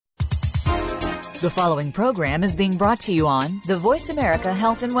The following program is being brought to you on the Voice America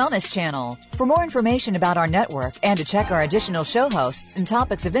Health and Wellness Channel. For more information about our network and to check our additional show hosts and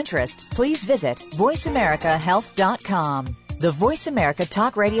topics of interest, please visit voiceamericahealth.com. The Voice America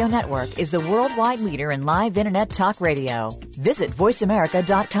Talk Radio Network is the worldwide leader in live Internet talk radio. Visit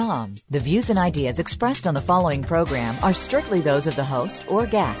voiceamerica.com. The views and ideas expressed on the following program are strictly those of the host or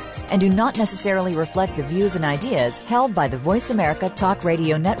guests and do not necessarily reflect the views and ideas held by the Voice America Talk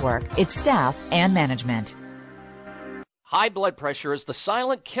Radio Network, its staff, and management. High blood pressure is the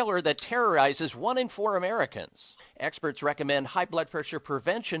silent killer that terrorizes 1 in 4 Americans. Experts recommend high blood pressure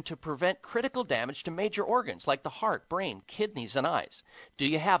prevention to prevent critical damage to major organs like the heart, brain, kidneys, and eyes. Do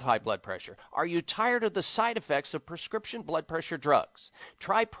you have high blood pressure? Are you tired of the side effects of prescription blood pressure drugs?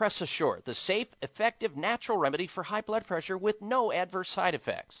 Try Press Assure, the safe, effective, natural remedy for high blood pressure with no adverse side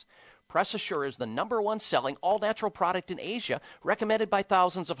effects. Press Assure is the #1 selling all-natural product in Asia, recommended by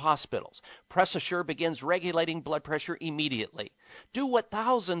thousands of hospitals. Press Assure begins regulating blood pressure immediately. Do what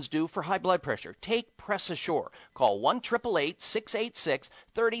thousands do for high blood pressure. Take Press Assure. Call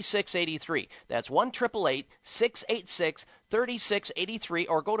 1-888-686-3683. That's 1-888-686-3683,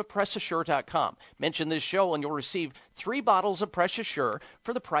 or go to PressAssure.com. Mention this show and you'll receive 3 bottles of Press Assure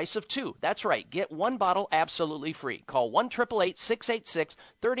for the price of 2. That's right. Get 1 bottle absolutely free. Call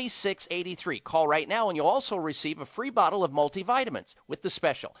 1-888-686-3683. Call right now and you'll also receive a free bottle of multivitamins with the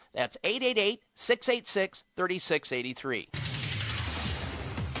special. That's 888-686-3683.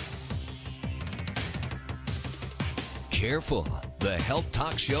 Careful. The health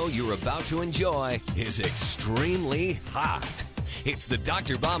talk show you're about to enjoy is extremely hot. It's the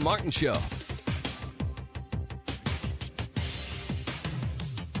Dr. Bob Martin Show.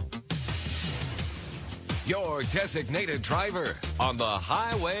 Your designated driver on the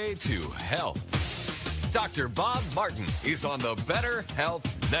highway to health. Dr. Bob Martin is on the Better Health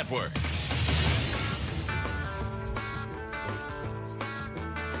Network.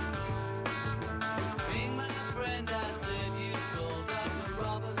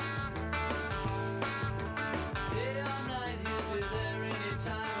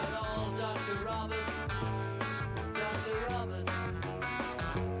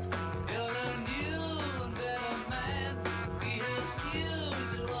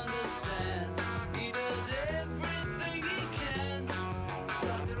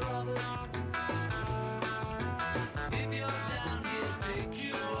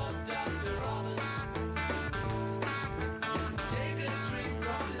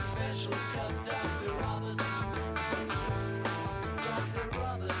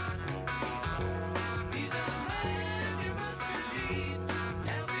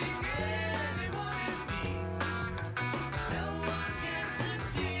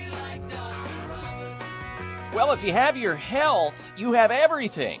 Well, if you have your health, you have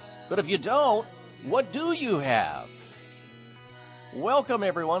everything. But if you don't, what do you have? Welcome,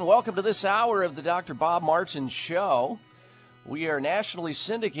 everyone. Welcome to this hour of the Dr. Bob Martin Show. We are nationally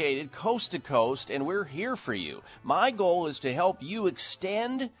syndicated, coast to coast, and we're here for you. My goal is to help you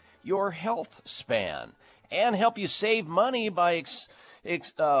extend your health span and help you save money by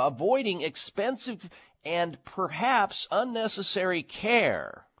avoiding expensive and perhaps unnecessary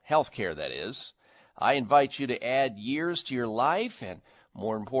care, health care, that is. I invite you to add years to your life and,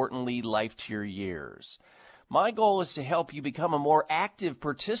 more importantly, life to your years. My goal is to help you become a more active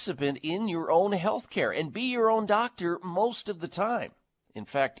participant in your own health care and be your own doctor most of the time. In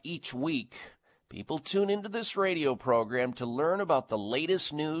fact, each week, people tune into this radio program to learn about the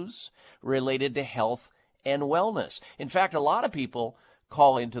latest news related to health and wellness. In fact, a lot of people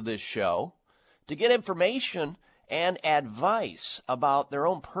call into this show to get information and advice about their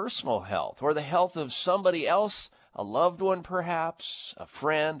own personal health or the health of somebody else, a loved one perhaps, a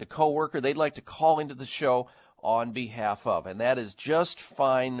friend, a coworker they'd like to call into the show on behalf of. And that is just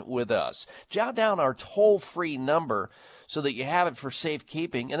fine with us. Jot down our toll-free number so that you have it for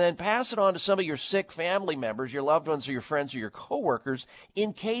safekeeping, and then pass it on to some of your sick family members, your loved ones or your friends or your coworkers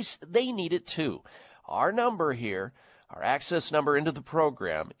in case they need it too. Our number here, our access number into the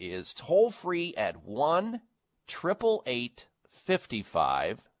program, is toll-free at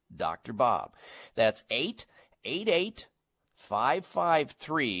 1-888-55 Dr. Bob. That's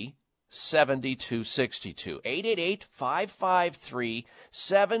 888-553-7262.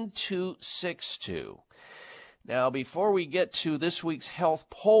 888-553-7262. Now, before we get to this week's health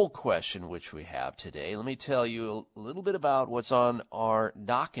poll question, which we have today, let me tell you a little bit about what's on our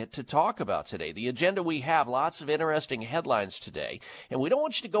docket to talk about today. The agenda we have, lots of interesting headlines today, and we don't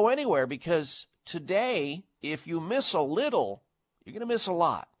want you to go anywhere because today, if you miss a little, you're going to miss a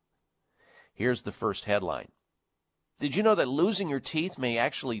lot. Here's the first headline. Did you know that losing your teeth may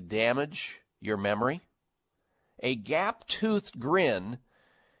actually damage your memory. A gap-toothed grin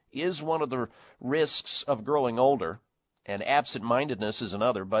is one of the risks of growing older, and absent-mindedness is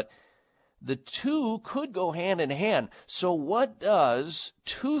another, but the two could go hand in hand. So what does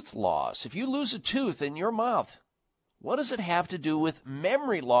tooth loss, if you lose a tooth in your mouth, what does it have to do with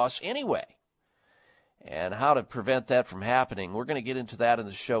memory loss anyway? And how to prevent that from happening, we're going to get into that in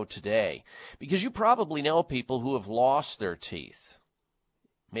the show today. Because you probably know people who have lost their teeth.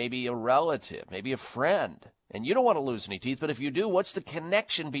 Maybe a relative, maybe a friend. And you don't want to lose any teeth, but if you do, what's the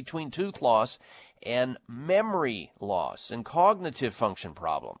connection between tooth loss and memory loss and cognitive function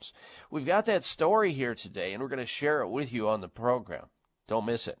problems? We've got that story here today, and we're going to share it with you on the program. Don't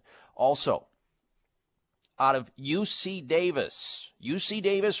miss it. Also, out of UC Davis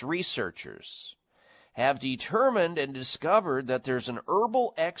researchers have determined and discovered that there's an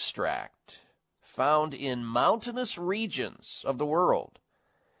herbal extract found in mountainous regions of the world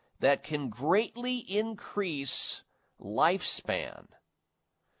that can greatly increase lifespan.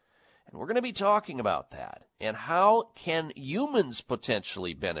 And we're going to be talking about that. And how can humans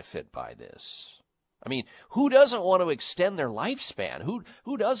potentially benefit by this? I mean, who doesn't want to extend their lifespan?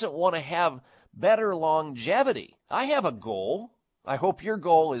 Who doesn't want to have better longevity? I have a goal. I hope your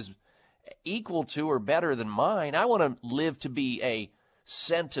goal is equal to or better than mine. I want to live to be a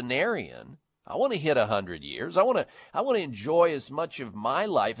centenarian. I want to hit 100 years. I want to enjoy as much of my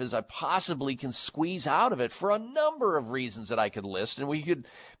life as I possibly can squeeze out of it for a number of reasons that I could list, and we could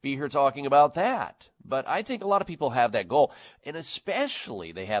be here talking about that. But I think a lot of people have that goal, and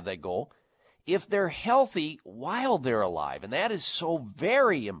especially they have that goal if they're healthy while they're alive, and that is so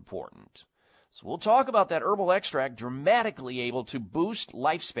very important. So we'll talk about that herbal extract dramatically able to boost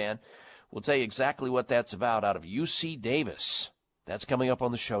lifespan. We'll tell you exactly what that's about out of UC Davis. That's coming up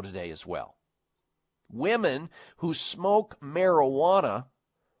on the show today as well. Women who smoke marijuana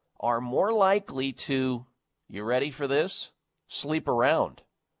are more likely to, you ready for this? Sleep around.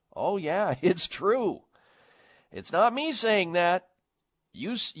 Oh, yeah, it's true. It's not me saying that.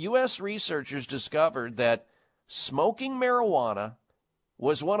 U.S. researchers discovered that smoking marijuana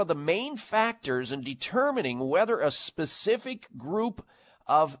was one of the main factors in determining whether a specific group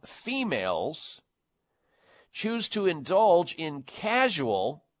of females choose to indulge in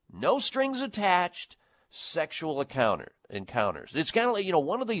casual, no strings attached, sexual encounters. It's kind of like,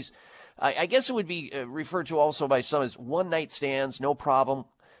 one of these, I guess it would be referred to also by some as one-night stands, no problem.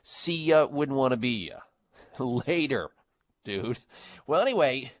 See ya, wouldn't want to be ya. Later, dude. Well,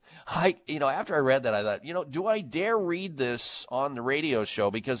 anyway, after I read that, I thought, do I dare read this on the radio show?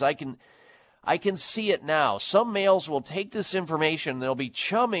 Because I can see it now. Some males will take this information, they'll be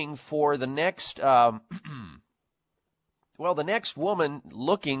chumming for the next, the next woman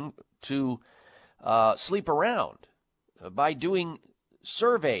looking to sleep around by doing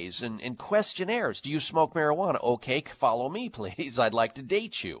surveys and questionnaires. Do you smoke marijuana? Okay, follow me, please. I'd like to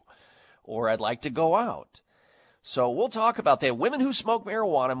date you, or I'd like to go out. So we'll talk about that. Women who smoke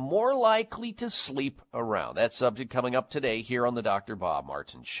marijuana more likely to sleep around. That subject coming up today here on the Dr. Bob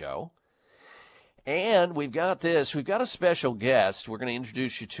Martin Show. And we've got this. We've got a special guest we're going to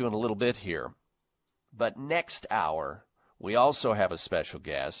introduce you to in a little bit here. But next hour, we also have a special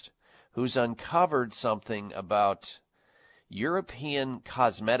guest who's uncovered something about European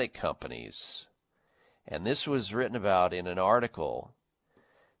cosmetic companies. And this was written about in an article.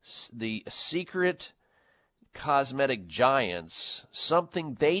 The secret cosmetic giants,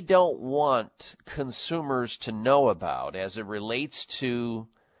 something they don't want consumers to know about as it relates to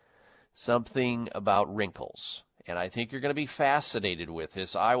something about wrinkles. And I think you're going to be fascinated with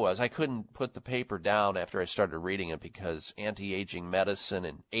this. I couldn't put the paper down after I started reading it because anti-aging medicine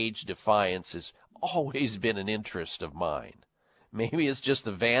and age defiance has always been an interest of mine. Maybe it's just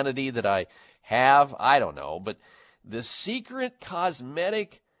the vanity that I have. I don't know. But the secret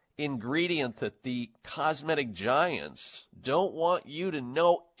cosmetic ingredient that the cosmetic giants don't want you to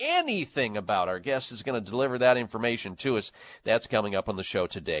know anything about. Our guest is going to deliver that information to us. That's coming up on the show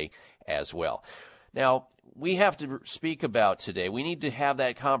today as well. Now, we have to speak about today, we need to have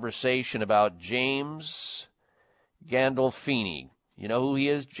that conversation about James Gandolfini. You know who he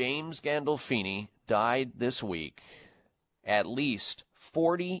is? James Gandolfini died this week, at least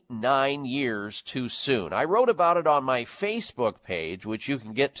 49 years too soon. I wrote about it on my Facebook page, which you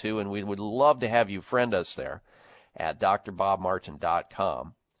can get to, and we would love to have you friend us there at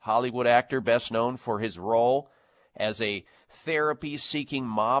drbobmartin.com. Hollywood actor best known for his role as a therapy-seeking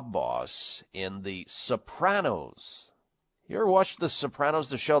mob boss in The Sopranos. You ever watched The Sopranos,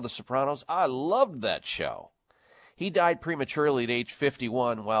 the show The Sopranos? I loved that show. He died prematurely at age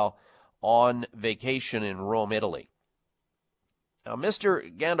 51 while on vacation in Rome, Italy. Now,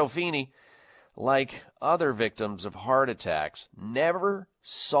 Mr. Gandolfini like other victims of heart attacks, never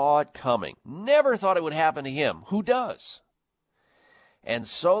saw it coming, never thought it would happen to him. Who does? And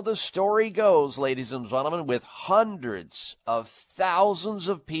so the story goes, ladies and gentlemen, with hundreds of thousands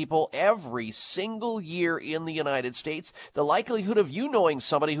of people every single year in the United States. The likelihood of you knowing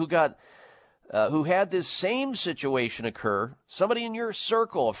somebody who had this same situation occur, somebody in your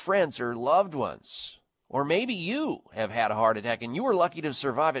circle of friends or loved ones, or maybe you have had a heart attack and you were lucky to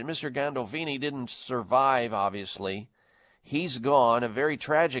survive it. Mr. Gandolfini didn't survive, obviously. He's gone, a very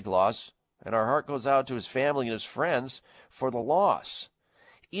tragic loss, and our heart goes out to his family and his friends for the loss.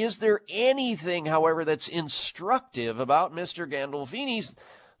 Is there anything, however, that's instructive about Mr. Gandolfini's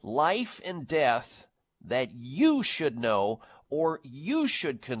life and death that you should know or you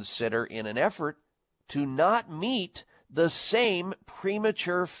should consider in an effort to not meet the same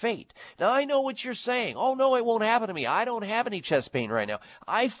premature fate? Now, I know what you're saying. Oh, no, it won't happen to me. I don't have any chest pain right now.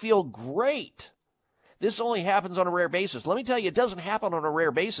 I feel great. This only happens on a rare basis. Let me tell you, it doesn't happen on a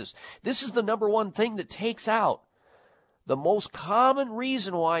rare basis. This is the number one thing that takes out the most common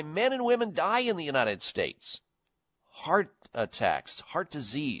reason why men and women die in the United States: heart attacks, heart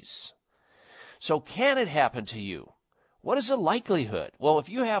disease. So can it happen to you? What is the likelihood? Well, if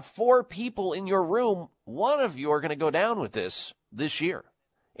you have 4 people in your room, one of you are going to go down with this year.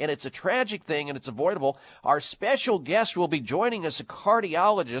 And it's a tragic thing, and it's avoidable. Our special guest will be joining us, a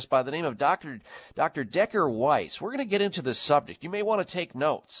cardiologist by the name of Dr. Decker Weiss. We're going to get into this subject. You may want to take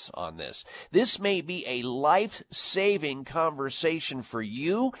notes on this. This may be a life-saving conversation for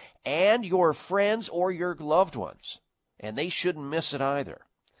you and your friends or your loved ones, and they shouldn't miss it either.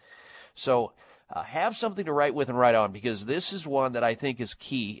 So have something to write with and write on, because this is one that I think is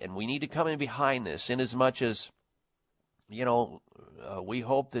key, and we need to come in behind this in as much as, we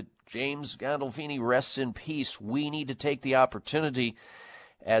hope that James Gandolfini rests in peace. We need to take the opportunity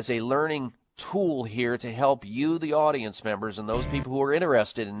as a learning tool here to help you, the audience members, and those people who are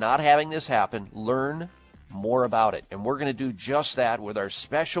interested in not having this happen, learn more about it. And we're going to do just that with our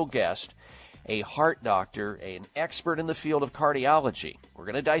special guest, a heart doctor, an expert in the field of cardiology. We're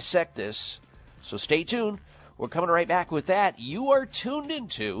going to dissect this, so stay tuned. We're coming right back with that. You are tuned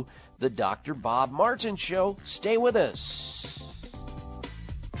into the Dr. Bob Martin Show. Stay with us.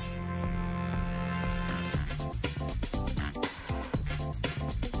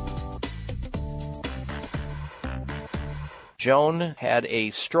 Joan had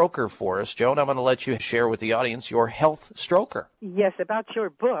a stroker for us. Joan, I'm going to let you share with the audience your health stroker. Yes, about your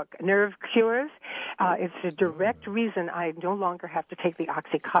book, Nerve Cures. It's a direct reason I no longer have to take the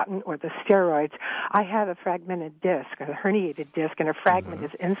OxyContin or the steroids. I have a fragmented disc, a herniated disc, and a fragment is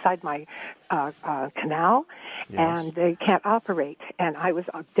inside my canal, and they can't operate. And I was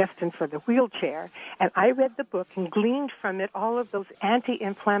destined for the wheelchair. And I read the book and gleaned from it all of those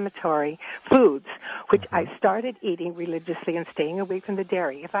anti-inflammatory foods, which I started eating religiously and staying away from the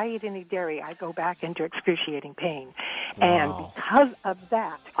dairy. If I eat any dairy, I go back into excruciating pain. Wow. And because of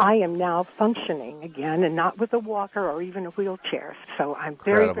that, I am now functioning again, and not with a walker or even a wheelchair. So I'm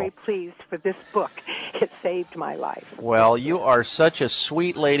very, very pleased for this book. It saved my life. Well, you are such a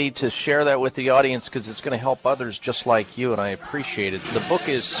sweet lady to share that with the audience, because it's going to help others just like you, and I appreciate it. The book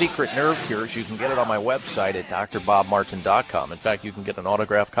is Secret Nerve Cures. You can get it on my website at drbobmartin.com. In fact, you can get an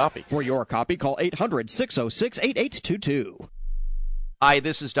autographed copy. For your copy, call 800-606-8822. Hi,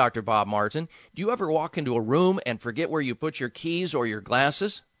 this is Dr. Bob Martin. Do you ever walk into a room and forget where you put your keys or your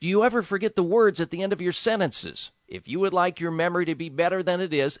glasses? Do you ever forget the words at the end of your sentences? If you would like your memory to be better than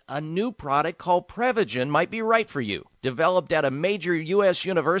it is, a new product called Prevagen might be right for you. Developed at a major U.S.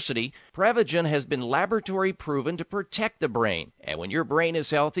 university, Prevagen has been laboratory proven to protect the brain. And when your brain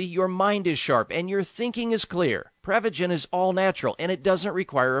is healthy, your mind is sharp and your thinking is clear. Prevagen is all natural and it doesn't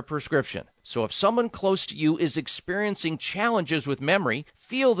require a prescription. So if someone close to you is experiencing challenges with memory,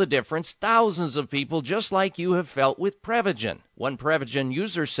 feel the difference thousands of people just like you have felt with Prevagen. One Prevagen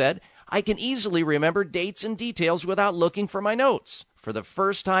user said, "I can easily remember dates and details without looking for my notes. For the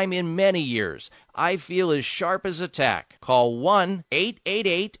first time in many years, I feel as sharp as a tack." Call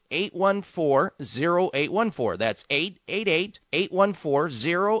 1-888-814-0814. That's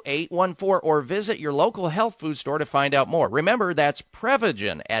 888-814-0814, or visit your local health food store to find out more. Remember, that's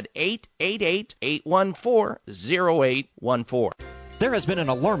Prevagen at 888-814-0814. There has been an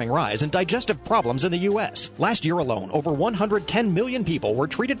alarming rise in digestive problems in the U.S. Last year alone, over 110 million people were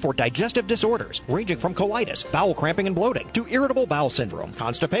treated for digestive disorders, ranging from colitis, bowel cramping and bloating, to irritable bowel syndrome,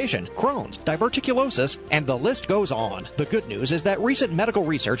 constipation, Crohn's, diverticulosis, and the list goes on. The good news is that recent medical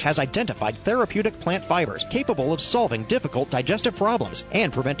research has identified therapeutic plant fibers capable of solving difficult digestive problems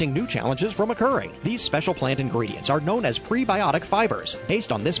and preventing new challenges from occurring. These special plant ingredients are known as prebiotic fibers.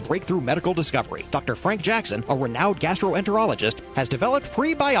 Based on this breakthrough medical discovery, Dr. Frank Jackson, a renowned gastroenterologist, has developed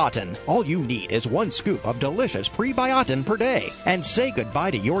Prebiotin. All you need is 1 scoop of delicious Prebiotin per day. And say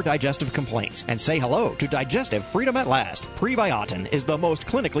goodbye to your digestive complaints and say hello to digestive freedom at last. Prebiotin is the most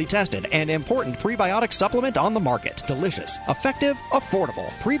clinically tested and important prebiotic supplement on the market. Delicious, effective, affordable.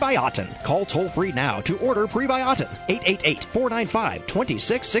 Prebiotin. Call toll-free now to order Prebiotin.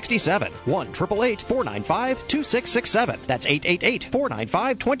 888-495-2667. 1-888-495-2667. That's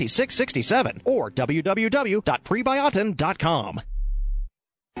 888-495-2667. Or www.prebiotin.com.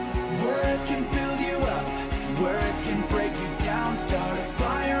 Words can build you up, words can break you down, start a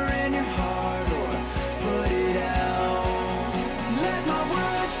fire in your heart or put it out. Let my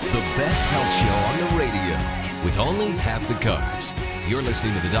words be The best health show on the radio with only half the carbs. You're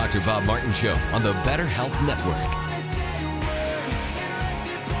listening to the Dr. Bob Martin Show on the Better Health Network.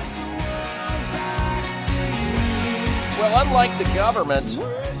 Well, unlike the government,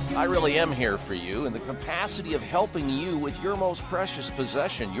 I really am here for you in the capacity of helping you with your most precious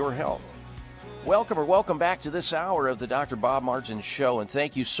possession, your health. Welcome back to this hour of the Dr. Bob Martin Show, and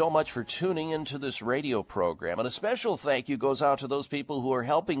thank you so much for tuning into this radio program. And a special thank you goes out to those people who are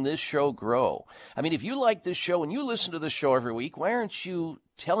helping this show grow. I mean, if you like this show and you listen to this show every week, why aren't you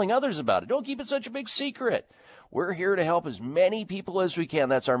telling others about it? Don't keep it such a big secret. We're here to help as many people as we can.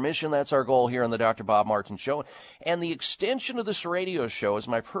 That's our mission. That's our goal here on the Dr. Bob Martin Show. And the extension of this radio show is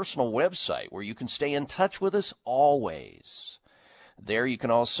my personal website where you can stay in touch with us always. There you can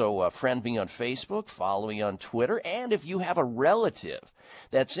also friend me on Facebook, follow me on Twitter, and if you have a relative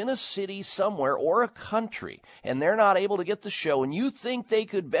that's in a city somewhere or a country and they're not able to get the show and you think they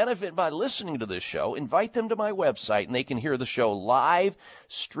could benefit by listening to this show, invite them to my website and they can hear the show live,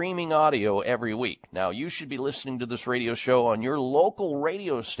 streaming audio every week. Now, you should be listening to this radio show on your local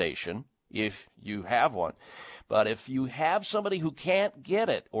radio station if you have one. But if you have somebody who can't get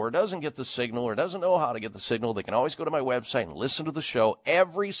it or doesn't get the signal or doesn't know how to get the signal, they can always go to my website and listen to the show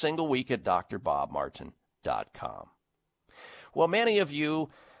every single week at drbobmartin.com. Well, many of you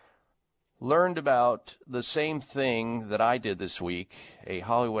learned about the same thing that I did this week. A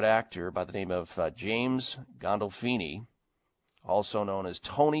Hollywood actor by the name of James Gandolfini, also known as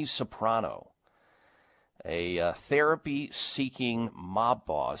Tony Soprano, a therapy-seeking mob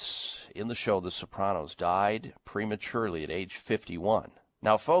boss in the show The Sopranos, died prematurely at age 51.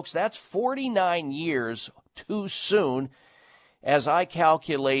 Now, folks, that's 49 years too soon as I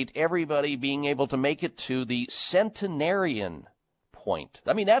calculate everybody being able to make it to the centenarian point.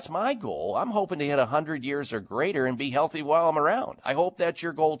 I mean, that's my goal. I'm hoping to hit 100 years or greater and be healthy while I'm around. I hope that's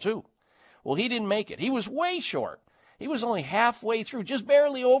your goal, too. Well, he didn't make it. He was way short. He was only halfway through, just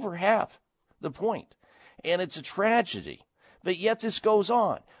barely over half the point. And it's a tragedy. But yet this goes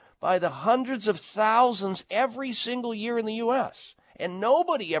on by the hundreds of thousands every single year in the U.S. And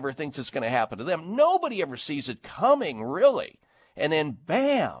nobody ever thinks it's going to happen to them. Nobody ever sees it coming, really. And then,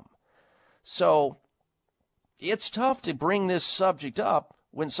 bam. So it's tough to bring this subject up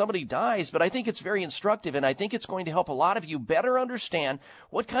when somebody dies, but I think it's very instructive, and I think it's going to help a lot of you better understand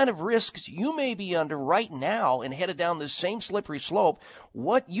what kind of risks you may be under right now and headed down this same slippery slope,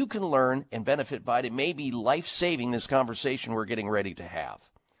 what you can learn and benefit by that may be life-saving, this conversation we're getting ready to have.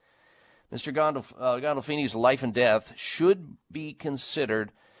 Mr. Gandolfini's life and death should be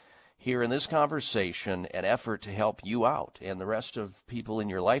considered here in this conversation an effort to help you out and the rest of people in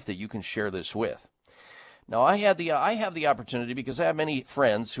your life that you can share this with. Now, I have the opportunity because I have many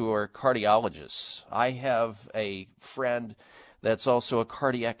friends who are cardiologists. I have a friend that's also a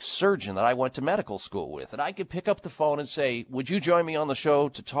cardiac surgeon that I went to medical school with. And I could pick up the phone and say, would you join me on the show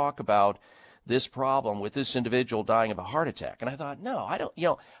to talk about this problem with this individual dying of a heart attack? And I thought, no, I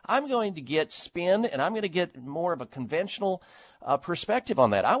don't, I'm going to get spin and I'm going to get more of a conventional perspective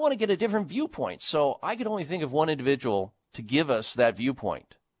on that. I want to get a different viewpoint. So I could only think of one individual to give us that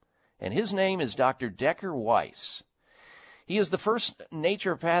viewpoint. And his name is Dr. Decker Weiss. He is the first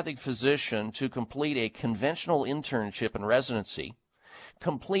naturopathic physician to complete a conventional internship and residency,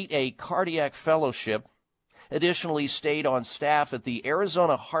 complete a cardiac fellowship, additionally stayed on staff at the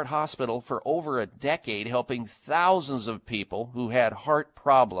Arizona Heart Hospital for over a decade, helping thousands of people who had heart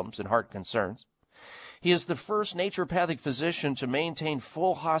problems and heart concerns. He is the first naturopathic physician to maintain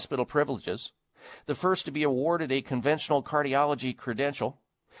full hospital privileges, the first to be awarded a conventional cardiology credential,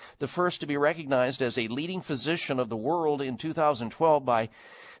 the first to be recognized as a leading physician of the world in 2012 by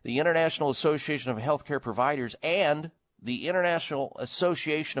the International Association of Healthcare Providers and the International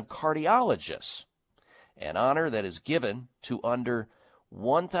Association of Cardiologists, an honor that is given to under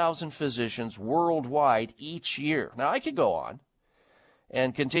 1,000 physicians worldwide each year. Now, I could go on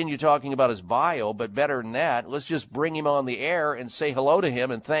and continue talking about his bio, but better than that, let's just bring him on the air and say hello to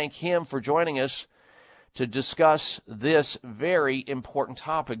him and thank him for joining us to discuss this very important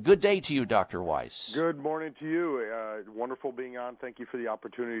topic. Good day to you, Dr. Weiss. Good morning to you. Wonderful being on. Thank you for the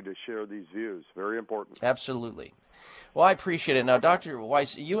opportunity to share these views. Very important. Absolutely. Well, I appreciate it. Now, Dr.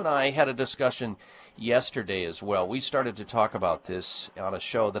 Weiss, you and I had a discussion yesterday as well. We started to talk about this on a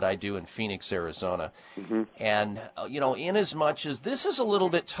show that I do in Phoenix, Arizona. Mm-hmm. And, in as much as this is a little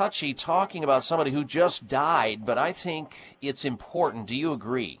bit touchy talking about somebody who just died, but I think it's important. Do you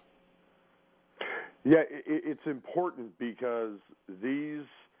agree? Yeah, it's important because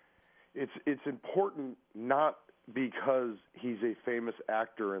it's important not because he's a famous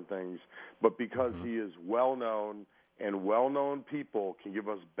actor and things, but because he is well-known, and well-known people can give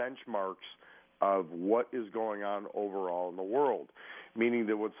us benchmarks of what is going on overall in the world, meaning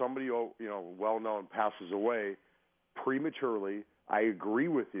that when somebody, well-known passes away prematurely, I agree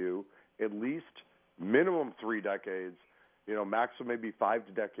with you, at least minimum 3 decades, maximum maybe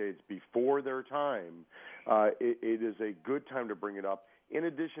 5 decades before their time, it is a good time to bring it up. In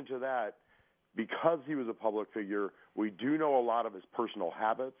addition to that, because he was a public figure, we do know a lot of his personal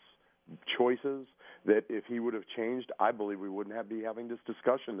habits, choices, that if he would have changed, I believe we wouldn't be having this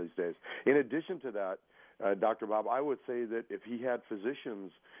discussion these days. In addition to that, Dr. Bob, I would say that if he had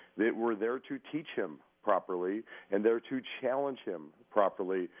physicians that were there to teach him properly and there to challenge him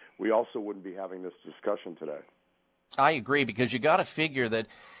properly, we also wouldn't be having this discussion today. I agree, because you got to figure that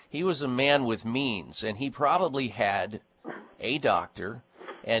he was a man with means, and he probably had a doctor,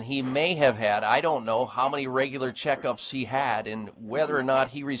 and he may have had, I don't know how many regular checkups he had, and whether or not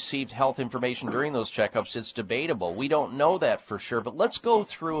he received health information during those checkups, it's debatable. We don't know that for sure, but let's go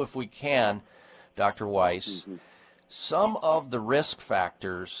through, if we can, Dr. Weiss, some of the risk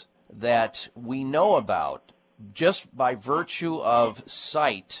factors that we know about just by virtue of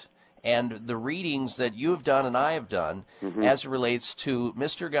sight and the readings that you've done and I have done as it relates to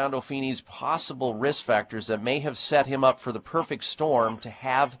Mr. Gandolfini's possible risk factors that may have set him up for the perfect storm to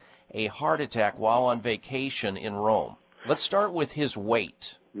have a heart attack while on vacation in Rome. Let's start with his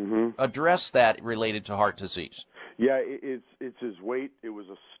weight. Address that related to heart disease. Yeah, it's his weight. It was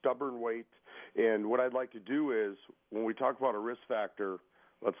a stubborn weight. And what I'd like to do is, when we talk about a risk factor,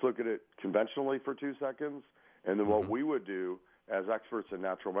 let's look at it conventionally for 2 seconds, and then what we would do as experts in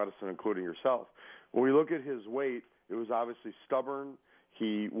natural medicine, including yourself. When we look at his weight, it was obviously stubborn.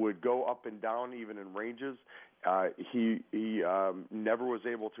 He would go up and down even in ranges. He never was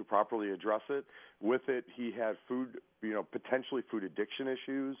able to properly address it. With it, he had potentially food addiction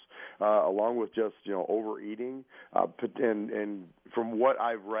issues, along with just, overeating. And from what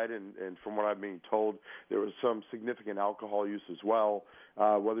I've read and from what I'm being told, there was some significant alcohol use as well.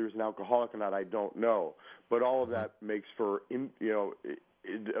 Whether he's an alcoholic or not, I don't know. But all of that makes for,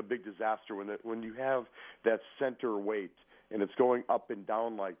 a big disaster when you have that center weight and it's going up and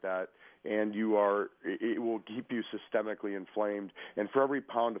down like that, and it will keep you systemically inflamed. And for every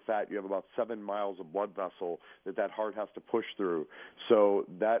pound of fat, you have about 7 miles of blood vessel that heart has to push through. So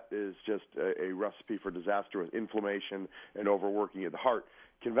that is just a recipe for disaster with inflammation and overworking of the heart.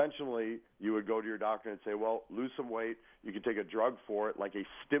 Conventionally, you would go to your doctor and say, well, lose some weight. You can take a drug for it, like a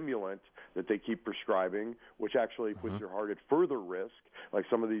stimulant that they keep prescribing, which actually puts your heart at further risk, like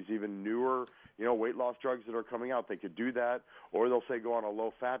some of these even newer, weight loss drugs that are coming out. They could do that, or they'll say go on a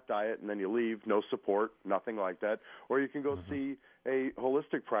low-fat diet, and then you leave, no support, nothing like that. Or you can go see a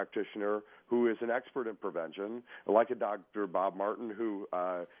holistic practitioner who is an expert in prevention, like a Dr. Bob Martin, who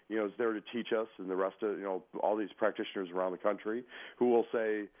is there to teach us, and the rest of all these practitioners around the country, who will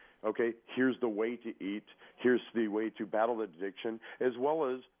say, okay, here's the way to eat, here's the way to battle the addiction, as well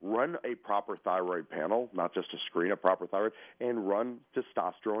as run a proper thyroid panel, not just to screen a proper thyroid, and run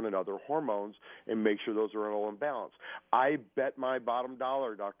testosterone and other hormones and make sure those are all in balance. I bet my bottom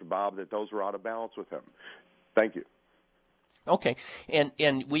dollar, Dr. Bob, that those were out of balance with him. Thank you. Okay, and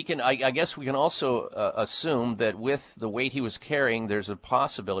we can, I guess we can also assume that with the weight he was carrying, there's a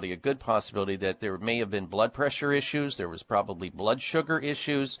good possibility that there may have been blood pressure issues, there was probably blood sugar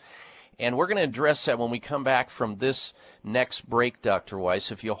issues, and we're going to address that when we come back from this next break, Dr.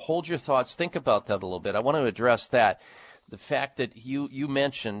 Weiss. If you'll hold your thoughts, think about that a little bit. I want to address that, the fact that you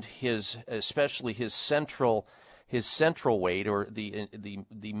mentioned especially his central weight, or the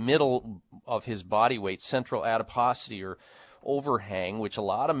middle of his body weight, central adiposity or overhang, which a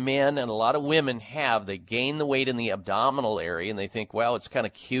lot of men and a lot of women have. They gain the weight in the abdominal area, and they think, well, it's kind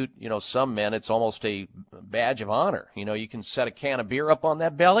of cute. You know, some men, it's almost a badge of honor. You know, you can set a can of beer up on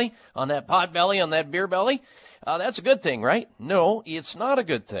that belly, on that pot belly, on that beer belly. That's a good thing, right? No, it's not a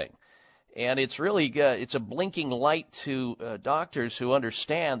good thing. And it's really it's a blinking light to doctors who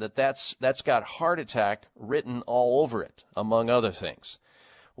understand that that's got heart attack written all over it, among other things.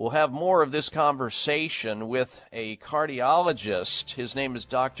 We'll have more of this conversation with a cardiologist. His name is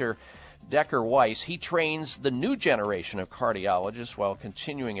Dr. Decker Weiss. He trains the new generation of cardiologists while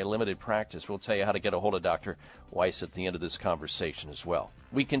continuing a limited practice. We'll tell you how to get a hold of Dr. Weiss at the end of this conversation as well.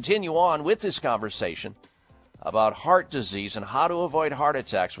 We continue on with this conversation about heart disease and how to avoid heart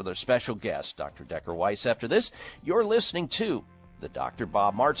attacks with our special guest, Dr. Decker Weiss. After this, you're listening to the Dr.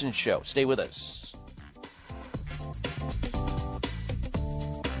 Bob Martin Show. Stay with us.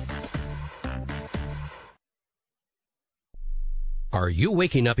 Are you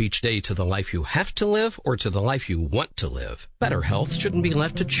waking up each day to the life you have to live or to the life you want to live? Better health shouldn't be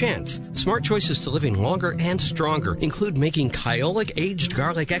left to chance. Smart choices to living longer and stronger include making Kyolic aged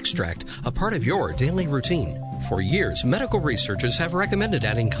garlic extract a part of your daily routine. For years, medical researchers have recommended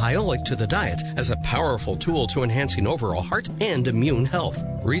adding Kyolic to the diet as a powerful tool to enhancing overall heart and immune health.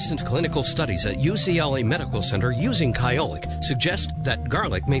 Recent clinical studies at UCLA Medical Center using Kyolic suggest that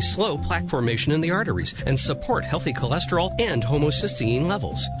garlic may slow plaque formation in the arteries and support healthy cholesterol and homocysteine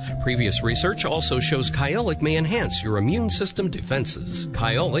levels. Previous research also shows Kyolic may enhance your immune system defenses.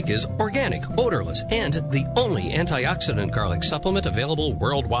 Kyolic is organic, odorless, and the only antioxidant garlic supplement available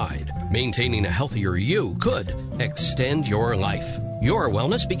worldwide. Maintaining a healthier you could extend your life. Your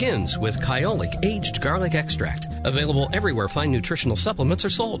wellness begins with Kyolic aged garlic extract. Available everywhere fine nutritional supplements are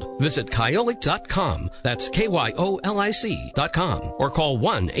sold. Visit Kyolic.com. That's KYOLIC.com. Or call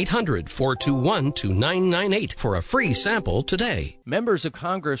 1-800-421-2998 for a free sample today. Members of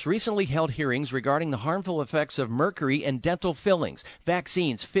Congress recently held hearings regarding the harmful effects of mercury in dental fillings,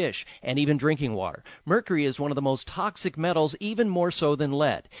 vaccines, fish, and even drinking water. Mercury is one of the most toxic metals, even more so than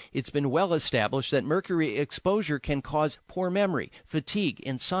lead. It's been well established that mercury exposure can cause poor memory, fatigue,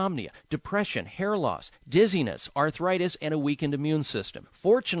 insomnia, depression, hair loss, dizziness, arthritis, and a weakened immune system.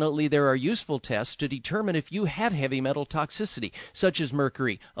 Fortunately, there are useful tests to determine if you have heavy metal toxicity, such as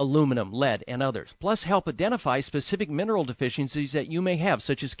mercury, aluminum, lead, and others. Plus, help identify specific mineral deficiencies that you may have,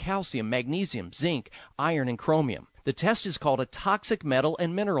 such as calcium, magnesium, zinc, iron, and chromium. The test is called a toxic metal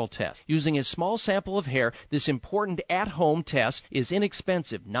and mineral test. Using a small sample of hair, this important at-home test is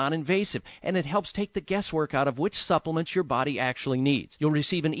inexpensive, non-invasive, and it helps take the guesswork out of which supplements your body actually needs. You'll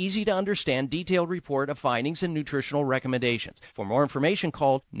receive an easy-to-understand, detailed report of findings and nutritional recommendations. For more information,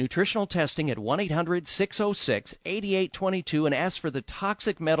 call Nutritional Testing at 1-800-606-8822 and ask for the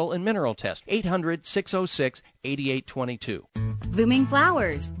toxic metal and mineral test, 800-606-8822. Blooming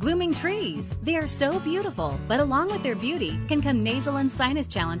flowers, blooming trees. They are so beautiful, but along with their beauty can come nasal and sinus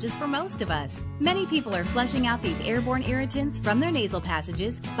challenges for most of us. Many people are flushing out these airborne irritants from their nasal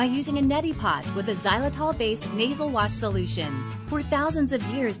passages by using a neti pot with a xylitol-based nasal wash solution. For thousands of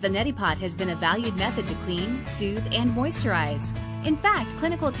years, the neti pot has been a valued method to clean, soothe, and moisturize. In fact,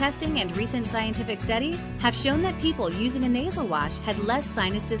 clinical testing and recent scientific studies have shown that people using a nasal wash had less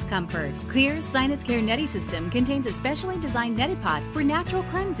sinus discomfort. Xlear's Sinus Care Neti system contains a specially designed neti pot for natural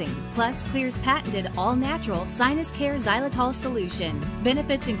cleansing, plus Xlear's patented all-natural Sinus Care Xylitol solution.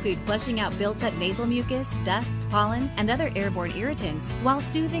 Benefits include flushing out built-up nasal mucus, dust, pollen, and other airborne irritants, while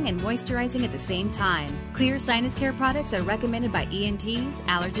soothing and moisturizing at the same time. Xlear Sinus Care products are recommended by ENTs,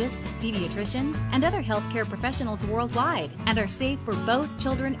 allergists, pediatricians, and other healthcare professionals worldwide, and are safe for both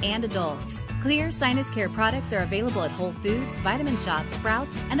children and adults. Xlear Sinus Care products are available at Whole Foods, Vitamin Shoppe,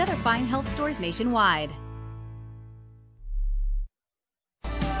 Sprouts, and other fine health stores nationwide.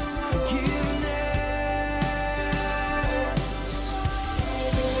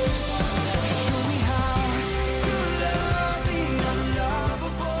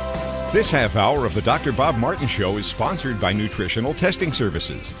 This half hour of the Dr. Bob Martin Show is sponsored by Nutritional Testing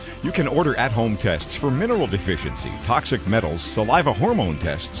Services. You can order at-home tests for mineral deficiency, toxic metals, saliva hormone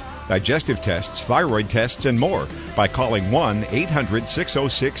tests, digestive tests, thyroid tests, and more by calling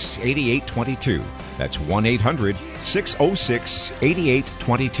 1-800-606-8822. That's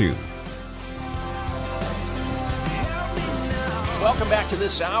 1-800-606-8822. Welcome back to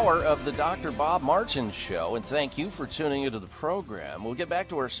this hour of the Dr. Bob Martin Show, and thank you for tuning into the program. We'll get back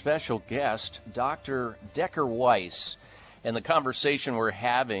to our special guest, Dr. Decker Weiss, and the conversation we're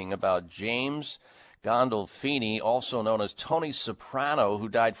having about James Gandolfini, also known as Tony Soprano, who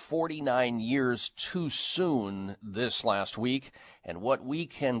died 49 years too soon this last week and what we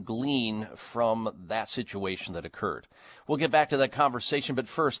can glean from that situation that occurred. We'll get back to that conversation, but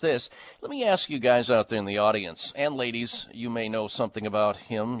first this. Let me ask you guys out there in the audience, and ladies, you may know something about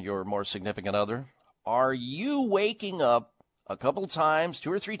him, your more significant other. Are you waking up a couple times,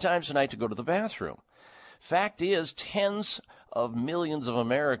 2 or 3 times a night to go to the bathroom? Fact is, tens of millions of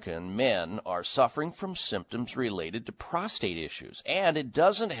American men are suffering from symptoms related to prostate issues. And it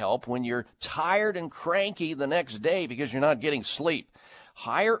doesn't help when you're tired and cranky the next day because you're not getting sleep.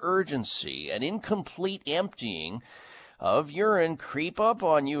 Higher urgency and incomplete emptying of urine creep up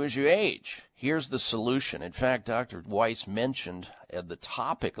on you as you age. Here's the solution. In fact, Dr. Weiss mentioned the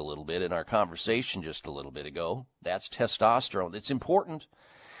topic a little bit in our conversation just a little bit ago. That's testosterone. It's important.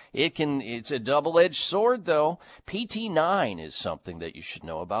 It's a double-edged sword, though. PT9 is something that you should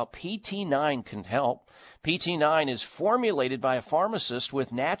know about. PT9 can help. PT9 is formulated by a pharmacist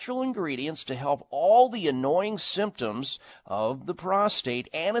with natural ingredients to help all the annoying symptoms of the prostate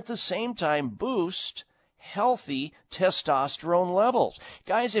and at the same time boost healthy testosterone levels.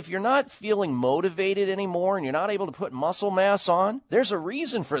 Guys, if you're not feeling motivated anymore and you're not able to put muscle mass on, there's a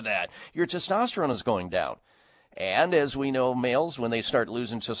reason for that. Your testosterone is going down. And as we know, males, when they start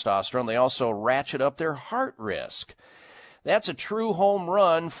losing testosterone, they also ratchet up their heart risk. That's a true home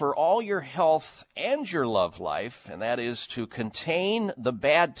run for all your health and your love life, and that is to contain the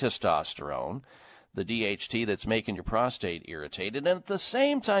bad testosterone, the DHT that's making your prostate irritated, and at the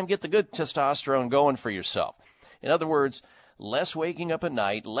same time get the good testosterone going for yourself. In other words, less waking up at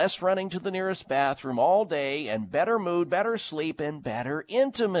night, less running to the nearest bathroom all day, and better mood, better sleep, and better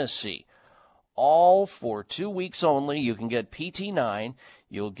intimacy. All for 2 weeks only. You can get PT9.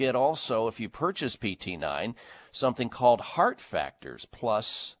 You'll get also, if you purchase PT9, something called Heart Factors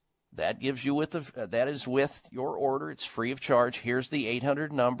Plus. That gives you that is with your order. It's free of charge. Here's the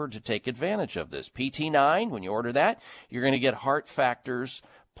 800 number to take advantage of this. PT9, when you order that, you're going to get Heart Factors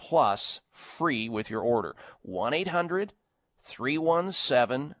Plus free with your order.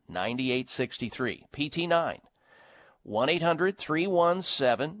 1-800-317-9863. PT9.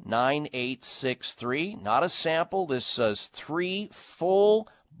 1-800-317-9863. Not a sample. This is 3 full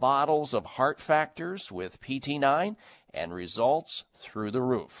bottles of Heart Factors with PT9 and results through the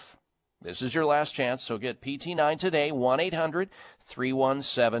roof. This is your last chance, so get PT9 today.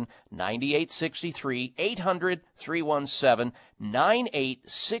 1-800-317-9863.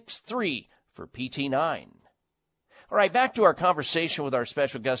 800-317-9863 for PT9. All right, back to our conversation with our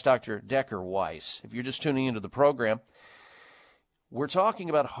special guest, Dr. Decker Weiss. If you're just tuning into the program, we're talking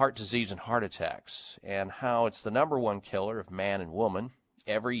about heart disease and heart attacks and how it's the number one killer of man and woman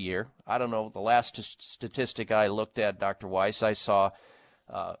every year. I don't know, the last statistic I looked at, Dr. Weiss, I saw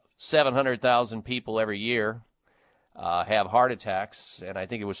 700,000 people every year have heart attacks, and I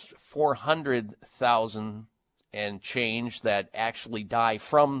think it was 400,000 and change that actually die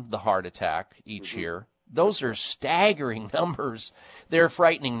from the heart attack each year. Those are staggering numbers. They're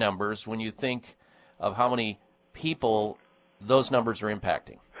frightening numbers when you think of how many people those numbers are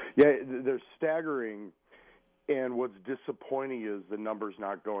impacting. Yeah, they're staggering, and what's disappointing is the numbers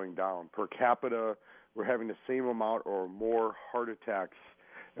not going down. Per capita, we're having the same amount or more heart attacks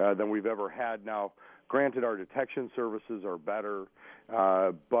than we've ever had. Now, granted, our detection services are better,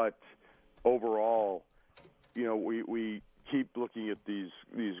 but overall, you know, we keep looking at these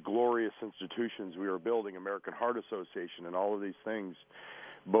glorious institutions we are building, American Heart Association and all of these things,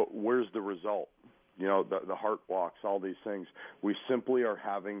 but where's the result? You know, the heart walks, all these things. We simply are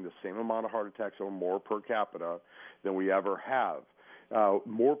having the same amount of heart attacks or more per capita than we ever have.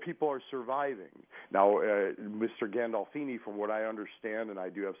 More people are surviving. Now, Mr. Gandolfini, from what I understand, and I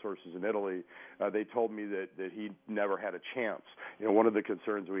do have sources in Italy, they told me that he never had a chance. You know, one of the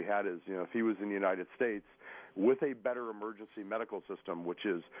concerns we had is, you know, if he was in the United States, with a better emergency medical system, which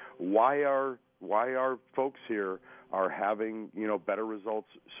is why our folks here are having, you know, better results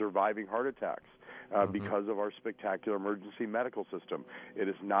surviving heart attacks because of our spectacular emergency medical system. It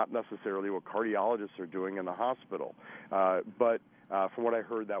is not necessarily what cardiologists are doing in the hospital, but from what I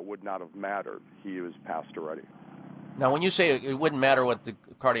heard, that would not have mattered. He was passed already. Now, when you say it wouldn't matter what the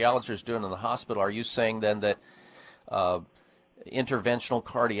cardiologist is doing in the hospital, are you saying then that interventional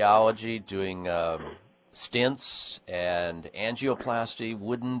cardiology doing stents and angioplasty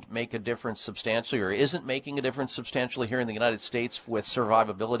wouldn't make a difference substantially, or isn't making a difference substantially here in the United States with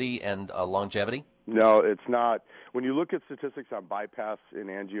survivability and longevity? No, it's not. When you look at statistics on bypass and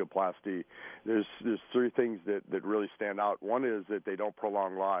angioplasty, there's 3 things that really stand out. One is that they don't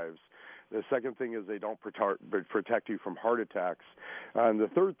prolong lives. The second thing is they don't protect you from heart attacks. And the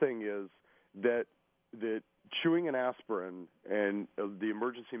third thing is that chewing an aspirin and the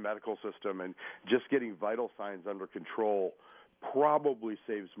emergency medical system and just getting vital signs under control probably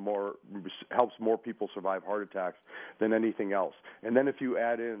helps more people survive heart attacks than anything else. And then if you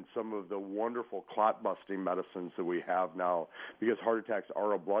add in some of the wonderful clot-busting medicines that we have now, because heart attacks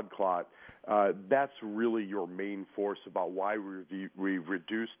are a blood clot, that's really your main force about why we've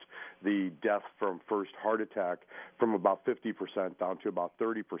reduced the death from first heart attack from about 50% down to about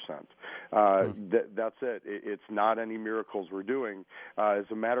 30%. That's it. It's not any miracles we're doing. As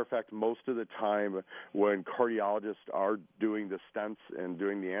a matter of fact, most of the time when cardiologists are doing the stents and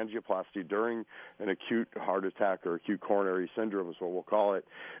doing the angioplasty during an acute heart attack or acute coronary syndrome is what we'll call it,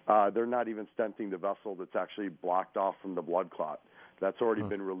 they're not even stenting the vessel that's actually blocked off from the blood clot. That's already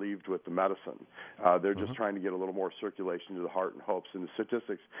been relieved with the medicine. They're just trying to get a little more circulation to the heart in hopes, and the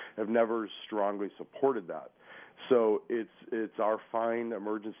statistics have never strongly supported that. So it's our fine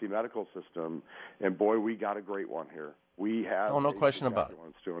emergency medical system, and boy, we got a great one here. We have no question about it.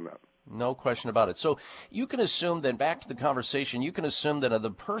 Doing that. No question about it. So you can assume then, back to the conversation, you can assume that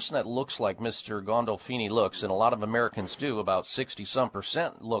the person that looks like Mr. Gandolfini looks, and a lot of Americans do, about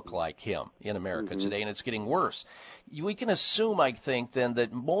 60-some% look like him in America today, and it's getting worse. We can assume, I think, then,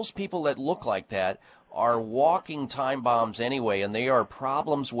 that most people that look like that are walking time bombs anyway, and they are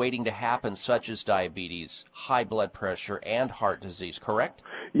problems waiting to happen, such as diabetes, high blood pressure, and heart disease, correct?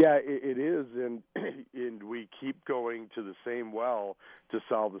 Yeah, it is, and we keep going to the same well to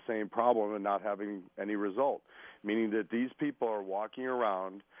solve the same problem and not having any result, meaning that these people are walking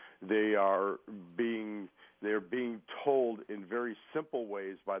around, they're being told in very simple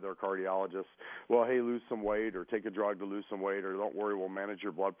ways by their cardiologists, well, hey, lose some weight, or take a drug to lose some weight, or don't worry, we'll manage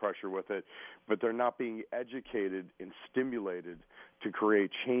your blood pressure with it. But they're not being educated and stimulated to create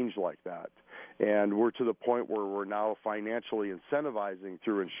change like that. And we're to the point where we're now financially incentivizing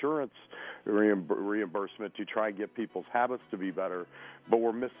through insurance reimbursement to try and get people's habits to be better, but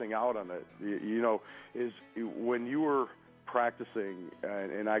we're missing out on it. Is when you were practicing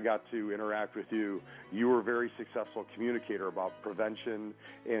and I got to interact with you, you were a very successful communicator about prevention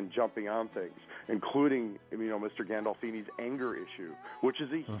and jumping on things, including, Mr. Gandolfini's anger issue, which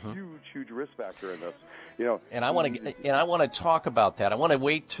is a huge risk factor in this. And I want to talk about that. I want to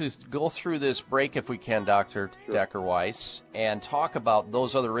wait to go through this break if we can, Dr. Decker-Weiss, and talk about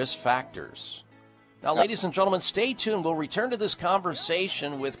those other risk factors. Now, ladies and gentlemen, stay tuned. We'll return to this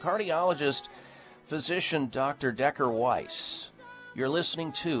conversation with cardiologist, physician Dr. Decker-Weiss. You're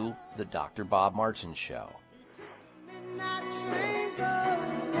listening to the Dr. Bob Martin Show.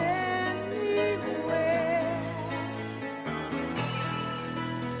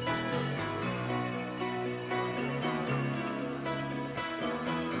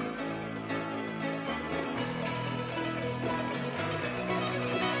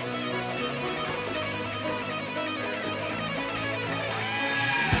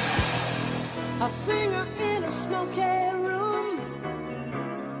 A singer in a smoky room,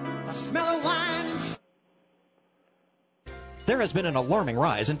 a smell of wine and There has been an alarming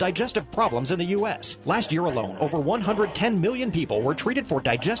rise in digestive problems in the U.S. Last year alone, over 110 million people were treated for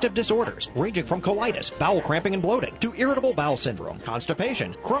digestive disorders, ranging from colitis, bowel cramping and bloating, to irritable bowel syndrome,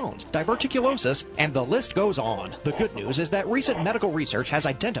 constipation, Crohn's, diverticulosis, and the list goes on. The good news is that recent medical research has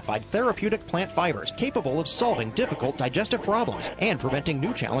identified therapeutic plant fibers capable of solving difficult digestive problems and preventing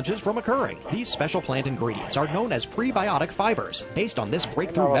new challenges from occurring. These special plant ingredients are known as prebiotic fibers. Based on this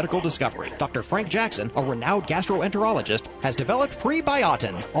breakthrough medical discovery, Dr. Frank Jackson, a renowned gastroenterologist, has developed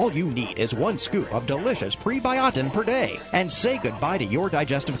Prebiotin. All you need is 1 scoop of delicious Prebiotin per day. And say goodbye to your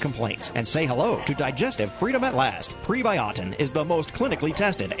digestive complaints and say hello to digestive freedom at last. Prebiotin is the most clinically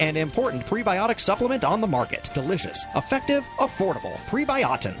tested and important prebiotic supplement on the market. Delicious, effective, affordable.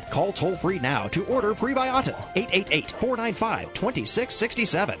 Prebiotin. Call toll-free now to order Prebiotin.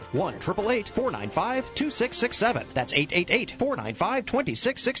 888-495-2667. 1-888-495-2667. That's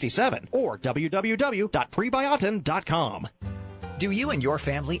 888-495-2667. Or www.prebiotin.com. Do you and your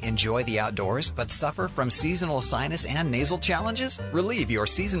family enjoy the outdoors but suffer from seasonal sinus and nasal challenges? Relieve your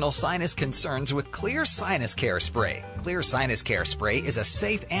seasonal sinus concerns with Clear Sinus Care Spray. Clear Sinus Care Spray is a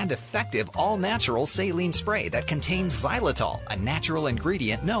safe and effective all-natural saline spray that contains xylitol, a natural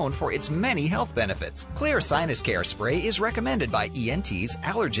ingredient known for its many health benefits. Clear Sinus Care Spray is recommended by ENTs,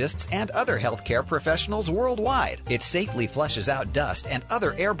 allergists, and other healthcare professionals worldwide. It safely flushes out dust and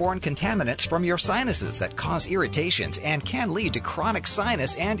other airborne contaminants from your sinuses that cause irritations and can lead to chronic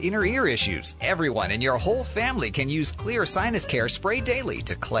sinus and inner ear issues. Everyone in your whole family can use Clear Sinus Care Spray daily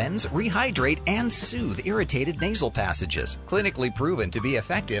to cleanse, rehydrate, and soothe irritated nasal passages. Clinically proven to be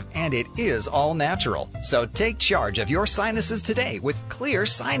effective, and it is all natural. So take charge of your sinuses today with Clear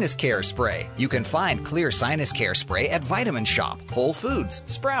Sinus Care Spray. You can find Clear Sinus Care Spray at Vitamin Shop, Whole Foods,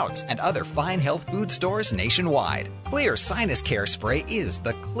 Sprouts, and other fine health food stores nationwide. Clear Sinus Care Spray is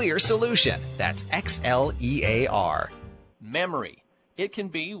the clear solution. That's XLEAR. Memory. It can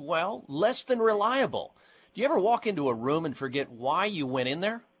be, well, less than reliable. Do you ever walk into a room and forget why you went in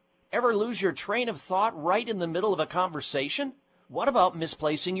there? Ever lose your train of thought right in the middle of a conversation? What about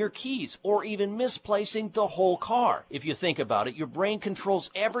misplacing your keys or even misplacing the whole car? If you think about it, your brain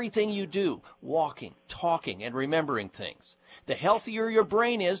controls everything you do, walking, talking, and remembering things. The healthier your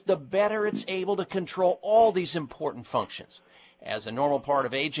brain is, the better it's able to control all these important functions. As a normal part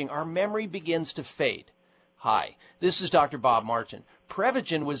of aging, our memory begins to fade. Hi, this is Dr. Bob Martin.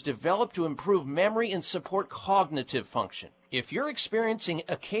 Prevagen was developed to improve memory and support cognitive function. If you're experiencing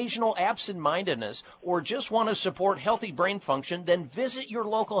occasional absent-mindedness or just want to support healthy brain function, then visit your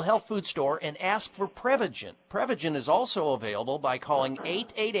local health food store and ask for Prevagen. Prevagen is also available by calling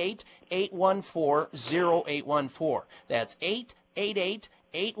 888-814-0814. That's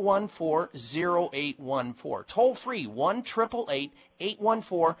 888-814-0814. Toll free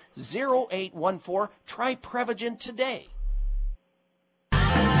 1-888-814-0814. Try Prevagen today.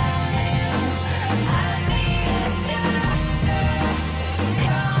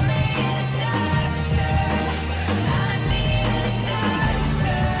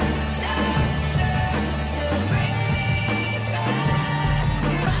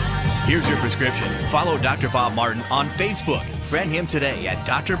 Here's your prescription. Follow Dr. Bob Martin on Facebook. Friend him today at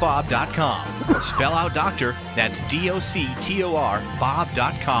drbob.com. Spell out doctor, that's D-O-C-T-O-R,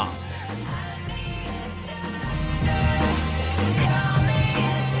 bob.com.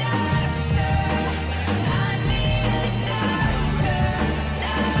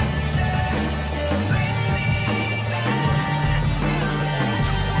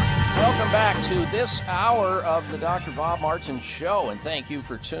 Welcome back to this hour of the Dr. Bob Martin Show, and thank you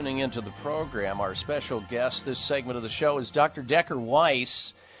for tuning into the program. Our special guest this segment of the show is Dr. Decker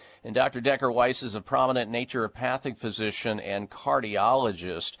Weiss, and Dr. Decker Weiss is a prominent naturopathic physician and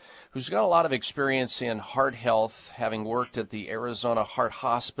cardiologist who's got a lot of experience in heart health, having worked at the Arizona Heart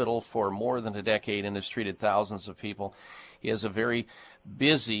Hospital for more than a decade and has treated thousands of people. He has a very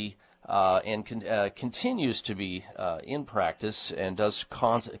busy and continues to be in practice and does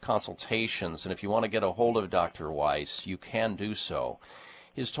consultations. And if you want to get a hold of Dr. Weiss, you can do so.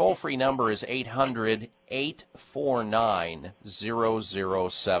 His toll-free number is 800-849-0078.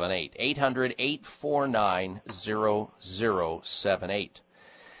 800-849-0078.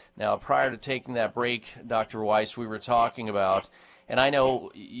 Now, prior to taking that break, Dr. Weiss, we were talking about, and I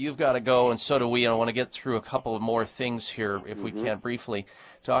know you've got to go, and so do we, and I want to get through a couple of more things here, if we can briefly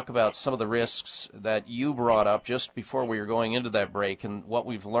talk about some of the risks that you brought up just before we were going into that break. And what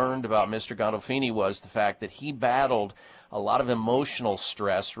we've learned about Mr. Gandolfini was the fact that he battled a lot of emotional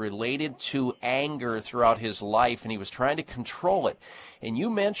stress related to anger throughout his life, and he was trying to control it. And you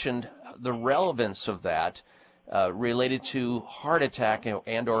mentioned the relevance of that related to heart attack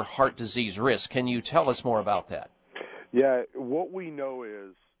and or heart disease risk. Can you tell us more about that? Yeah, what we know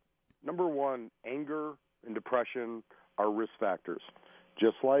is, number one, anger and depression are risk factors.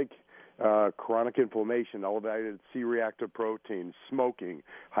 Just like chronic inflammation, elevated C-reactive protein, smoking,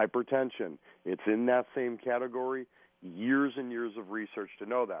 hypertension, it's in that same category. Years and years of research to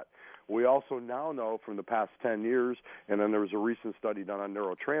know that. We also now know from the past 10 years, and then there was a recent study done on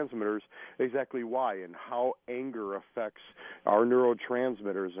neurotransmitters, exactly why and how anger affects our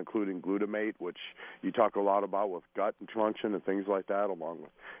neurotransmitters, including glutamate, which you talk a lot about with gut function and things like that, along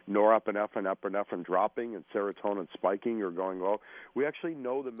with norepinephrine, epinephrine dropping, and serotonin spiking or going low. We actually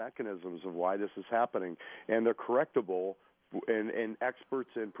know the mechanisms of why this is happening, and they're correctable, and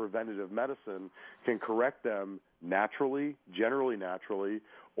experts in preventative medicine can correct them naturally, generally naturally,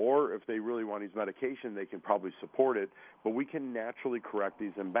 or if they really want to use medication, they can probably support it, but we can naturally correct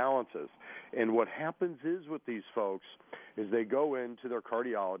these imbalances. And what happens is with these folks is they go into their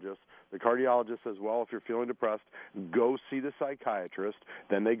cardiologist. The cardiologist says, well, if you're feeling depressed, go see the psychiatrist.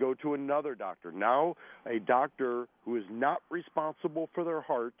 Then they go to another doctor. Now a doctor who is not responsible for their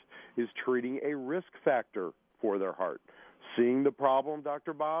heart is treating a risk factor for their heart. Seeing the problem,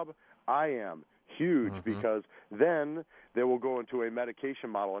 Dr. Bob? I am. huge because then they will go into a medication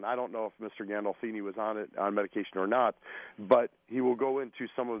model, and I don't know if Mr. Gandolfini was on medication or not, but he will go into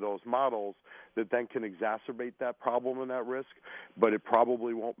some of those models that then can exacerbate that problem and that risk, but it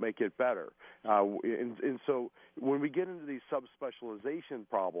probably won't make it better. And so when we get into these subspecialization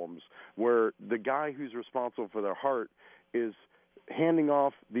problems where the guy who's responsible for their heart is handing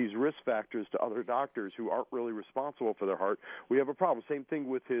off these risk factors to other doctors who aren't really responsible for their heart, we have a problem. Same thing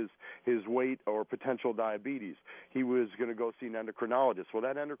with his weight or potential diabetes. He was going to go see an endocrinologist. Well,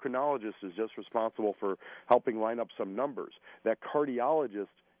 that endocrinologist is just responsible for helping line up some numbers. That cardiologist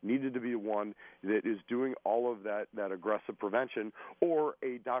needed to be one that is doing all of that aggressive prevention, or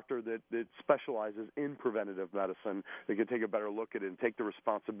a doctor that specializes in preventative medicine that can take a better look at it and take the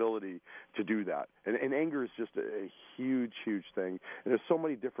responsibility to do that. And anger is just a huge, huge thing. And there's so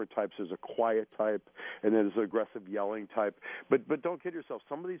many different types. There's a quiet type, and then there's an aggressive yelling type. But don't kid yourself.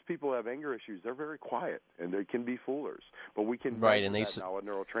 Some of these people have anger issues. They're very quiet, and they can be foolers. But we can right, and that now with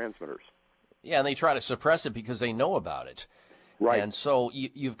neurotransmitters. Yeah, and they try to suppress it because they know about it. Right. And so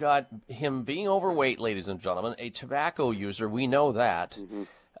you've got him being overweight, ladies and gentlemen, a tobacco user. We know that.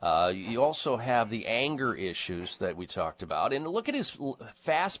 You also have the anger issues that we talked about. And look at his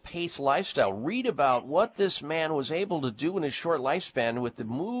fast-paced lifestyle. Read about what this man was able to do in his short lifespan with the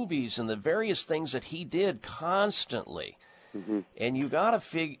movies and the various things that he did constantly. And you got to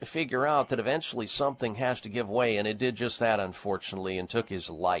figure out that eventually something has to give way, and it did just that, unfortunately, and took his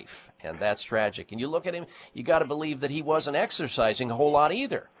life, and that's tragic. And you look at him, you got to believe that he wasn't exercising a whole lot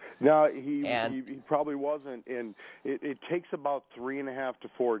either. No, he probably wasn't, and it takes about 3.5 to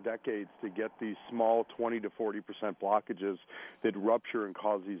 4 decades to get these small 20 to 40% blockages that rupture and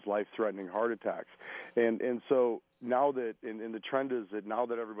cause these life-threatening heart attacks. And so now that, and the trend is that now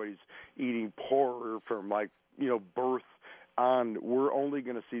that everybody's eating poorer from birth on, we're only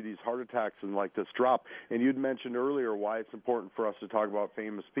going to see these heart attacks and like this drop. And you'd mentioned earlier why it's important for us to talk about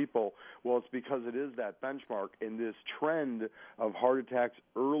famous people. Well, it's because it is that benchmark, and this trend of heart attacks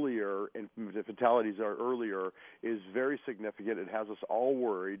earlier and the fatalities are earlier is very significant. It has us all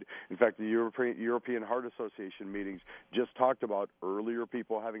worried. In fact, the European Heart Association meetings just talked about earlier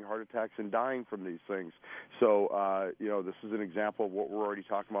people having heart attacks and dying from these things. So, this is an example of what we're already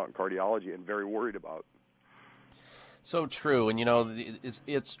talking about in cardiology and very worried about. So true, and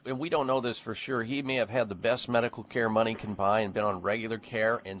it's and we don't know this for sure. He may have had the best medical care money can buy and been on regular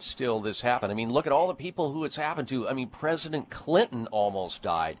care, and still this happened. I mean, look at all the people who it's happened to. I mean, President Clinton almost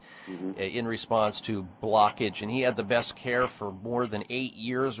died in response to blockage, and he had the best care for more than 8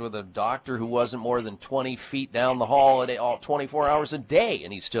 years with a doctor who wasn't more than 20 feet down the hall 24 hours a day,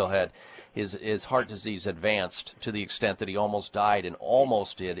 and he still had his heart disease advanced to the extent that he almost died, and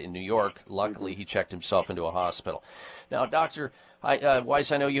almost did in New York. Luckily, he checked himself into a hospital. Now, Dr.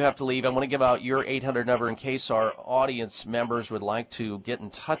 Weiss, I know you have to leave. I want to give out your 800 number in case our audience members would like to get in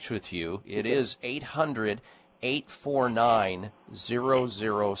touch with you. It is 800-849-0078.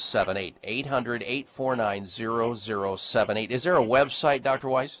 800-849-0078. Is there a website, Dr.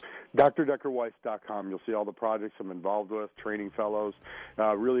 Weiss? DrDeckerWeiss.com. You'll see all the projects I'm involved with, training fellows.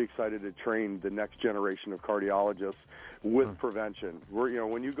 Really excited to train the next generation of cardiologists with prevention.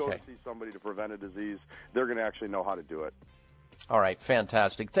 When you go to see somebody to prevent a disease, they're going to actually know how to do it. All right,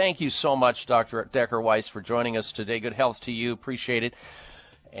 fantastic. Thank you so much, Dr. Decker Weiss, for joining us today. Good health to you. Appreciate it.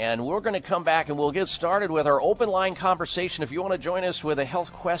 And we're going to come back and we'll get started with our open line conversation. If you want to join us with a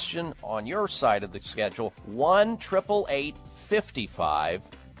health question on your side of the schedule, 1-888-55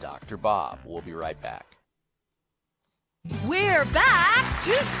 Dr. Bob. We'll be right back. We're back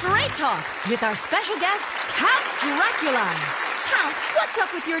to Straight Talk with our special guest, Count Dracula. Count, what's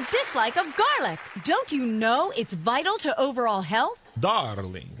up with your dislike of garlic? Don't you know it's vital to overall health?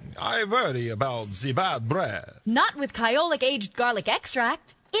 Darling, I worry about the bad breath. Not with Kyolic aged garlic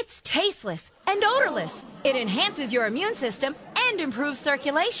extract. It's tasteless and odorless. It enhances your immune system and improves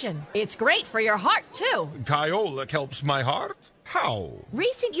circulation. It's great for your heart, too. Kyolic helps my heart? How?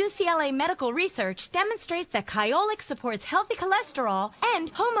 Recent UCLA medical research demonstrates that Kyolic supports healthy cholesterol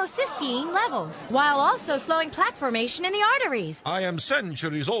and homocysteine levels, while also slowing plaque formation in the arteries. I am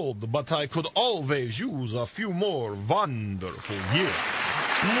centuries old, but I could always use a few more wonderful years.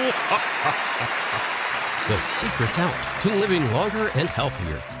 The secret's out to living longer and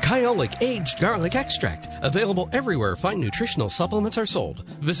healthier. Kyolic Aged Garlic Extract. Available everywhere fine nutritional supplements are sold.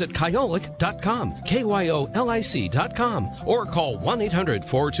 Visit Kyolic.com, KYOLIC.com, or call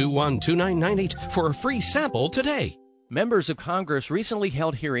 1-800-421-2998 for a free sample today. Members of Congress recently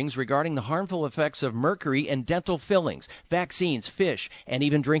held hearings regarding the harmful effects of mercury in dental fillings, vaccines, fish, and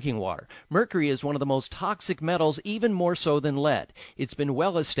even drinking water. Mercury is one of the most toxic metals, even more so than lead. It's been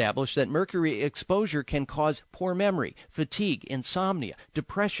well established that mercury exposure can cause poor memory, fatigue, insomnia,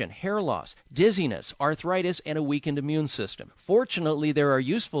 depression, hair loss, dizziness, arthritis, and a weakened immune system. Fortunately, there are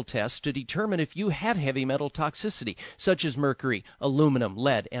useful tests to determine if you have heavy metal toxicity, such as mercury, aluminum,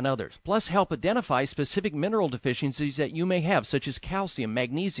 lead, and others. Plus, help identify specific mineral deficiencies that you may have, such as calcium,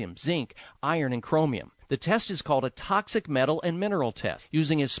 magnesium, zinc, iron, and chromium. The test is called a toxic metal and mineral test.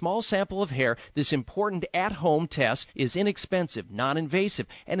 Using a small sample of hair, this important at-home test is inexpensive, non-invasive,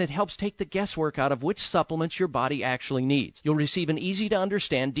 and it helps take the guesswork out of which supplements your body actually needs. You'll receive an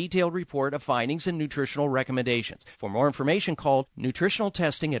easy-to-understand, detailed report of findings and nutritional recommendations. For more information, call Nutritional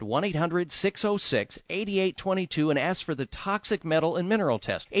Testing at 1-800-606-8822 and ask for the toxic metal and mineral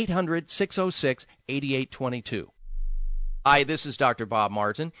test, 800-606-8822. Hi, this is Dr. Bob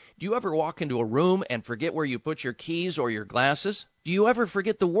Martin. Do you ever walk into a room and forget where you put your keys or your glasses? Do you ever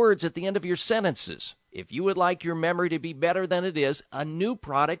forget the words at the end of your sentences? If you would like your memory to be better than it is, a new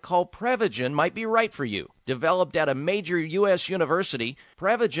product called Prevagen might be right for you. Developed at a major U.S. university,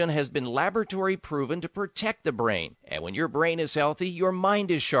 Prevagen has been laboratory proven to protect the brain. And when your brain is healthy, your mind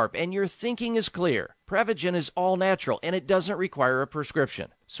is sharp and your thinking is clear. Prevagen is all natural and it doesn't require a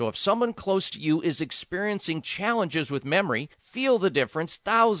prescription. So if someone close to you is experiencing challenges with memory, feel the difference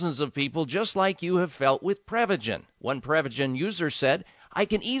thousands of people just like you have felt with Prevagen. One Prevagen user said, "I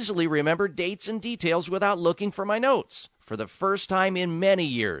can easily remember dates and details without looking for my notes. For the first time in many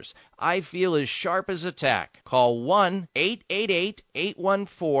years, I feel as sharp as a tack." Call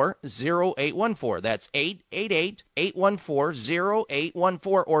 1-888-814-0814. That's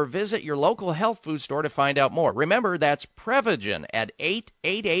 888-814-0814, or visit your local health food store to find out more. Remember, that's Prevagen at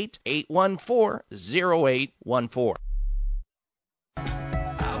 888-814-0814.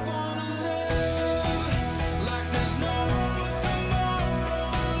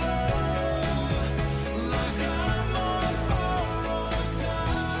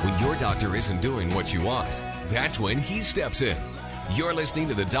 Your doctor isn't doing what you want. That's when he steps in. You're listening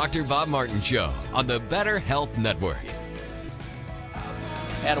to the Dr. Bob Martin Show on the Better Health Network.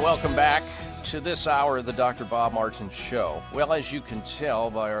 And welcome back to this hour of the Dr. Bob Martin Show. Well, as you can tell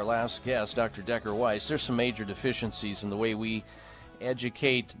by our last guest, Dr. Decker Weiss, there's some major deficiencies in the way we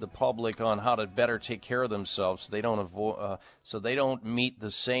educate the public on how to better take care of themselves so they don't meet the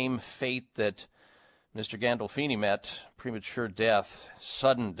same fate that Mr. Gandolfini met, premature death,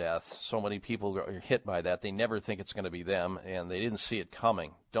 sudden death. So many people are hit by that. They never think it's going to be them, and they didn't see it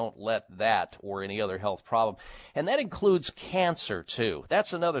coming. Don't let that or any other health problem. And that includes cancer, too.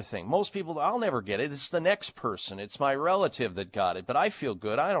 That's another thing. Most people, I'll never get it. It's the next person. It's my relative that got it, but I feel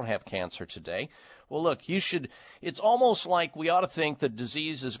good. I don't have cancer today. Well, look, it's almost like we ought to think the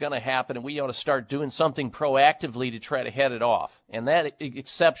disease is going to happen, and we ought to start doing something proactively to try to head it off. And that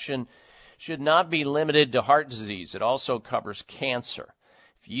exception should not be limited to heart disease. It also covers cancer.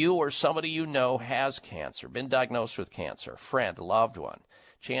 If you or somebody you know has cancer, been diagnosed with cancer, a friend, a loved one,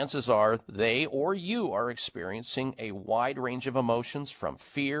 chances are they or you are experiencing a wide range of emotions from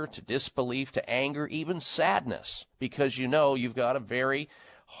fear to disbelief to anger, even sadness, because you know you've got a very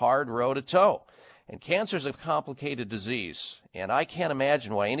hard road to toe. And cancer is a complicated disease, and I can't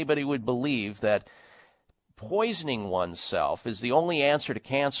imagine why anybody would believe that poisoning oneself is the only answer to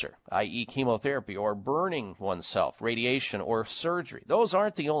cancer, i.e. chemotherapy, or burning oneself, radiation, or surgery. Those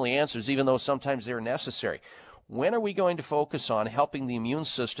aren't the only answers, even though sometimes they're necessary. When are we going to focus on helping the immune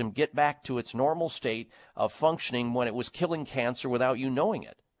system get back to its normal state of functioning when it was killing cancer without you knowing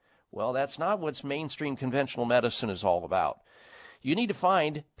it? Well, that's not what mainstream conventional medicine is all about. You need to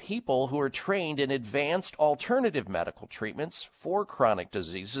find people who are trained in advanced alternative medical treatments for chronic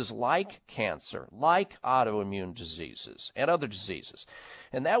diseases like cancer, like autoimmune diseases, and other diseases.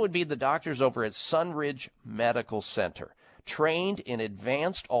 And that would be the doctors over at Sunridge Medical Center, trained in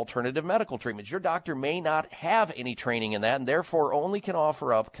advanced alternative medical treatments. Your doctor may not have any training in that and therefore only can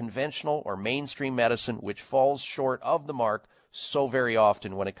offer up conventional or mainstream medicine, which falls short of the mark so very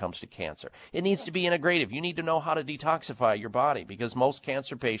often when it comes to cancer. It needs to be integrative. You need to know how to detoxify your body because most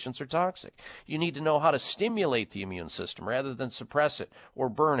cancer patients are toxic. You need to know how to stimulate the immune system rather than suppress it or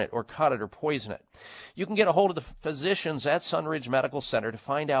burn it or cut it or poison it. You can get a hold of the physicians at Sunridge Medical Center to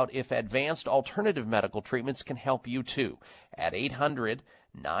find out if advanced alternative medical treatments can help you too at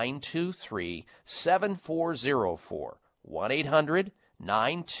 800-923-7404.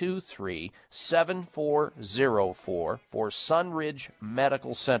 1-800-923-7404 for Sunridge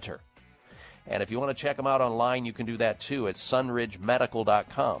Medical Center. And if you want to check them out online, you can do that too at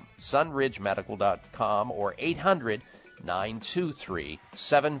sunridgemedical.com. Sunridgemedical.com or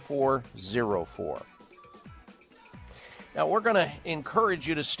 923-7404. Now, we're going to encourage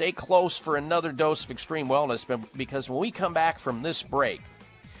you to stay close for another dose of Extreme Wellness, because when we come back from this break,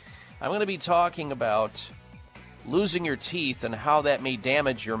 I'm going to be talking about losing your teeth and how that may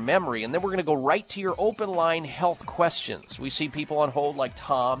damage your memory. And then we're going to go right to your open line health questions. We see people on hold like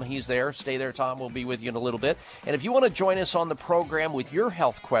Tom. He's there. Stay there, Tom. We'll be with you in a little bit. And if you want to join us on the program with your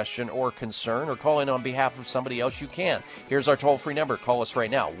health question or concern, or call in on behalf of somebody else, you can. Here's our toll-free number. Call us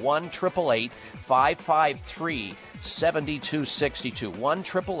right now, 1-888-553-7262,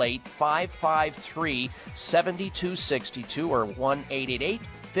 1-888-553-7262, or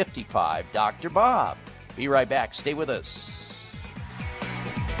 1-888-55-Dr. Bob. Be right back. Stay with us.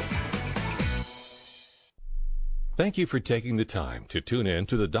 Thank you for taking the time to tune in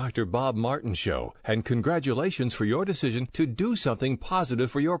to the Dr. Bob Martin Show, and congratulations for your decision to do something positive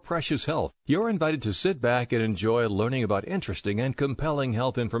for your precious health. You're invited to sit back and enjoy learning about interesting and compelling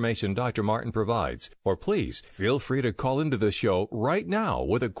health information Dr. Martin provides. Or please, feel free to call into the show right now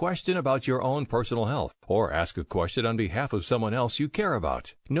with a question about your own personal health, or ask a question on behalf of someone else you care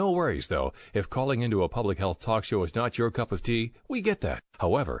about. No worries, though. If calling into a public health talk show is not your cup of tea, we get that.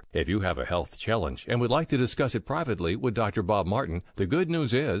 However, if you have a health challenge and would like to discuss it privately with Dr. Bob Martin, the good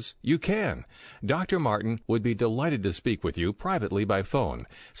news is you can. Dr. Martin would be delighted to speak with you privately by phone.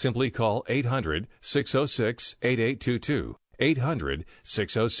 Simply call 800-606-8822.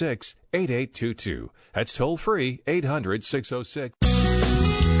 800-606-8822. That's toll free,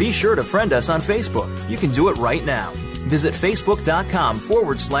 800-606. Be sure to friend us on Facebook. You can do it right now. Visit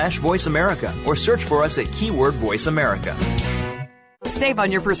Facebook.com/Voice America or search for us at keyword Voice America. Save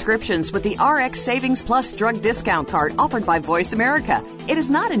on your prescriptions with the RX Savings Plus drug discount card offered by Voice America. It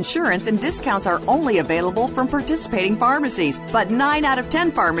is not insurance, and discounts are only available from participating pharmacies, but 9 out of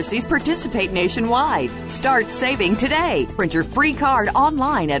 10 pharmacies participate nationwide. Start saving today. Print your free card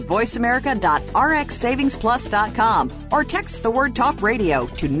online at voiceamerica.rxsavingsplus.com or text the word Talk Radio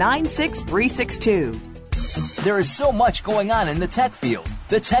to 96362. There is so much going on in the tech field.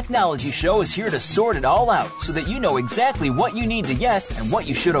 The Technology Show is here to sort it all out so that you know exactly what you need to get and what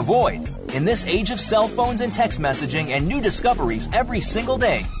you should avoid. In this age of cell phones and text messaging and new discoveries every single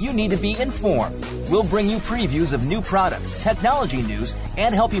day, you need to be informed. We'll bring you previews of new products, technology news,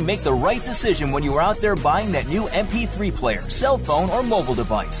 and help you make the right decision when you are out there buying that new MP3 player, cell phone, or mobile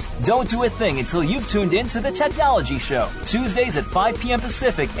device. Don't do a thing until you've tuned in to The Technology Show, Tuesdays at 5 p.m.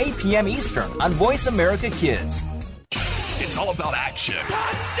 Pacific, 8 p.m. Eastern on Voice America Kids. It's all about action.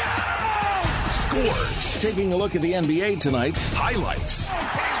 Touchdown! Scores. Taking a look at the NBA tonight. Highlights.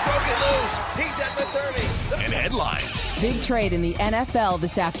 He's broken loose. He's at the 30. And headlines. Big trade in the NFL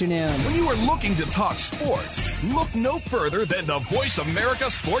this afternoon. When you are looking to talk sports, look no further than the Voice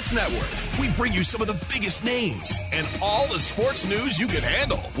America Sports Network. We bring you some of the biggest names and all the sports news you can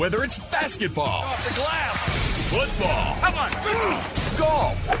handle. Whether it's basketball, off the glass, football, come on,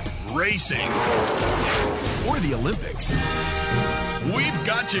 golf, racing, or the Olympics. We've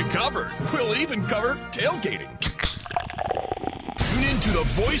got you covered. We'll even cover tailgating. Tune in to the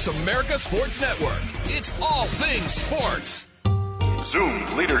Voice America Sports Network. It's all things sports.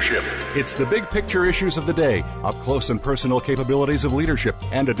 Zoomed Leadership. It's the big picture issues of the day, up close and personal capabilities of leadership,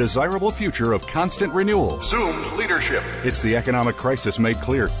 and a desirable future of constant renewal. Zoomed Leadership. It's the economic crisis made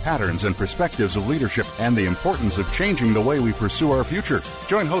clear, patterns and perspectives of leadership, and the importance of changing the way we pursue our future.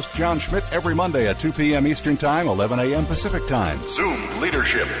 Join host John Schmidt every Monday at 2 p.m. Eastern Time, 11 a.m. Pacific Time. Zoomed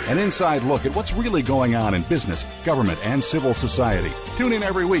Leadership. An inside look at what's really going on in business, government, and civil society. Tune in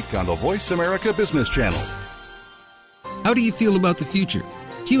every week on the Voice America Business Channel. How do you feel about the future?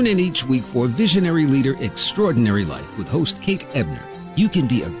 Tune in each week for Visionary Leader Extraordinary Life with host Kate Ebner. You can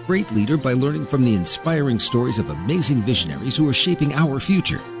be a great leader by learning from the inspiring stories of amazing visionaries who are shaping our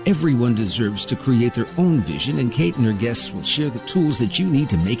future. Everyone deserves to create their own vision, and Kate and her guests will share the tools that you need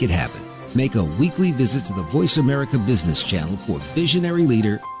to make it happen. Make a weekly visit to the Voice America Business Channel for Visionary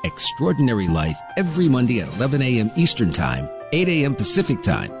Leader Extraordinary Life every Monday at 11 a.m. Eastern Time, 8 a.m. Pacific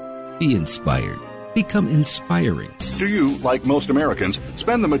Time. Be inspired. Become inspiring. Do you, like most Americans,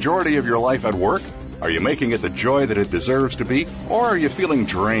 spend the majority of your life at work? Are you making it the joy that it deserves to be, or are you feeling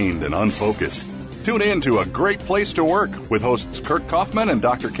drained and unfocused? Tune in to A Great Place to Work with hosts Kurt Kaufman and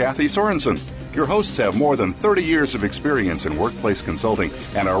Dr. Kathy Sorensen. Your hosts have more than 30 years of experience in workplace consulting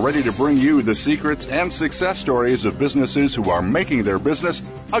and are ready to bring you the secrets and success stories of businesses who are making their business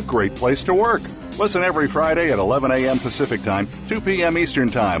a great place to work. Listen every Friday at 11 a.m. Pacific Time, 2 p.m. Eastern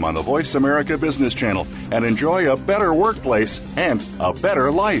Time on the Voice America Business Channel, and enjoy a better workplace and a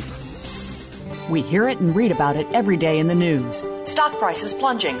better life. We hear it and read about it every day in the news. Stock prices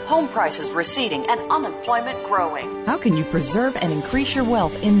plunging, home prices receding, and unemployment growing. How can you preserve and increase your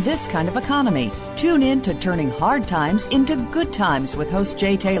wealth in this kind of economy? Tune in to Turning Hard Times into Good Times with host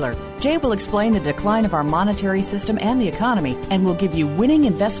Jay Taylor. Jay will explain the decline of our monetary system and the economy, and will give you winning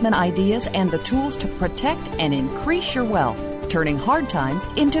investment ideas and the tools to protect and increase your wealth. Turning Hard Times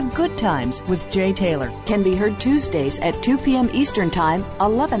into Good Times with Jay Taylor can be heard Tuesdays at 2 p.m. Eastern Time,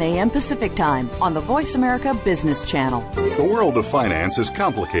 11 a.m. Pacific Time on the Voice America Business Channel. The world of finance is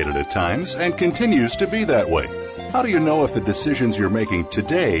complicated at times and continues to be that way. How do you know if the decisions you're making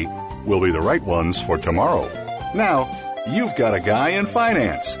today will be the right ones for tomorrow? Now, you've got a guy in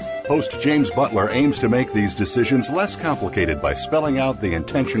finance. Host James Butler aims to make these decisions less complicated by spelling out the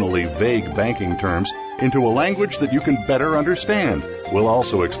intentionally vague banking terms into a language that you can better understand. We'll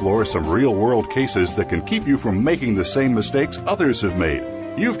also explore some real-world cases that can keep you from making the same mistakes others have made.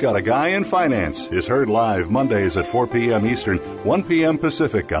 You've Got a Guy in Finance is heard live Mondays at 4 p.m. Eastern, 1 p.m.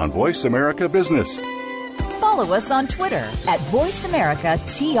 Pacific on Voice America Business. Follow us on Twitter at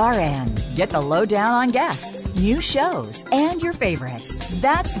VoiceAmericaTRN. Get the lowdown on guests, new shows, and your favorites.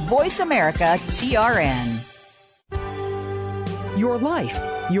 That's VoiceAmericaTRN. Your life,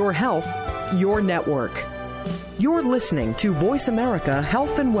 your health, your network. You're listening to Voice America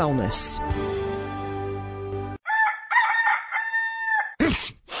Health and Wellness.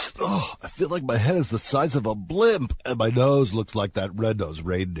 Oh, I feel like my head is the size of a blimp, and my nose looks like that red-nosed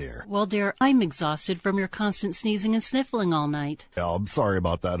reindeer. Well, dear, I'm exhausted from your constant sneezing and sniffling all night. Yeah, I'm sorry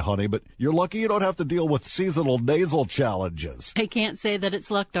about that, honey, but you're lucky you don't have to deal with seasonal nasal challenges. I can't say that it's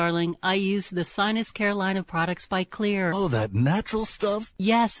luck, darling. I use the Sinus Care line of products by Clear. Oh, that natural stuff?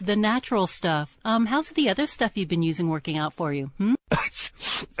 Yes, the natural stuff. How's the other stuff you've been using working out for you,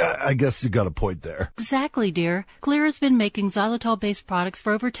 I guess you got a point there. Exactly, dear. Clear has been making xylitol-based products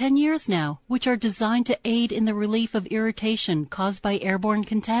for over 10 years now, which are designed to aid in the relief of irritation caused by airborne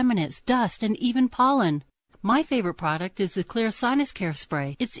contaminants, dust, and even pollen. My favorite product is the Clear Sinus Care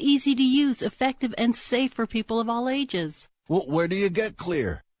Spray. It's easy to use, effective, and safe for people of all ages. Well, where do you get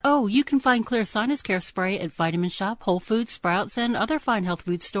Clear? Oh, you can find Clear Sinus Care Spray at Vitamin Shop, Whole Foods, Sprouts, and other fine health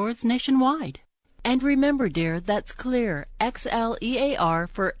food stores nationwide. And remember, dear, that's Clear, X-L-E-A-R,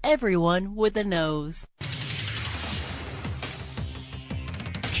 for everyone with a nose.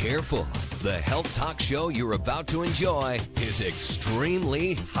 Careful. The health talk show you're about to enjoy is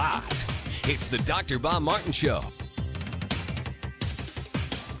extremely hot. It's the Dr. Bob Martin Show.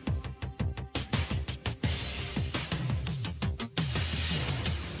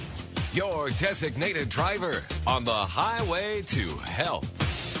 Your designated driver on the highway to health.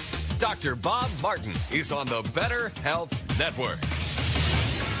 Dr. Bob Martin is on the Better Health Network.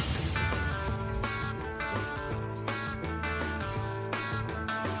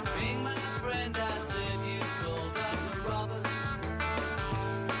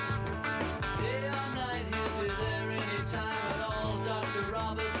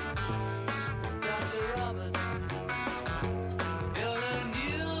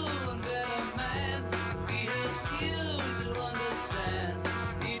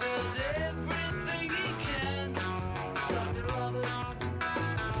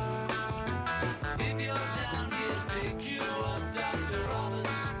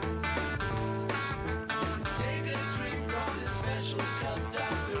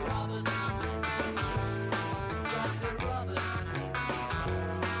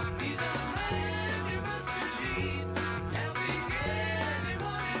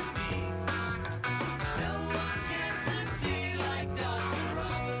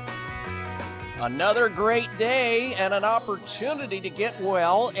 Another great day and an opportunity to get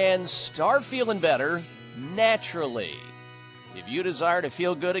well and start feeling better naturally. If you desire to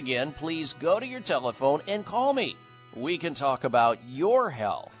feel good again, please go to your telephone and call me. We can talk about your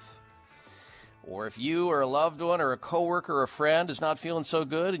health. Or if you or a loved one or a coworker or a friend is not feeling so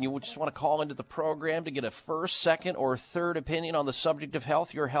good and you just want to call into the program to get a first, second, or third opinion on the subject of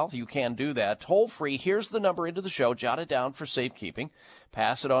health, your health, you can do that. Toll free, here's the number into the show. Jot it down for safekeeping.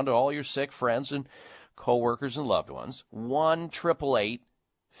 Pass it on to all your sick friends and coworkers and loved ones.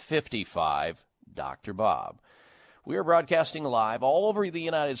 1-888-55-Dr. Bob. We are broadcasting live all over the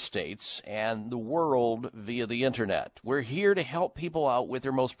United States and the world via the Internet. We're here to help people out with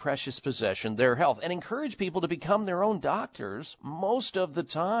their most precious possession, their health, and encourage people to become their own doctors most of the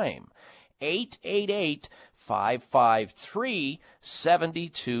time.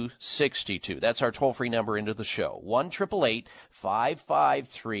 888-553-7262. That's our toll-free number into the show.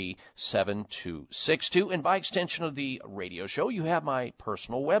 1-888-553-7262. And by extension of the radio show, you have my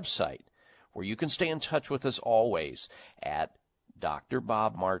personal website, where you can stay in touch with us always at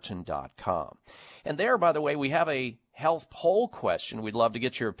drbobmartin.com. And there, by the way, we have a health poll question we'd love to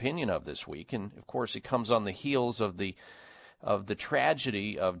get your opinion of this week. And, of course, it comes on the heels of the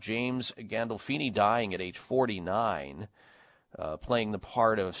tragedy of James Gandolfini dying at age 49, playing the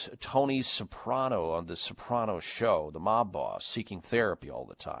part of Tony Soprano on The Soprano Show, the mob boss, seeking therapy all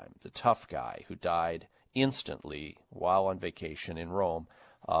the time, the tough guy who died instantly while on vacation in Rome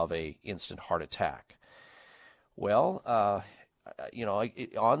of a instant heart attack. Well,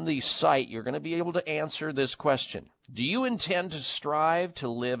 on the site, you're going to be able to answer this question. Do you intend to strive to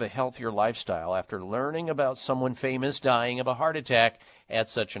live a healthier lifestyle after learning about someone famous dying of a heart attack at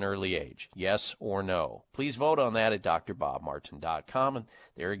such an early age? Yes or no? Please vote on that at drbobmartin.com. And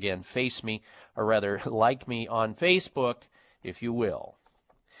there again, like me on Facebook, if you will.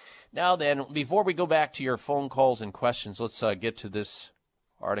 Now then, before we go back to your phone calls and questions, let's get to this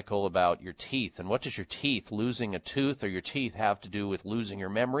article about your teeth. And what does your teeth, losing a tooth or your teeth, have to do with losing your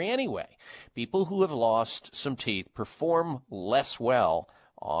memory anyway? People who have lost some teeth perform less well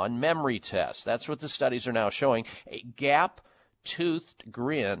on memory tests. That's what the studies are now showing. A gap-toothed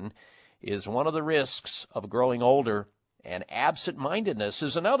grin is one of the risks of growing older, and absent-mindedness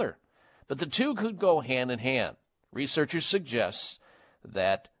is another. But the two could go hand in hand. Researchers suggest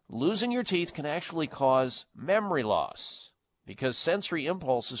that losing your teeth can actually cause memory loss, because sensory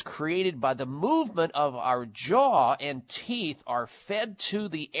impulses created by the movement of our jaw and teeth are fed to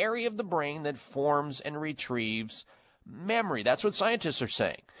the area of the brain that forms and retrieves memory. That's what scientists are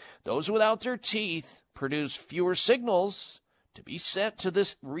saying. Those without their teeth produce fewer signals to be sent to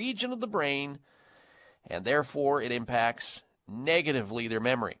this region of the brain, and therefore it impacts negatively their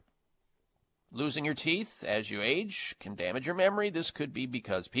memory. Losing your teeth as you age can damage your memory. This could be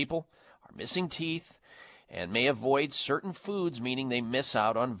because people are missing teeth and may avoid certain foods, meaning they miss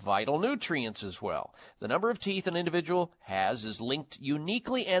out on vital nutrients as well. The number of teeth an individual has is linked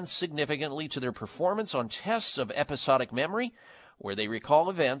uniquely and significantly to their performance on tests of episodic memory, where they recall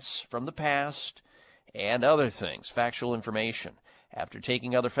events from the past and other things, factual information. After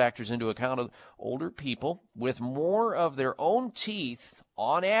taking other factors into account, older people with more of their own teeth,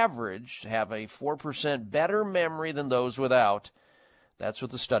 on average, have a 4% better memory than those without. That's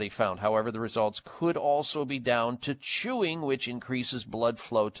what the study found. However, the results could also be down to chewing, which increases blood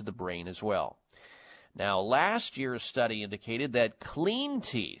flow to the brain as well. Now, last year's study indicated that clean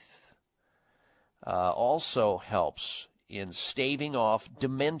teeth also helps in staving off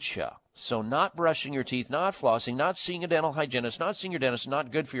dementia. So not brushing your teeth, not flossing, not seeing a dental hygienist, not seeing your dentist,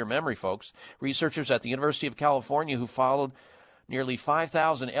 not good for your memory, folks. Researchers at the University of California who followed nearly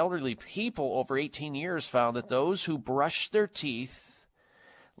 5,000 elderly people over 18 years found that those who brushed their teeth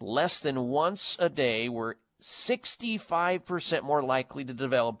less than once a day were 65% more likely to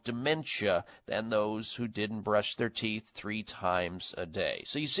develop dementia than those who didn't brush their teeth 3 times a day.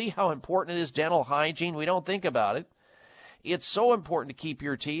 So you see how important it is, dental hygiene? We don't think about it. It's so important to keep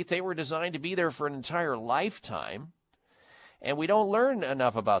your teeth. They were designed to be there for an entire lifetime. And we don't learn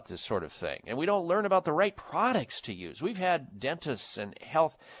enough about this sort of thing. And we don't learn about the right products to use. We've had dentists and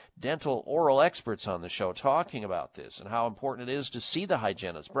dental oral experts on the show talking about this and how important it is to see the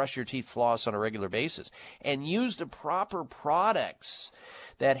hygienist, brush your teeth, floss on a regular basis, and use the proper products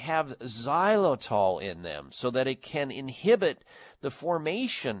that have xylitol in them so that it can inhibit the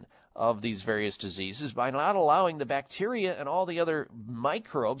formation of these various diseases by not allowing the bacteria and all the other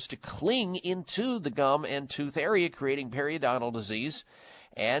microbes to cling into the gum and tooth area, creating periodontal disease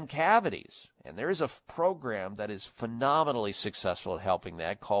and cavities. And there is a program that is phenomenally successful at helping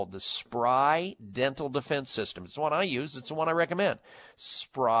that called the Spry Dental Defense System. It's the one I use. It's the one I recommend.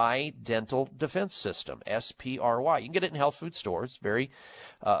 Spry Dental Defense System, SPRY. You can get it in health food stores. It's very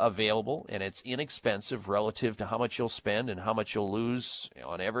available, and it's inexpensive relative to how much you'll spend and how much you'll lose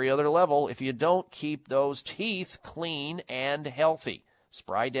on every other level if you don't keep those teeth clean and healthy.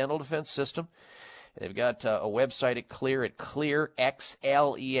 Spry Dental Defense System. They've got a website at Clear, XLEAR.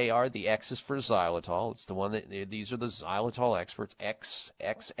 The X is for xylitol. It's the one that, these are the xylitol experts,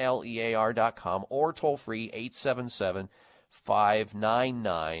 XLEAR.com, or toll free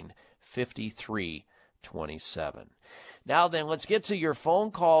 877-599-5327. Now then, let's get to your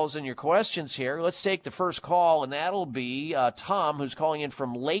phone calls and your questions here. Let's take the first call, and that'll be Tom, who's calling in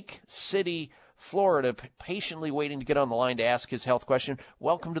from Lake City, Florida, patiently waiting to get on the line to ask his health question.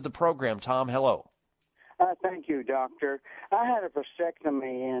 Welcome to the program, Tom. Hello. Thank you, Doctor. I had a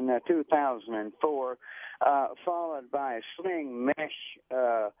vasectomy in 2004, followed by a sling mesh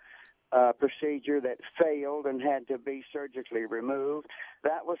procedure that failed and had to be surgically removed.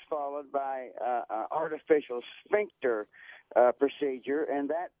 That was followed by artificial sphincter procedure, and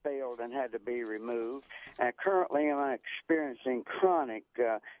that failed and had to be removed. Currently, I'm experiencing chronic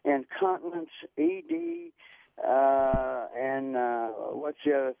incontinence, ED, And what's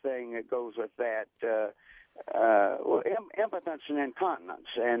the other thing that goes with that? Impotence and incontinence.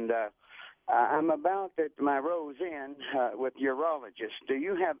 And I'm about at my rose in with urologists. Do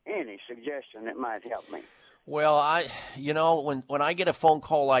you have any suggestion that might help me? Well, when I get a phone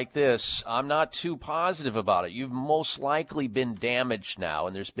call like this, I'm not too positive about it. You've most likely been damaged now,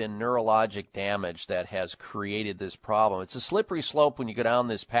 and there's been neurologic damage that has created this problem. It's a slippery slope when you go down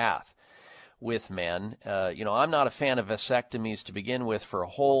this path with men. I'm not a fan of vasectomies to begin with for a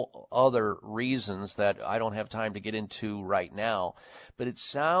whole other reasons that I don't have time to get into right now. But it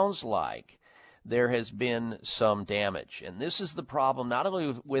sounds like there has been some damage. And this is the problem not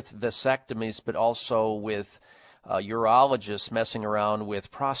only with vasectomies, but also with urologists messing around with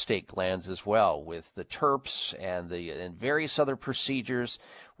prostate glands as well, with the TURPs and various other procedures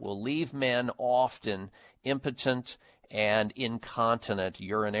will leave men often impotent and incontinent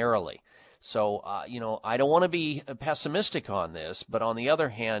urinarily. So, I don't want to be pessimistic on this, but on the other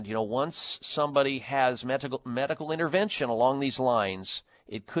hand, once somebody has medical intervention along these lines,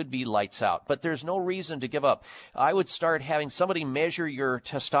 it could be lights out. But there's no reason to give up. I would start having somebody measure your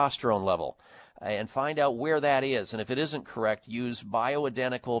testosterone level and find out where that is. And if it isn't correct, use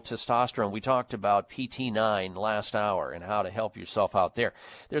bioidentical testosterone. We talked about PT9 last hour and how to help yourself out there.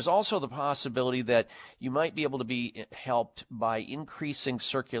 There's also the possibility that you might be able to be helped by increasing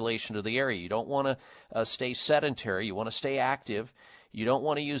circulation to the area. You don't want to stay sedentary. You want to stay active. You don't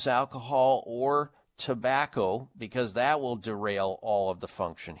want to use alcohol or tobacco, because that will derail all of the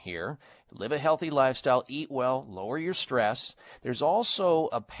function here. Live a healthy lifestyle, eat well, lower your stress. There's also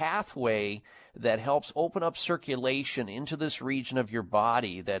a pathway that helps open up circulation into this region of your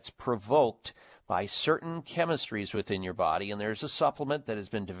body that's provoked by certain chemistries within your body, and there's a supplement that has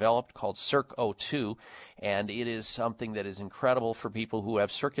been developed called CircO2, and it is something that is incredible for people who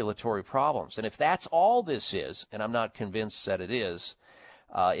have circulatory problems. And if that's all this is, and I'm not convinced that it is,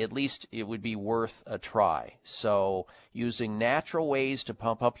 at least it would be worth a try. So using natural ways to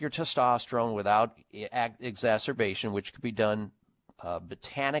pump up your testosterone without exacerbation, which could be done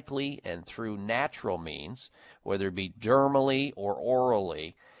botanically and through natural means, whether it be dermally or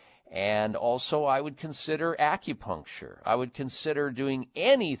orally. And also I would consider acupuncture. I would consider doing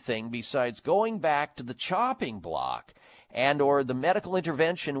anything besides going back to the chopping block and or the medical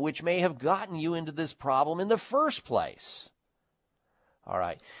intervention which may have gotten you into this problem in the first place. All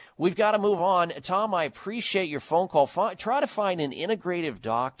right. We've got to move on. Tom, I appreciate your phone call. Try to find an integrative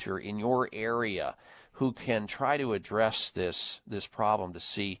doctor in your area who can try to address this problem to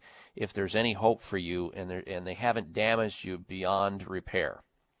see if there's any hope for you and they haven't damaged you beyond repair.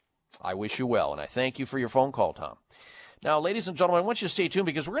 I wish you well, and I thank you for your phone call, Tom. Now, ladies and gentlemen, I want you to stay tuned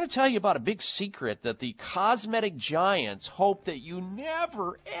because we're going to tell you about a big secret that the cosmetic giants hope that you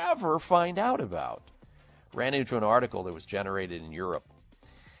never, ever find out about. Ran into an article that was generated in Europe,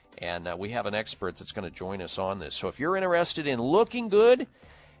 and we have an expert that's going to join us on this. So if you're interested in looking good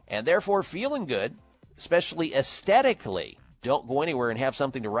and therefore feeling good, especially aesthetically, don't go anywhere and have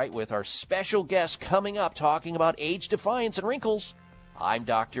something to write with our special guest coming up talking about age defiance and wrinkles. I'm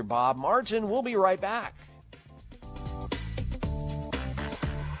Dr. Bob Martin. We'll be right back.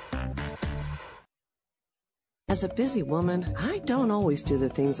 As a busy woman, I don't always do the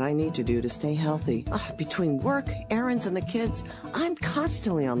things I need to do to stay healthy. Between work, errands, and the kids, I'm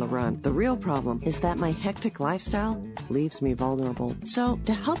constantly on the run. The real problem is that my hectic lifestyle leaves me vulnerable. So,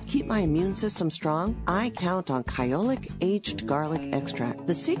 to help keep my immune system strong, I count on Kyolic Aged Garlic Extract.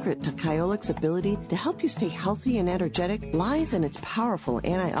 The secret to Kyolic's ability to help you stay healthy and energetic lies in its powerful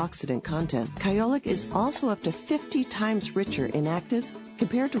antioxidant content. Kyolic is also up to 50 times richer in actives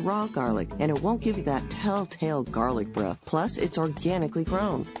compared to raw garlic, and it won't give you that telltale garlic breath. Plus, it's organically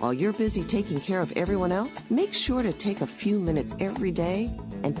grown. While you're busy taking care of everyone else, make sure to take a few minutes every day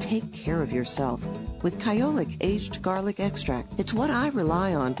and take care of yourself. With Kyolic Aged Garlic Extract, it's what I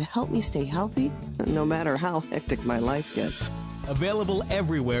rely on to help me stay healthy, no matter how hectic my life gets. Available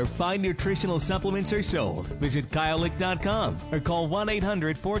everywhere fine nutritional supplements are sold. Visit Kyolic.com or call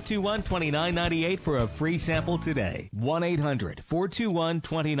 1-800-421-2998 for a free sample today.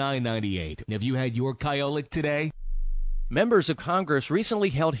 1-800-421-2998. Have you had your Kyolic today? Members of Congress recently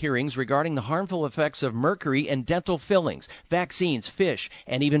held hearings regarding the harmful effects of mercury in dental fillings, vaccines, fish,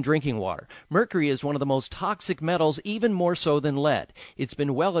 and even drinking water. Mercury is one of the most toxic metals, even more so than lead. It's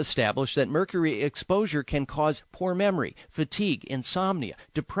been well established that mercury exposure can cause poor memory, fatigue, insomnia,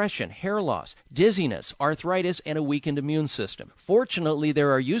 depression, hair loss, dizziness, arthritis, and a weakened immune system. Fortunately,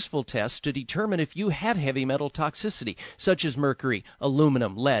 there are useful tests to determine if you have heavy metal toxicity, such as mercury,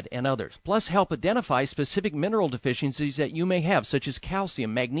 aluminum, lead, and others. Plus, help identify specific mineral deficiencies that you may have, such as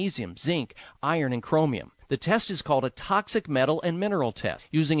calcium, magnesium, zinc, iron, and chromium. The test is called a toxic metal and mineral test.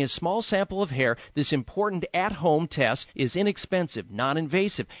 Using a small sample of hair, this important at-home test is inexpensive,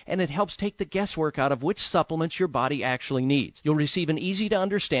 non-invasive, and it helps take the guesswork out of which supplements your body actually needs. You'll receive an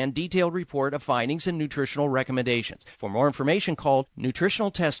easy-to-understand, detailed report of findings and nutritional recommendations. For more information, call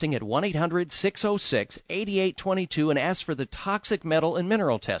Nutritional Testing at 1-800-606-8822 and ask for the toxic metal and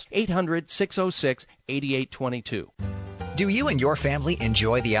mineral test. 800-606-8822. Do you and your family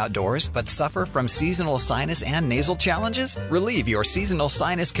enjoy the outdoors but suffer from seasonal sinus and nasal challenges? Relieve your seasonal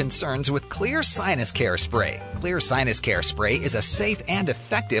sinus concerns with Clear Sinus Care Spray. Clear Sinus Care Spray is a safe and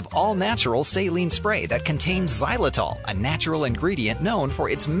effective all-natural saline spray that contains xylitol, a natural ingredient known for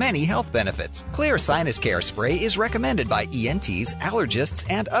its many health benefits. Clear Sinus Care Spray is recommended by ENTs, allergists,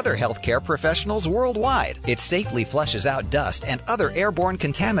 and other healthcare professionals worldwide. It safely flushes out dust and other airborne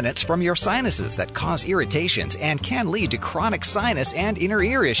contaminants from your sinuses that cause irritations and can lead to chronic sinus and inner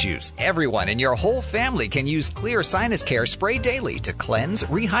ear issues. Everyone in your whole family can use Clear Sinus Care Spray daily to cleanse,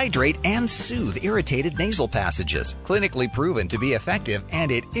 rehydrate, and soothe irritated nasal passages. Clinically proven to be effective,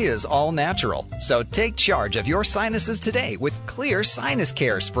 and it is all natural. So take charge of your sinuses today with Clear Sinus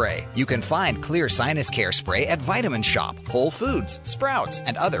Care Spray. You can find Clear Sinus Care Spray at Vitamin Shop, Whole Foods, Sprouts,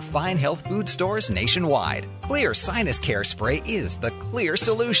 and other fine health food stores nationwide. Clear Sinus Care Spray is the clear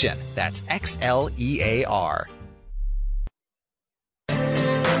solution. That's XLEAR.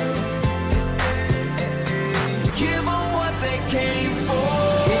 Give them what they came for.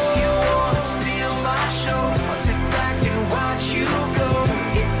 If you want to steal my show, I'll sit back and watch you go.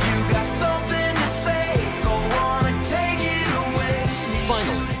 If you got something to say, go on and take it away.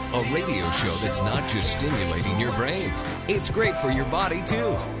 Finally, a radio show that's not just stimulating your brain. It's great for your body,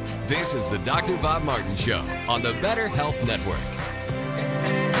 too. This is the Dr. Bob Martin Show on the Better Health Network.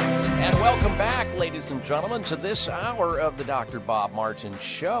 And welcome back, ladies and gentlemen, to this hour of the Dr. Bob Martin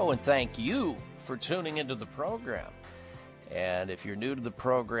Show. And thank you for tuning into the program. And if you're new to the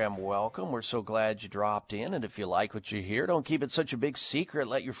program, welcome. We're so glad you dropped in. And if you like what you hear, don't keep it such a big secret.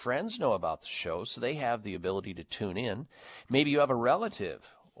 Let your friends know about the show so they have the ability to tune in. Maybe you have a relative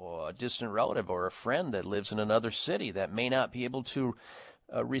or a distant relative or a friend that lives in another city that may not be able to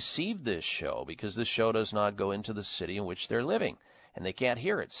receive this show because this show does not go into the city in which they're living. And they can't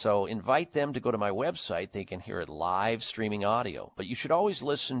hear it. So invite them to go to my website. They can hear it live streaming audio. But you should always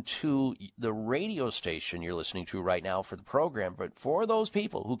listen to the radio station you're listening to right now for the program. But for those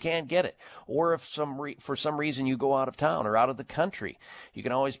people who can't get it, or if for some reason you go out of town or out of the country, you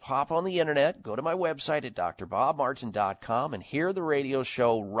can always pop on the internet, go to my website at drbobmartin.com and hear the radio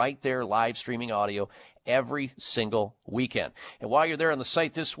show right there, live streaming audio every single weekend. And while you're there on the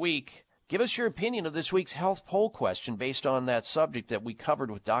site this week, give us your opinion of this week's health poll question based on that subject that we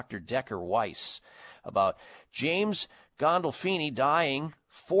covered with Dr. Decker Weiss about James Gandolfini dying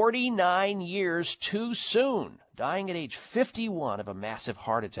 49 years too soon, dying at age 51 of a massive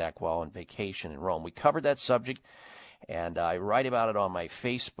heart attack while on vacation in Rome. We covered that subject, and I write about it on my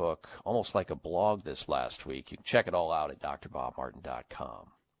Facebook, almost like a blog this last week. You can check it all out at drbobmartin.com.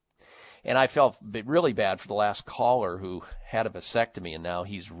 And I felt really bad for the last caller who had a vasectomy, and now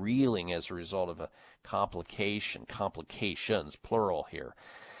he's reeling as a result of a complications, plural here.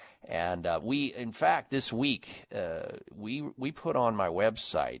 And in fact, this week, we put on my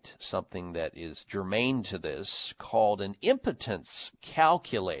website something that is germane to this called an impotence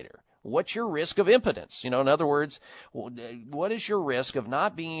calculator. What's your risk of impotence? In other words, what is your risk of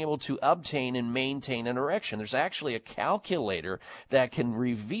not being able to obtain and maintain an erection? There's actually a calculator that can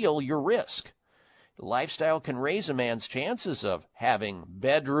reveal your risk. Lifestyle can raise a man's chances of having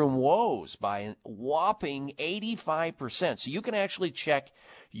bedroom woes by a whopping 85%. So you can actually check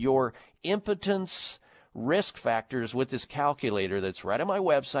your impotence risk factors with this calculator that's right on my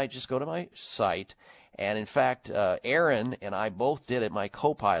website. Just go to my site. And in fact, Aaron and I both did it, my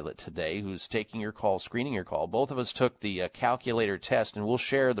co-pilot today, who's taking your call, screening your call. Both of us took the calculator test, and we'll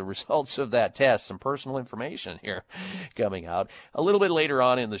share the results of that test, some personal information here coming out a little bit later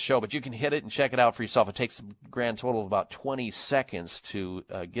on in the show. But you can hit it and check it out for yourself. It takes a grand total of about 20 seconds to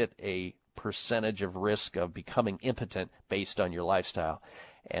get a percentage of risk of becoming impotent based on your lifestyle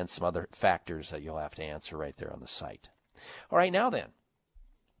and some other factors that you'll have to answer right there on the site. All right, now then,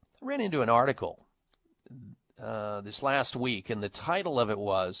 I ran into an article this last week, and the title of it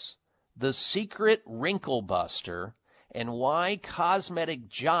was The Secret Wrinkle Buster and Why Cosmetic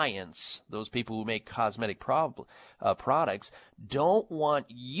Giants, those people who make cosmetic products, don't want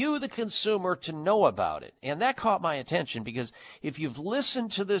you, the consumer, to know about it. And that caught my attention because if you've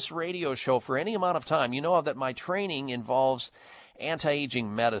listened to this radio show for any amount of time, you know that my training involves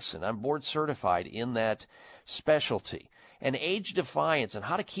anti-aging medicine. I'm board certified in that specialty. and age defiance and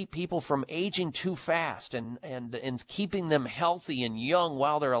how to keep people from aging too fast and keeping them healthy and young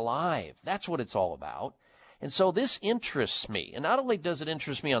while they're alive. That's what it's all about. And so this interests me. And not only does it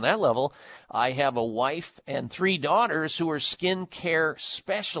interest me on that level, I have a wife and 3 daughters who are skin care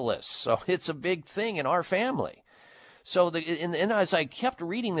specialists. So it's a big thing in our family. So and as I kept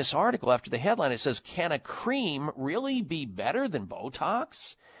reading this article after the headline, it says, can a cream really be better than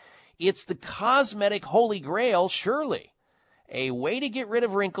Botox? It's the cosmetic holy grail, surely. A way to get rid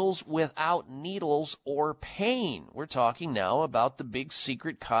of wrinkles without needles or pain. We're talking now about the big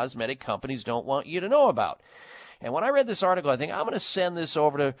secret cosmetic companies don't want you to know about. And when I read this article, I think I'm going to send this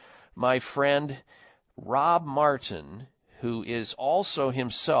over to my friend Rob Martin, who is also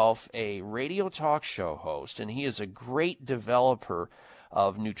himself a radio talk show host, and he is a great developer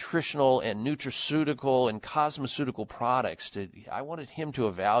of nutritional and nutraceutical and cosmeceutical products. I wanted him to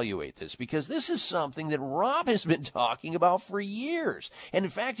evaluate this because this is something that Rob has been talking about for years. And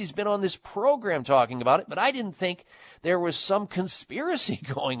in fact, he's been on this program talking about it, but I didn't think there was some conspiracy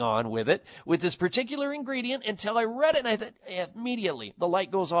going on with it, with this particular ingredient, until I read it, and I thought, immediately, the light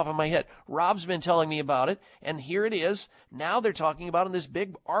goes off in my head. Rob's been telling me about it, and here it is. Now they're talking about it in this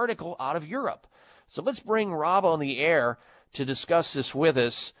big article out of Europe. So let's bring Rob on the air to discuss this with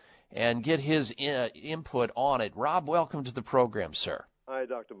us and get his input on it. Rob, welcome to the program, sir. Hi,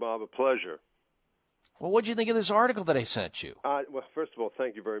 Dr. Bob. A pleasure. Well, what did you think of this article that I sent you? Well, first of all,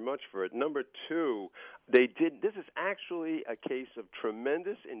 thank you very much for it. Number 2, this is actually a case of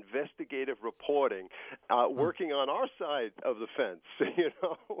tremendous investigative reporting, working on our side of the fence.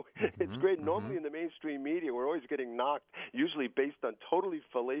 It's great. Normally in the mainstream media, we're always getting knocked, usually based on totally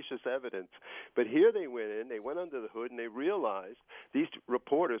fallacious evidence. But here they went under the hood, and they realized, these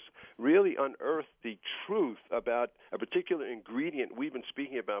reporters really unearthed the truth about a particular ingredient we've been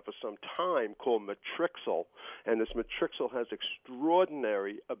speaking about for some time called Matrixyl. And this Matrixyl has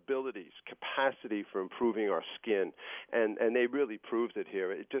extraordinary abilities, capacity for improving our skin, and they really proved it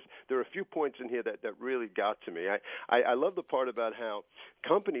here. There are a few points in here that really got to me. I love the part about how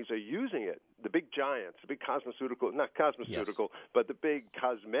companies are using it. The big giants, the big but the big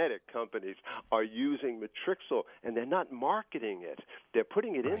cosmetic companies are using Matrixyl, and they're not marketing it. They're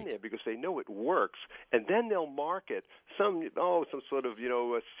putting it in there because they know it works, and then they'll market some sort of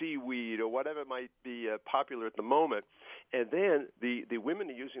a seaweed or whatever might be popular at the moment. And then the women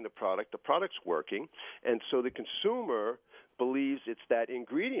are using the product's working, and so the consumer believes it's that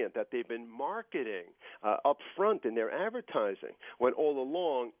ingredient that they've been marketing up front in their advertising, when all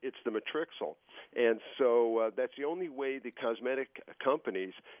along it's the Matrixyl. And so that's the only way the cosmetic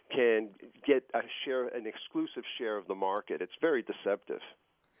companies can get an exclusive share of the market. It's very deceptive.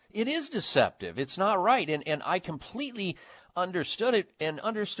 It is deceptive. It's not right. And I completely understood it and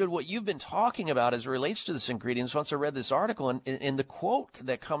understood what you've been talking about as it relates to this ingredient once I read this article. And the quote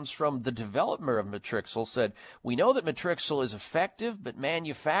that comes from the developer of Matrixyl said, "We know that Matrixyl is effective, but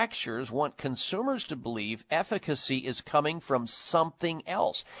manufacturers want consumers to believe efficacy is coming from something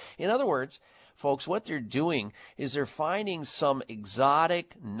else." In other words, folks, what they're doing is they're finding some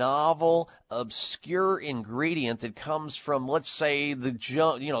exotic, novel, obscure ingredient that comes from, let's say, the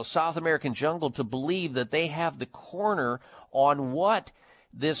South American jungle, to believe that they have the corner on what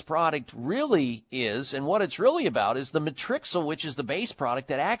this product really is. And what it's really about is the Matrixyl, which is the base product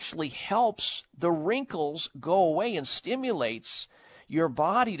that actually helps the wrinkles go away and stimulates your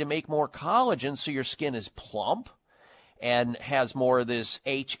body to make more collagen so your skin is plump and has more of this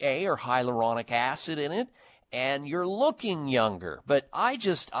HA or hyaluronic acid in it, and you're looking younger. But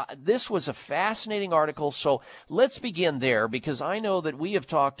this was a fascinating article, so let's begin there, because I know that we have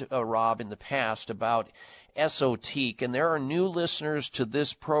talked, Rob, in the past about Esotique, and there are new listeners to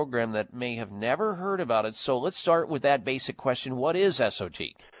this program that may have never heard about it. So let's start with that basic question. What is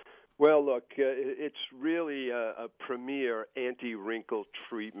Esotique? Well, look, it's really a premier anti-wrinkle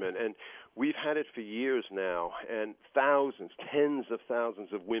treatment, and we've had it for years now, and tens of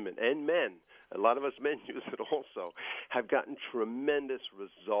thousands of women and men, a lot of us men use it also, have gotten tremendous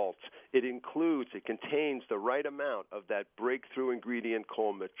results. It contains the right amount of that breakthrough ingredient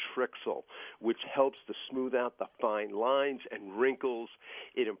called Matrixyl, which helps to smooth out the fine lines and wrinkles.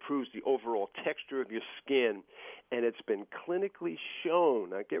 It improves the overall texture of your skin, and it's been clinically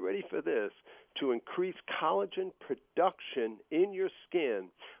shown, now get ready for this, to increase collagen production in your skin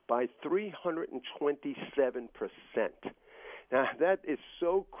by 327%. Now, that is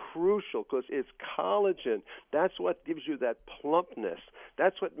so crucial because it's collagen. That's what gives you that plumpness.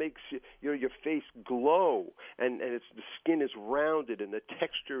 That's what makes your face glow, and the skin is rounded and the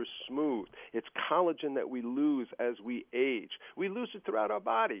texture is smooth. It's collagen that we lose as we age. We lose it throughout our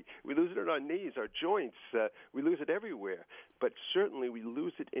body. We lose it in our knees, our joints. We lose it everywhere. But certainly we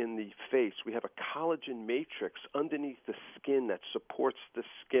lose it in the face. We have a collagen matrix underneath the skin that supports the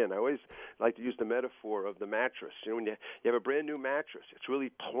skin. I always like to use the metaphor of the mattress. When you have a brand new mattress, it's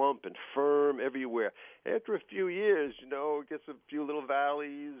really plump and firm everywhere. After a few years, it gets a few little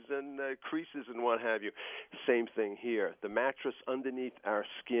valleys and creases and what have you. Same thing here. The mattress underneath our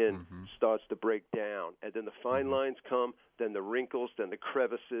skin starts to break down, and then the fine lines come, then the wrinkles, then the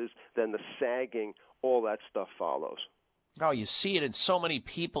crevices, then the sagging. All that stuff follows. Oh, you see it in so many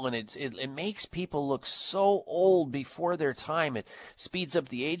people, and it makes people look so old before their time. It speeds up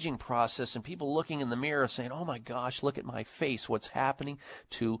the aging process, and people looking in the mirror saying, oh, my gosh, look at my face. What's happening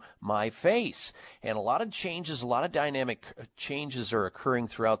to my face? And a lot of changes, a lot of dynamic changes are occurring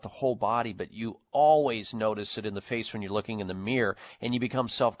throughout the whole body, but you always notice it in the face when you're looking in the mirror, and you become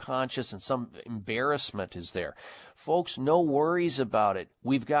self-conscious, and some embarrassment is there. Folks, no worries about it.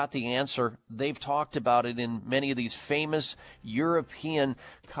 We've got the answer. They've talked about it in many of these famous European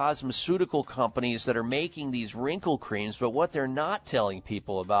cosmeceutical companies that are making these wrinkle creams, but what they're not telling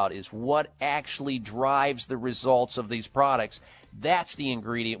people about is what actually drives the results of these products. That's the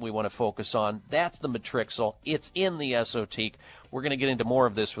ingredient we want to focus on. That's the Matrixyl. It's in the Esotique. We're going to get into more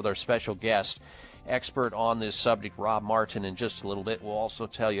of this with our special guest, expert on this subject, Rob Martin, in just a little bit. We'll also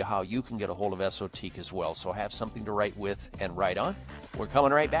tell you how you can get a hold of Esotique as well. So have something to write with and write on. We're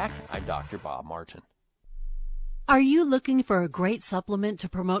coming right back. I'm Dr. Bob Martin. Are you looking for a great supplement to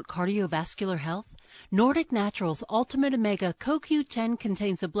promote cardiovascular health? Nordic Naturals Ultimate Omega CoQ10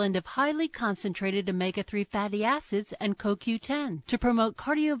 contains a blend of highly concentrated omega-3 fatty acids and CoQ10 to promote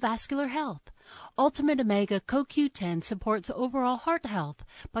cardiovascular health. Ultimate Omega CoQ10 supports overall heart health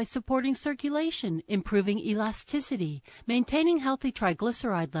by supporting circulation, improving elasticity, maintaining healthy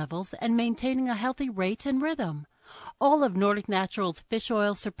triglyceride levels, and maintaining a healthy rate and rhythm. All of Nordic Naturals fish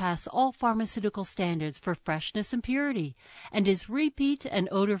oil surpass all pharmaceutical standards for freshness and purity and is repeat and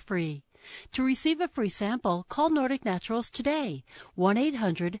odor-free. To receive a free sample, call Nordic Naturals today,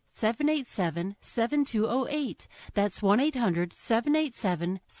 1-800-787-7208. That's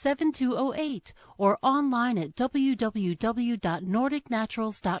 1-800-787-7208, or online at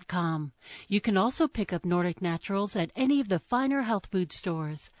www.nordicnaturals.com. You can also pick up Nordic Naturals at any of the finer health food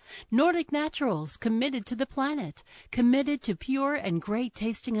stores. Nordic Naturals, committed to the planet, committed to pure and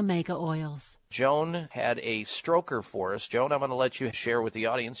great-tasting omega oils. Joan had a stroker for us. Joan, I'm going to let you share with the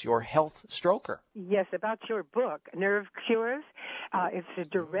audience your health stroker. Yes, about your book, Nerve Cures. It's a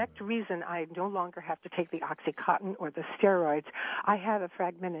direct reason I no longer have to take the OxyContin or the steroids. I have a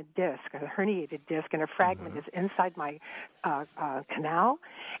fragmented disc, a herniated disc, and a fragment is inside my canal,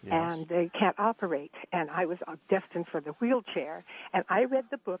 and they can't operate. And I was destined for the wheelchair. And I read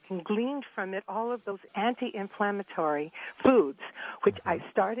the book and gleaned from it all of those anti-inflammatory foods, which I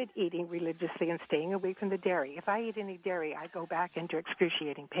started eating religiously and staying away from the dairy. If I eat any dairy, I go back into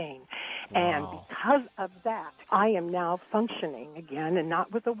excruciating pain. Wow. And because of that, I am now functioning again, and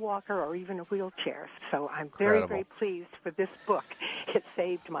not with a walker or even a wheelchair. So I'm very, very pleased for this book. It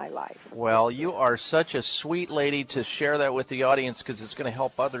saved my life. Well, you are such a sweet lady to share that with the audience, because it's going to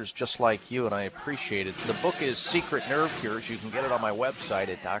help others just like you, and I appreciate it. The book is Secret Nerve Cures. You can get it on my website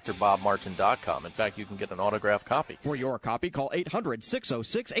at drbobmartin.com. In fact, you can get an autographed copy. For your copy, call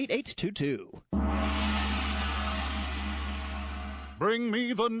 800-606-8822. Bring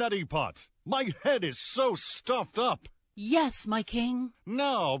me the neti pot. My head is so stuffed up. Yes, my king.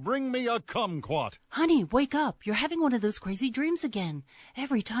 Now, bring me a kumquat. Honey, wake up. You're having one of those crazy dreams again.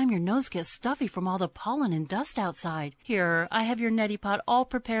 Every time your nose gets stuffy from all the pollen and dust outside. Here, I have your neti pot all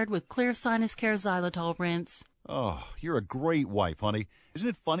prepared with Clear Sinus Care Xylitol rinse. Oh, you're a great wife, honey. Isn't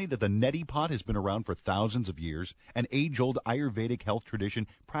it funny that the neti pot has been around for thousands of years? An age-old Ayurvedic health tradition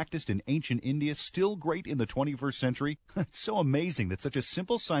practiced in ancient India, still great in the 21st century? It's so amazing that such a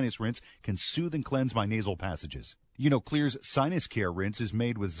simple sinus rinse can soothe and cleanse my nasal passages. You know, Clear's Sinus Care rinse is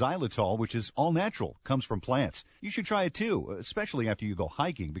made with xylitol, which is all natural, comes from plants. You should try it too, especially after you go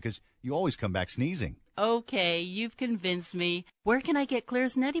hiking, because you always come back sneezing. Okay, you've convinced me. Where can I get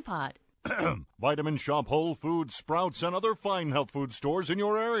Clear's neti pot? Vitamin Shop, Whole Foods, Sprouts, and other fine health food stores in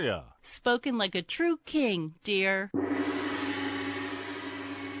your area. Spoken like a true king, dear.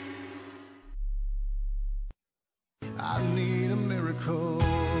 I need a miracle.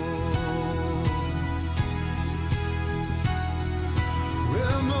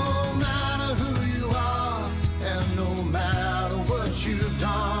 Well, no matter who you are, and no matter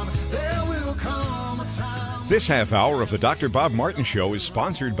This half hour of the Dr. Bob Martin Show is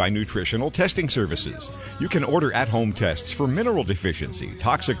sponsored by Nutritional Testing Services. You can order at-home tests for mineral deficiency,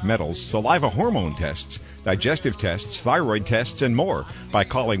 toxic metals, saliva hormone tests, digestive tests, thyroid tests, and more by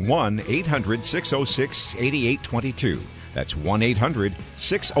calling 1-800-606-8822. That's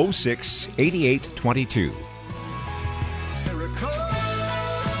 1-800-606-8822.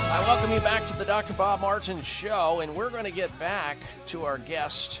 I welcome you back to the Dr. Bob Martin Show, and we're going to get back to our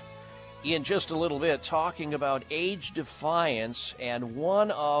guest in just a little bit, talking about age defiance and one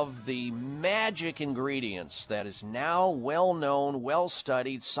of the magic ingredients that is now well known, well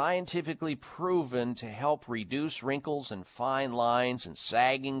studied, scientifically proven to help reduce wrinkles and fine lines and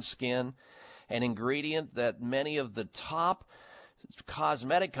sagging skin, an ingredient that many of the top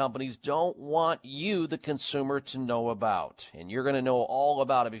cosmetic companies don't want you, the consumer, to know about. And you're going to know all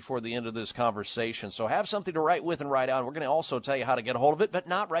about it before the end of this conversation. So have something to write with and write on. We're going to also tell you how to get a hold of it, but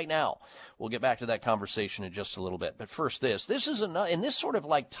not right now. We'll get back to that conversation in just a little bit. But first this is and this sort of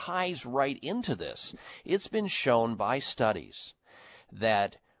like ties right into this. It's been shown by studies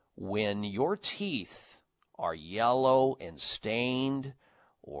that when your teeth are yellow and stained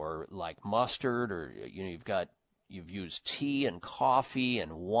or like mustard, or you've used tea and coffee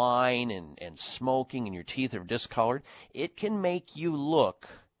and wine and smoking and your teeth are discolored, it can make you look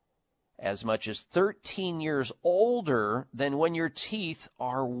as much as 13 years older than when your teeth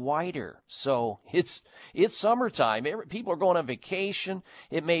are whiter. So it's summertime. People are going on vacation.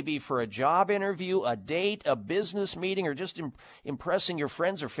 It may be for a job interview, a date, a business meeting, or just impressing your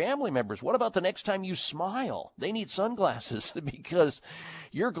friends or family members. What about the next time you smile? They need sunglasses because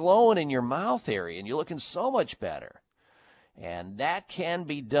you're glowing in your mouth area and you're looking so much better. And that can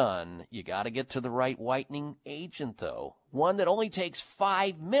be done. You got to get to the right whitening agent, though. One that only takes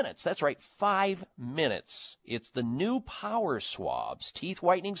 5 minutes. That's right, 5 minutes. It's the new Power Swabs teeth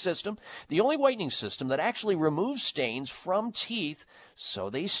whitening system, the only whitening system that actually removes stains from teeth so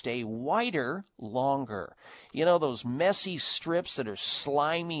they stay whiter longer. You know, those messy strips that are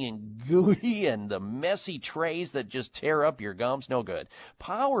slimy and gooey and the messy trays that just tear up your gums? No good.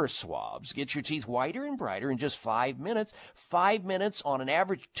 Power Swabs get your teeth whiter and brighter in just 5 minutes. 5 minutes on an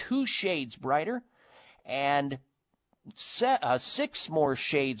average 2 shades brighter, and 6 more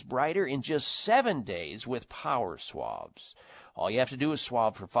shades brighter in just 7 days with Power Swabs. All you have to do is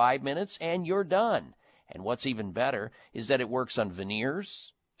swab for 5 minutes and you're done. And what's even better is that it works on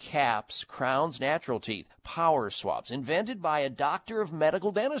veneers, caps, crowns, natural teeth. Power Swabs, invented by a doctor of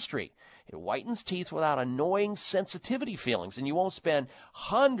medical dentistry. It whitens teeth without annoying sensitivity feelings, and you won't spend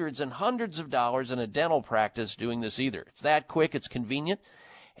hundreds and hundreds of dollars in a dental practice doing this either. It's that quick, it's convenient,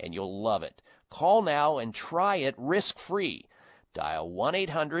 and you'll love it. Call now and try it risk-free. Dial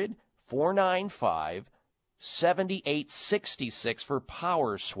 1-800-495-7866 for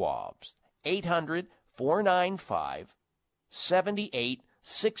Power Swabs.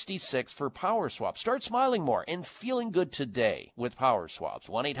 800-495-7866 for Power Swabs. Start smiling more and feeling good today with Power Swabs.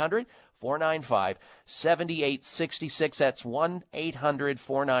 1-800-495-7866. That's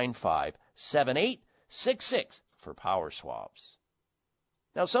 1-800-495-7866 for Power Swabs.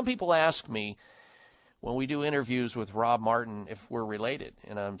 Now, some people ask me when we do interviews with Rob Martin if we're related,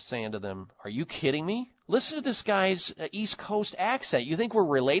 and I'm saying to them, are you kidding me? Listen to this guy's East Coast accent. You think we're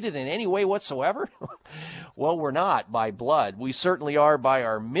related in any way whatsoever? Well, we're not by blood. We certainly are by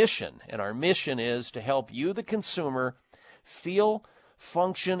our mission, and our mission is to help you, the consumer, feel,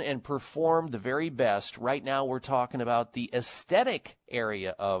 function, and perform the very best. Right now we're talking about the aesthetic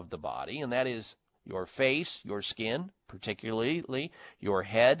area of the body, and that is your face, your skin, particularly your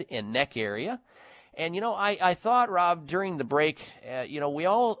head and neck area. And, I thought, Rob, during the break, we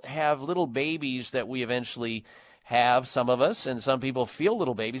all have little babies that we eventually have, some of us, and some people feel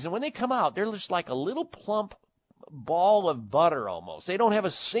little babies. And when they come out, they're just like a little plump ball of butter almost. They don't have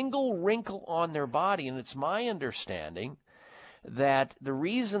a single wrinkle on their body. And it's my understanding that the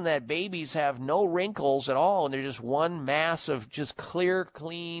reason that babies have no wrinkles at all and they're just one mass of just clear,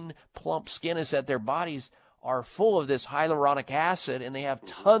 clean, plump skin is that their bodies are full of this hyaluronic acid and they have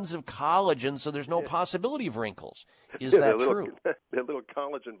tons of collagen, so there's no possibility of wrinkles. Is that true? They're little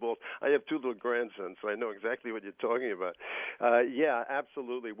collagen balls. I have 2 little grandsons, so I know exactly what you're talking about. Yeah,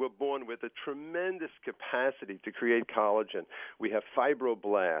 absolutely. We're born with a tremendous capacity to create collagen. We have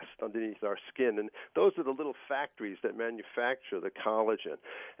fibroblasts underneath our skin, and those are the little factories that manufacture the collagen.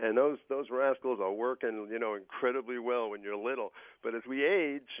 And those rascals are working, incredibly well when you're little. But as we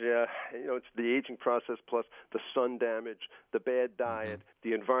age, it's the aging process plus the sun damage, the bad diet,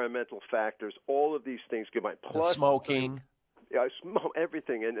 the environmental factors, all of these things combined. Plus the smoking.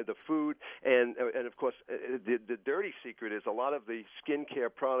 everything, and the food, and of course, the dirty secret is a lot of the skincare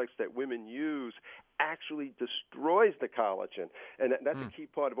products that women use actually destroys the collagen, and that's a key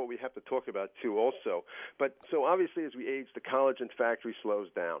part of what we have to talk about too also. But so obviously as we age, the collagen factory slows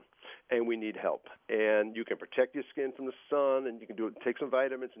down, and we need help. And you can protect your skin from the sun, and you can take some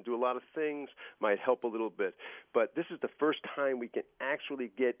vitamins and do a lot of things, might help a little bit. But this is the first time we can actually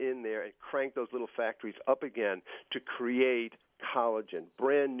get in there and crank those little factories up again to create collagen,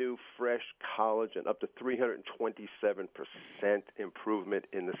 brand new, fresh collagen, up to 327% improvement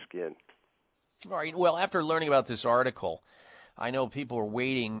in the skin. All right. Well, after learning about this article, I know people are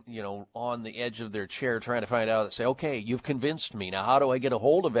waiting, on the edge of their chair trying to find out, say, okay, you've convinced me. Now, how do I get a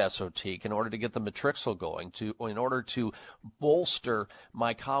hold of Esotique in order to get the Matrixyl going, in order to bolster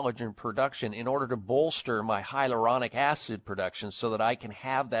my collagen production, in order to bolster my hyaluronic acid production so that I can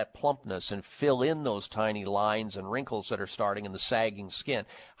have that plumpness and fill in those tiny lines and wrinkles that are starting in the sagging skin?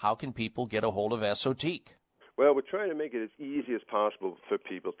 How can people get a hold of Esotique? Well, we're trying to make it as easy as possible for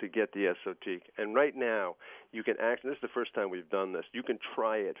people to get the Esotique. And right now, you can this is the first time we've done this, you can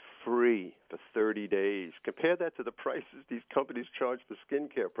try it free for 30 days. Compare that to the prices these companies charge for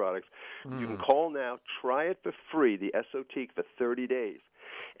skincare products. You can call now, try it for free, the Esotique, for 30 days.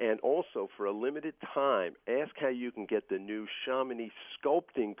 And also, for a limited time, ask how you can get the new Chamonix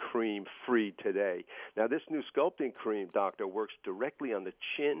Sculpting Cream free today. Now, this new sculpting cream, Doctor, works directly on the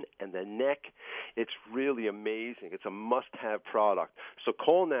chin and the neck. It's really amazing. It's a must-have product. So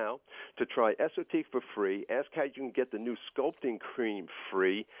call now to try Esotique for free. Ask how you can get the new sculpting cream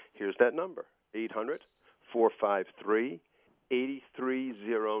free. Here's that number,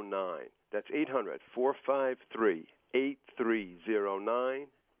 800-453-8309. That's 800-453-8309.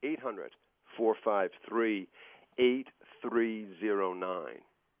 800-453-8309.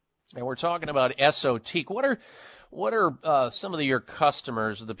 And we're talking about Esotique. What are some of your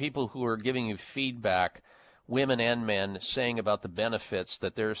customers, the people who are giving you feedback, women and men, saying about the benefits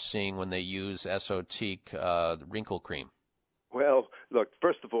that they're seeing when they use Esotique, the wrinkle cream? Well, look,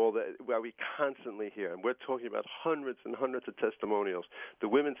 first of all, we constantly hear, and we're talking about hundreds and hundreds of testimonials, the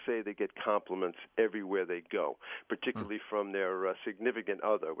women say they get compliments everywhere they go, particularly from their significant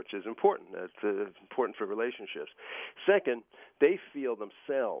other, which is important. It's important for relationships. Second, they feel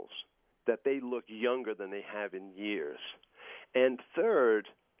themselves that they look younger than they have in years. And third,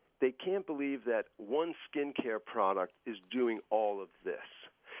 they can't believe that one skincare product is doing all of this.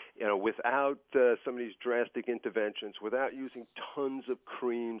 Without some of these drastic interventions, without using tons of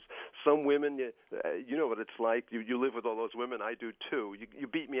creams. Some women, you know what it's like. You live with all those women. I do too. You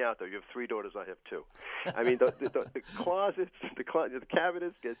beat me out, though. You have 3 daughters. I have 2. I mean, the closets, the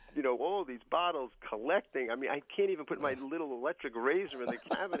cabinets get, all these bottles collecting. I mean, I can't even put my little electric razor in the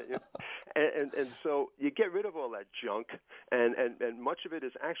cabinet. And so you get rid of all that junk, and much of it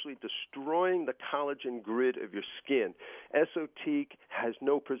is actually destroying the collagen grid of your skin. Esotique has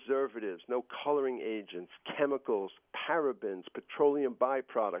no preservatives, no coloring agents, chemicals, parabens, petroleum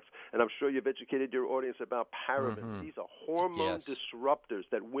byproducts, and I'm sure you've educated your audience about parabens. These are hormone disruptors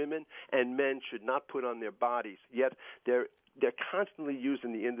that women and men should not put on their bodies, yet they're constantly used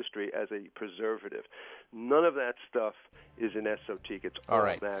in the industry as a preservative. None of that stuff is in Esotique. It's all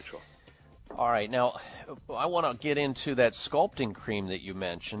natural. All right. Now, I want to get into that sculpting cream that you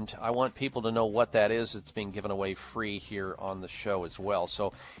mentioned. I want people to know what that is. It's being given away free here on the show as well.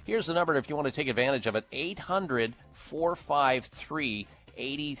 So here's the number if you want to take advantage of it,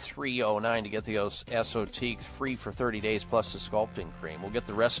 800-453-8309 to get the Esotique free for 30 days plus the sculpting cream. We'll get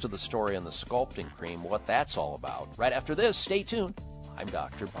the rest of the story on the sculpting cream, what that's all about. Right after this, stay tuned. I'm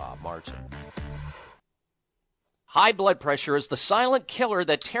Dr. Bob Martin. High blood pressure is the silent killer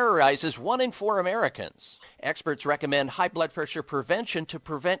that terrorizes 1 in 4 Americans. Experts recommend high blood pressure prevention to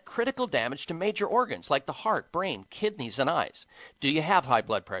prevent critical damage to major organs like the heart, brain, kidneys, and eyes. Do you have high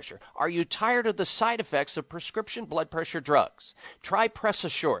blood pressure? Are you tired of the side effects of prescription blood pressure drugs? Try Press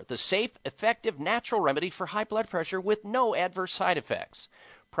Assure, the safe, effective, natural remedy for high blood pressure with no adverse side effects.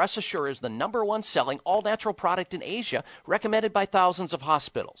 Press Assure is the #1 selling all-natural product in Asia, recommended by thousands of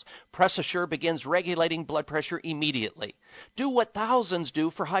hospitals. Press Assure begins regulating blood pressure immediately. Do what thousands do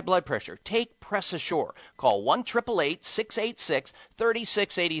for high blood pressure. Take Press Assure. Call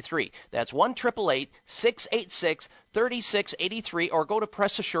 1-888-686-3683. That's 1-888-686-3683, or go to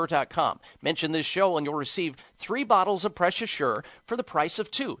PressAssure.com. Mention this show and you'll receive 3 bottles of Press Assure for the price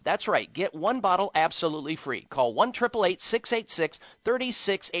of 2. That's right. Get 1 bottle absolutely free. Call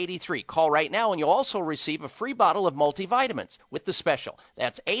 1-888-686-3683. Call right now and you'll also receive a free bottle of multivitamins with the special.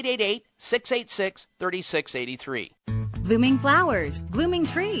 That's 888-686-3683. Blooming flowers, blooming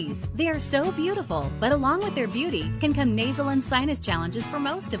trees. They are so beautiful, but along with their beauty can come nasal and sinus challenges for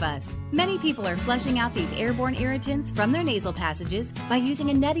most of us. Many people are flushing out these airborne irritants from their nasal passages by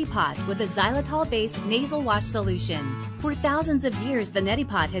using a neti pot with a xylitol-based nasal wash solution. For thousands of years, the neti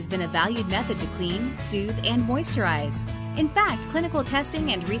pot has been a valued method to clean, soothe, and moisturize. In fact, clinical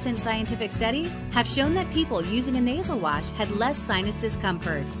testing and recent scientific studies have shown that people using a nasal wash had less sinus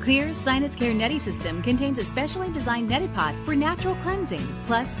discomfort. Xlear's Sinus Care Neti system contains a specially designed neti pot for natural cleansing,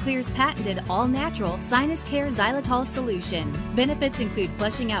 plus Xlear's patented all-natural Sinus Care Xylitol solution. Benefits include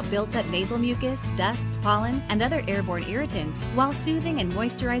flushing out built-up nasal mucus, dust, pollen, and other airborne irritants while soothing and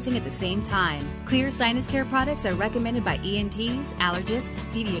moisturizing at the same time. Xlear Sinus Care products are recommended by ENTs, allergists,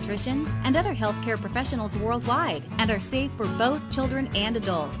 pediatricians, and other healthcare professionals worldwide and are safe for both children and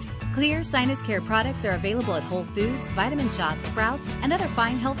adults. Xlear Sinus Care products are available at Whole Foods, Vitamin Shoppe, Sprouts, and other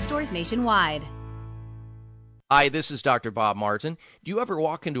fine health stores nationwide. Hi, this is Dr. Bob Martin. Do you ever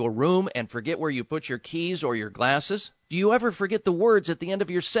walk into a room and forget where you put your keys or your glasses? Do you ever forget the words at the end of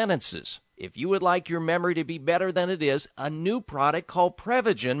your sentences? If you would like your memory to be better than it is, a new product called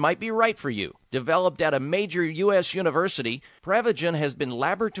Prevagen might be right for you. Developed at a major U.S. university, Prevagen has been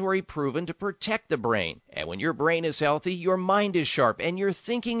laboratory proven to protect the brain. And when your brain is healthy, your mind is sharp and your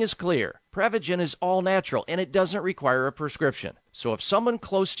thinking is clear. Prevagen is all natural and it doesn't require a prescription. So if someone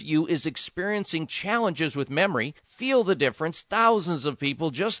close to you is experiencing challenges with memory, feel the difference thousands of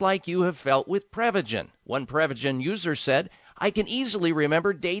people just like you have felt with Prevagen. One Prevagen user said, "I can easily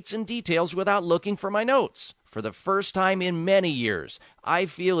remember dates and details without looking for my notes. For the first time in many years, I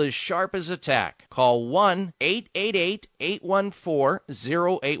feel as sharp as a tack." Call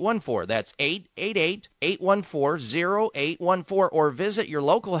 1-888-814-0814. That's 888-814-0814, or visit your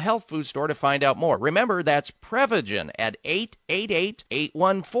local health food store to find out more. Remember, that's Prevagen at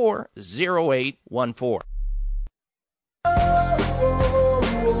 888-814-0814.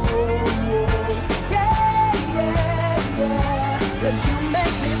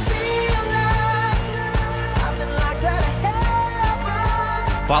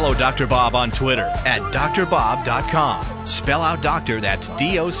 Follow Dr. Bob on Twitter at drbob.com. Spell out doctor, that's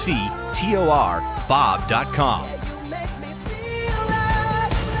D-O-C-T-O-R, bob.com.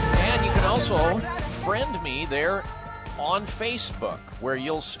 And you can also friend me there on Facebook, where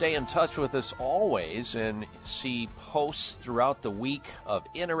you'll stay in touch with us always and see posts throughout the week of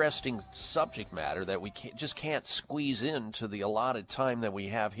interesting subject matter that we just can't squeeze into the allotted time that we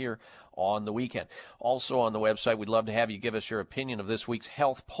have here on the weekend. Also on the website, we'd love to have you give us your opinion of this week's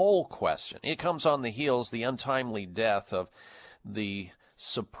health poll question. It comes on the heels the untimely death of the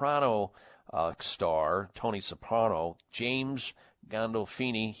soprano star, Tony Soprano, James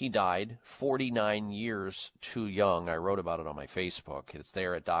Gandolfini. He died 49 years too young. I wrote about it on my Facebook. It's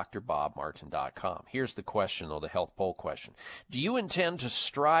there at drbobmartin.com. Here's the question, though, the health poll question. Do you intend to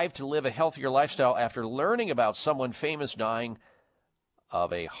strive to live a healthier lifestyle after learning about someone famous dying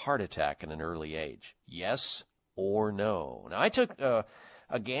of a heart attack at an early age? Yes or no? Now, I took a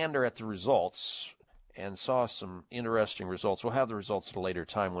gander at the results and saw some interesting results. We'll have the results at a later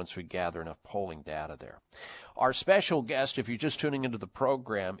time once we gather enough polling data there. Our special guest, if you're just tuning into the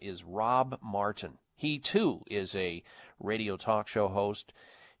program, is Rob Martin. He, too, is a radio talk show host.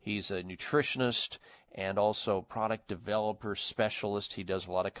 He's a nutritionist and also product developer specialist. He does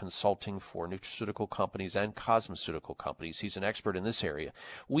a lot of consulting for nutraceutical companies and cosmeceutical companies. He's an expert in this area.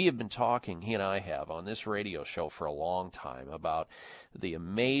 We have been talking, he and I have, on this radio show for a long time about the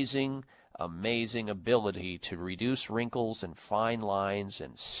amazing ability to reduce wrinkles and fine lines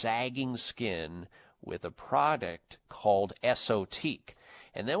and sagging skin with a product called Esotique.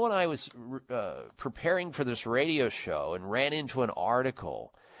 And then when I was preparing for this radio show and ran into an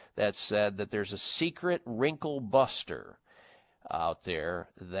article that said that there's a secret wrinkle buster out there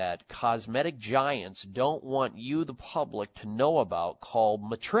that cosmetic giants don't want you, the public, to know about, called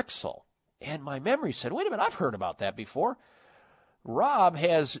Matrixyl. And my memory said, wait a minute, I've heard about that before. Rob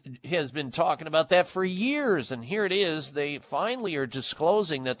has been talking about that for years, and here it is. They finally are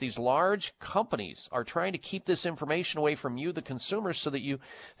disclosing that these large companies are trying to keep this information away from you, the consumer, so that you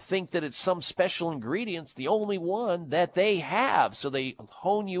think that it's some special ingredient, the only one that they have, so they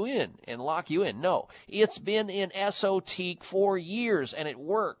hone you in and lock you in. No, it's been in Esotique for years, and it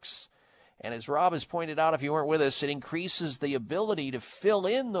works. And as Rob has pointed out, if you weren't with us, it increases the ability to fill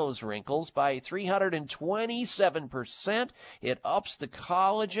in those wrinkles by 327%. It ups the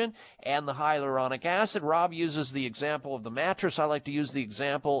collagen and the hyaluronic acid. Rob uses the example of the mattress. I like to use the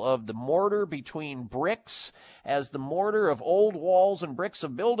example of the mortar between bricks. as the mortar of old walls and bricks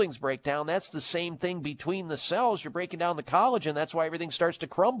of buildings break down, that's the same thing between the cells. You're breaking down the collagen. That's why everything starts to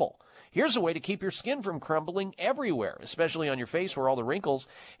crumble. Here's a way to keep your skin from crumbling everywhere, especially on your face where all the wrinkles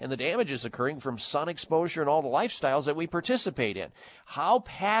and the damage is occurring from sun exposure and all the lifestyles that we participate in. How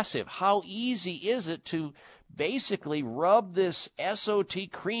passive, how easy is it to basically rub this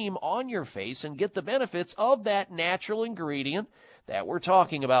SOT cream on your face and get the benefits of that natural ingredient that we're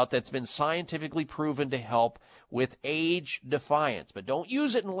talking about that's been scientifically proven to help with age defiance. But don't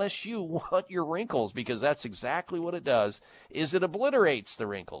use it unless you want your wrinkles, because that's exactly what it does, is it obliterates the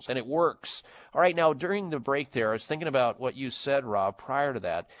wrinkles, and it works. All right, now, during the break there, I was thinking about what you said, Rob, prior to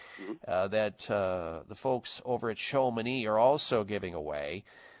that, that the folks over at Chamonix are also giving away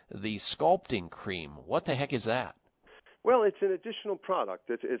the sculpting cream. What the heck is that? Well, it's an additional product.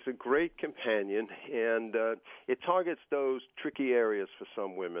 It's a great companion, and it targets those tricky areas for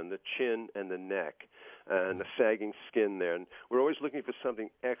some women, the chin and the neck and the sagging skin there. And we're always looking for something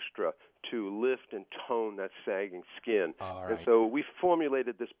extra to lift and tone that sagging skin. All right. And so we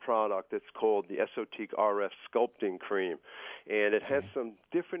formulated this product that's called the Esotique RF Sculpting Cream. And it has some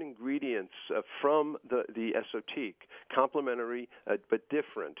different ingredients from the Esotique, complementary but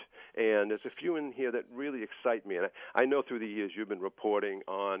different. And there's a few in here that really excite me. And I know through the years you've been reporting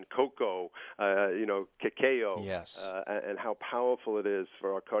on cocoa, cacao, yes, and how powerful it is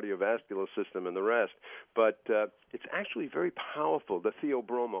for our cardiovascular system and the rest. But it's actually very powerful. The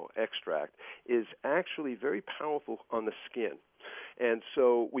theobroma extract is actually very powerful on the skin. And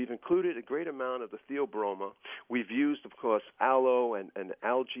so we've included a great amount of the theobroma. We've used, of course, aloe and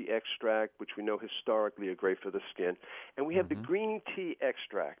algae extract, which we know historically are great for the skin. And we have the green tea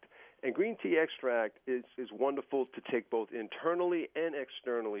extract. And green tea extract is wonderful to take both internally and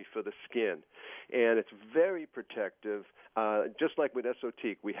externally for the skin. And it's very protective. Just like with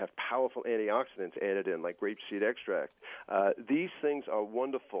Esotique, we have powerful antioxidants added in, like grapeseed extract. These things are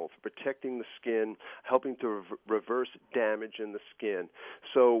wonderful for protecting the skin, helping to reverse damage in the skin.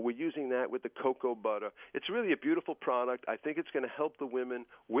 So we're using that with the cocoa butter. It's really a beautiful product. I think it's going to help the women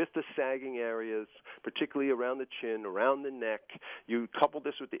with the sagging areas, particularly around the chin, around the neck. You couple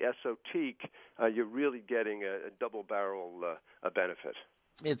this with the Esotique, you're really getting a double-barrel benefit.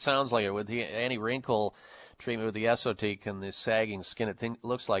 It sounds like it. With the anti-wrinkle treatment with the Esotique and the sagging skin, it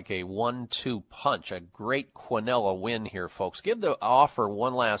looks like a 1-2 punch, a great Quinella win here, folks. Give the offer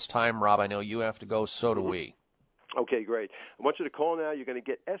one last time, Rob. I know you have to go, so do we. Okay, great. I want you to call now. You're going to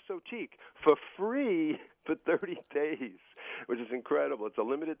get Esotique for free for 30 days, which is incredible. It's a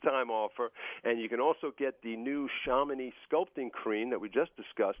limited-time offer, and you can also get the new Chamonix Sculpting Cream that we just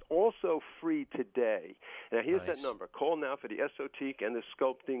discussed, also free today. Now, here's that number. Call now for the Esotique and the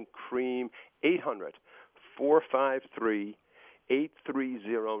Sculpting Cream,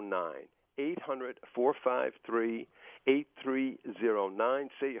 800-453-8309. 800-453-8309.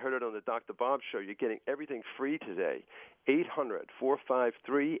 Say you heard it on the Dr. Bob Show. You're getting everything free today.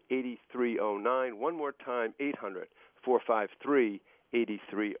 800-453-8309. One more time,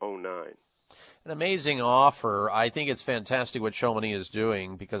 800-453-8309. An amazing offer. I think it's fantastic what Chamonix is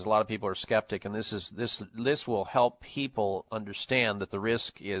doing, because a lot of people are skeptic, and this will help people understand that the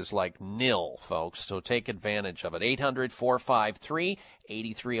risk is like nil, folks. So take advantage of it.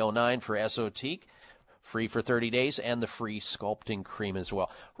 800-453-8309 for Esotique. Free for 30 days, and the free sculpting cream as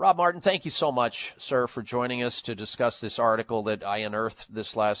well. Rob Martin, thank you so much, sir, for joining us to discuss this article that I unearthed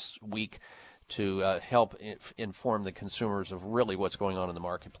this last week to help inform the consumers of really what's going on in the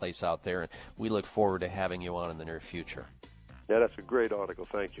marketplace out there. And we look forward to having you on in the near future. Yeah, that's a great article.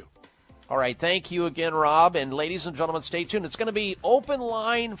 Thank you. All right, thank you again, Rob. And ladies and gentlemen, stay tuned. It's going to be open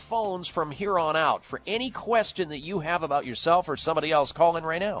line phones from here on out. For any question that you have about yourself or somebody else, call in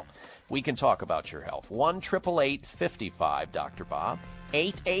right now. We can talk about your health. 1-888-55-Dr. Bob.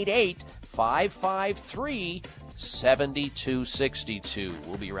 888-553-7262.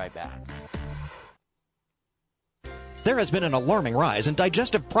 We'll be right back. There has been an alarming rise in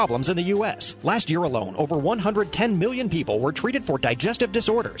digestive problems in the U.S. Last year alone, over 110 million people were treated for digestive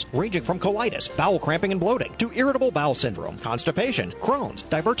disorders, ranging from colitis, bowel cramping and bloating, to irritable bowel syndrome, constipation, Crohn's,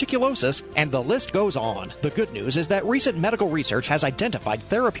 diverticulosis, and the list goes on. The good news is that recent medical research has identified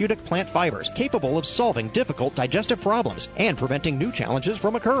therapeutic plant fibers capable of solving difficult digestive problems and preventing new challenges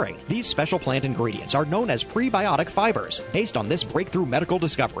from occurring. These special plant ingredients are known as prebiotic fibers. Based on this breakthrough medical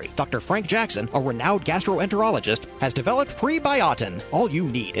discovery, Dr. Frank Jackson, a renowned gastroenterologist, has has developed Prebiotin. All you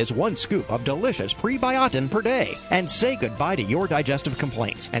need is 1 scoop of delicious Prebiotin per day. And say goodbye to your digestive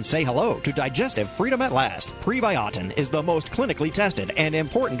complaints and say hello to digestive freedom at last. Prebiotin is the most clinically tested and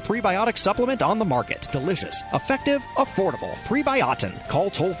important prebiotic supplement on the market. Delicious, effective, affordable. Prebiotin. Call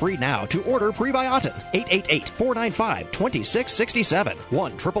toll-free now to order Prebiotin. 888-495-2667.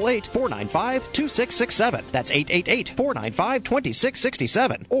 1-888-495-2667. That's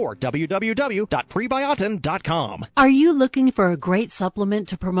 888-495-2667. Or www.prebiotin.com. Are you looking for a great supplement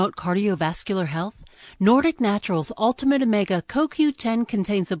to promote cardiovascular health? Nordic Naturals Ultimate Omega CoQ10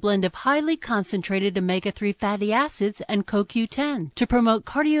 contains a blend of highly concentrated omega-3 fatty acids and CoQ10 to promote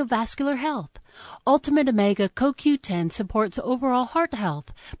cardiovascular health. Ultimate Omega CoQ10 supports overall heart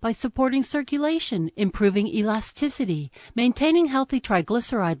health by supporting circulation, improving elasticity, maintaining healthy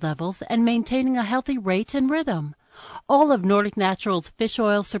triglyceride levels, and maintaining a healthy rate and rhythm. All of Nordic Naturals fish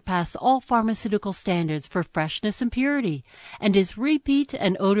oil surpass all pharmaceutical standards for freshness and purity and is repeat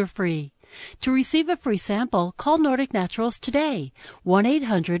and odor-free. To receive a free sample, call Nordic Naturals today,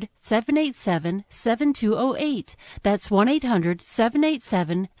 1-800-787-7208. That's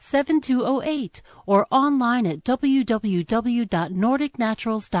 1-800-787-7208, or online at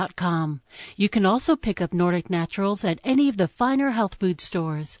www.nordicnaturals.com. You can also pick up Nordic Naturals at any of the finer health food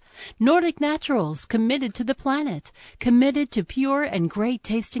stores. Nordic Naturals, committed to the planet, committed to pure and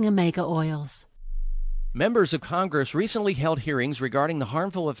great-tasting omega oils. Members of Congress recently held hearings regarding the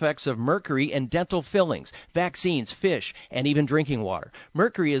harmful effects of mercury in dental fillings, vaccines, fish, and even drinking water.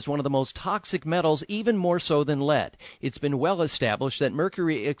 Mercury is one of the most toxic metals, even more so than lead. It's been well established that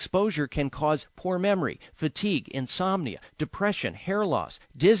mercury exposure can cause poor memory, fatigue, insomnia, depression, hair loss,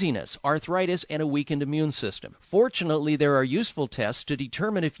 dizziness, arthritis, and a weakened immune system. Fortunately, there are useful tests to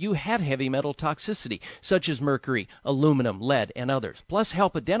determine if you have heavy metal toxicity, such as mercury, aluminum, lead, and others. Plus,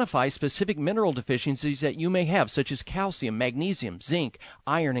 help identify specific mineral deficiencies that you may have, such as calcium, magnesium, zinc,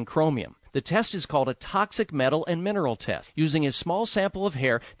 iron, and chromium. The test is called a toxic metal and mineral test. Using a small sample of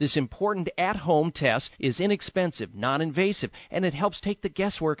hair, this important at-home test is inexpensive, non-invasive, and it helps take the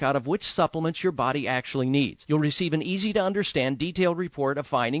guesswork out of which supplements your body actually needs. You'll receive an easy-to-understand, detailed report of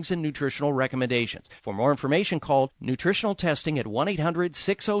findings and nutritional recommendations. For more information, call Nutritional Testing at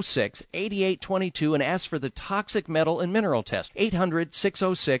 1-800-606-8822 and ask for the toxic metal and mineral test,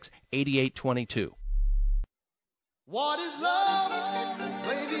 800-606-8822. What is love?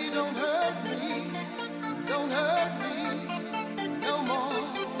 Baby, don't hurt me. Don't hurt me no more.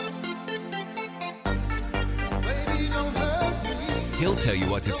 Baby, don't hurt me. He'll tell you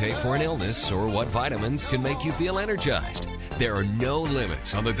what to take for an illness or what vitamins can make you feel energized. There are no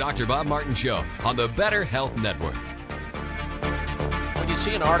limits on the Dr. Bob Martin Show on the Better Health Network. When you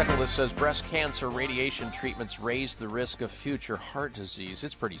see an article that says breast cancer radiation treatments raise the risk of future heart disease,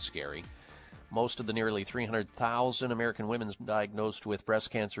 it's pretty scary. Most of the nearly 300,000 American women diagnosed with breast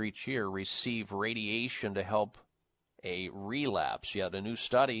cancer each year receive radiation to help a relapse. Yet a new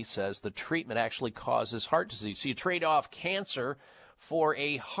study says the treatment actually causes heart disease. So you trade off cancer for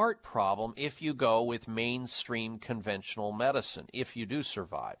a heart problem if you go with mainstream conventional medicine, if you do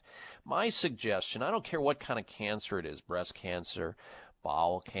survive. My suggestion, I don't care what kind of cancer it is, breast cancer,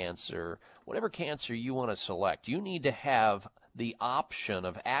 bowel cancer, whatever cancer you want to select, you need to have the option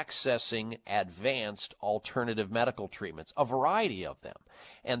of accessing advanced alternative medical treatments, a variety of them.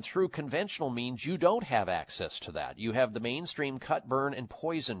 And through conventional means, you don't have access to that. You have the mainstream cut, burn, and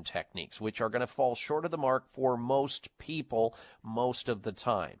poison techniques, which are going to fall short of the mark for most people most of the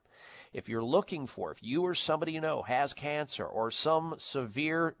time. If you're looking for, if you or somebody you know has cancer or some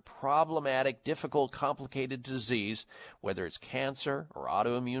severe, problematic, difficult, complicated disease, whether it's cancer or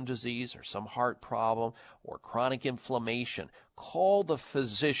autoimmune disease or some heart problem or chronic inflammation, call the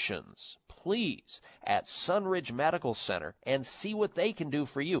physicians, please, at Sunridge Medical Center and see what they can do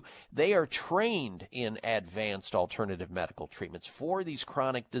for you. They are trained in advanced alternative medical treatments for these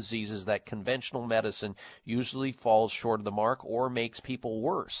chronic diseases that conventional medicine usually falls short of the mark or makes people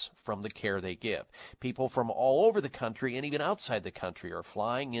worse from the care they give. People from all over the country and even outside the country are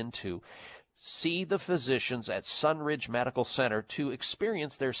flying in to see the physicians at Sunridge Medical Center to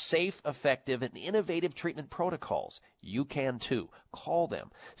experience their safe, effective, and innovative treatment protocols. You can too. Call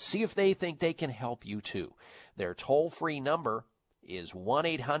them. See if they think they can help you too. Their toll-free number is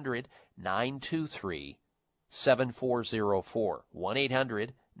 1-800-923-7404.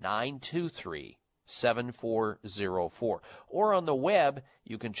 1-800-923-7404. Or on the web,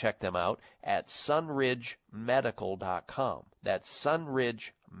 you can check them out at sunridgemedical.com. That's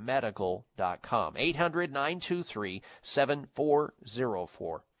sunridgemedical.com. 800-923-7404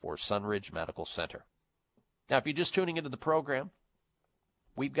 for Sunridge Medical Center. Now, if you're just tuning into the program,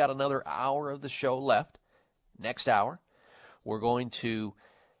 we've got another hour of the show left. Next hour, we're going to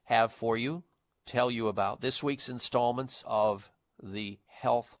have for you, tell you about this week's installments of the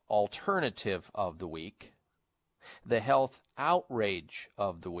Health Alternative of the Week, the Health Outrage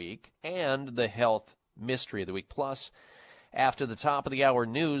of the Week, and the Health Mystery of the Week. Plus, after the top of the hour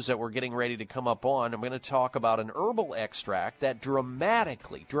news that we're getting ready to come up on, I'm going to talk about an herbal extract that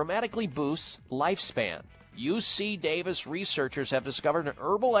dramatically boosts lifespan. UC Davis researchers have discovered an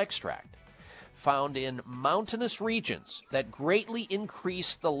herbal extract found in mountainous regions that greatly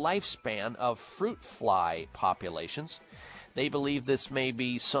increase the lifespan of fruit fly populations. They believe this may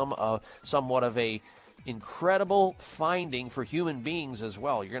be somewhat of a incredible finding for human beings as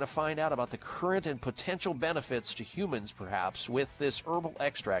well. You're going to find out about the current and potential benefits to humans, perhaps, with this herbal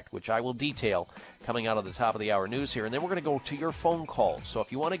extract, which I will detail coming out of the top of the hour news here. And then we're going to go to your phone calls. So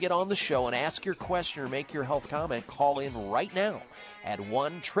if you want to get on the show and ask your question or make your health comment, call in right now at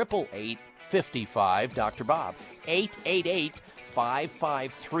 1-888-55 Bob,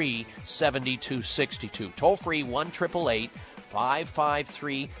 888-553-7262. Toll free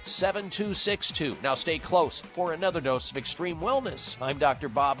 1-888-553-7262. Now stay close for another dose of extreme wellness. I'm Dr.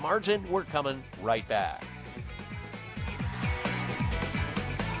 Bob Martin. We're coming right back.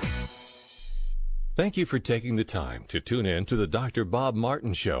 Thank you for taking the time to tune in to the Dr. Bob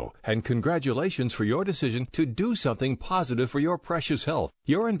Martin Show, and congratulations for your decision to do something positive for your precious health.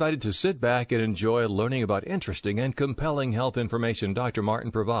 You're invited to sit back and enjoy learning about interesting and compelling health information Dr.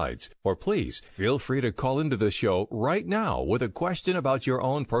 Martin provides. Or please, feel free to call into the show right now with a question about your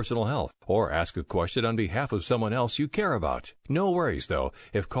own personal health, or ask a question on behalf of someone else you care about. No worries, though.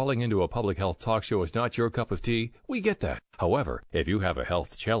 If calling into a public health talk show is not your cup of tea, we get that. However, if you have a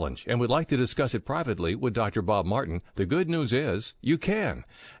health challenge and would like to discuss it privately with Dr. Bob Martin, the good news is you can.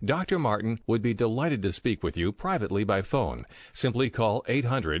 Dr. Martin would be delighted to speak with you privately by phone. Simply call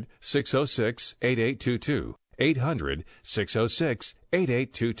 800-606-8822.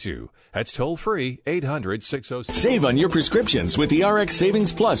 800-606-8822. That's toll free, 800-606. Save on your prescriptions with the RX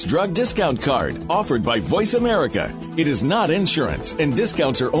Savings Plus drug discount card offered by Voice America. It is not insurance, and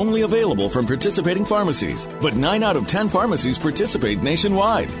discounts are only available from participating pharmacies. But 9 out of 10 pharmacies participate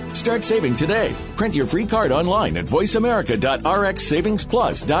nationwide. Start saving today. Print your free card online at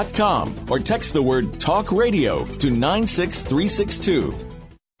voiceamerica.rxsavingsplus.com or text the word TALK RADIO to 96362.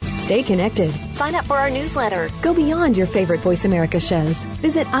 Stay connected. Sign up for our newsletter. Go beyond your favorite Voice America shows.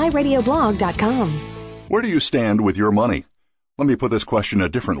 Visit iradioblog.com. Where do you stand with your money? Let me put this question a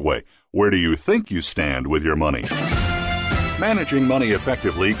different way. Where do you think you stand with your money? Managing money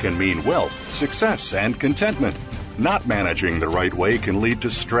effectively can mean wealth, success, and contentment. Not managing the right way can lead to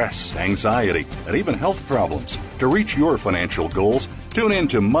stress, anxiety, and even health problems. To reach your financial goals, tune in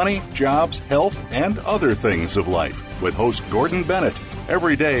to Money, Jobs, Health, and Other Things of Life with host Gordon Bennett.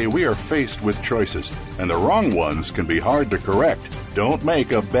 Every day we are faced with choices, and the wrong ones can be hard to correct. Don't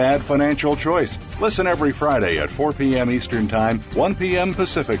make a bad financial choice. Listen every Friday at 4 p.m. Eastern Time, 1 p.m.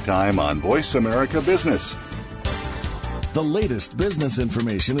 Pacific Time on Voice America Business. The latest business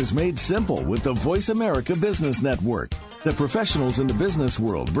information is made simple with the Voice America Business Network. The professionals in the business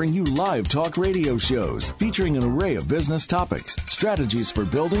world bring you live talk radio shows featuring an array of business topics, strategies for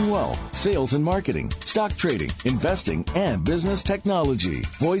building wealth, sales and marketing, stock trading, investing, and business technology.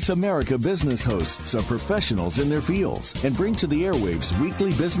 Voice America Business hosts are professionals in their fields and bring to the airwaves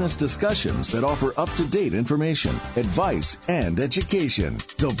weekly business discussions that offer up-to-date information, advice, and education.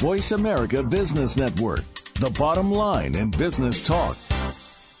 The Voice America Business Network. The bottom line in business talk.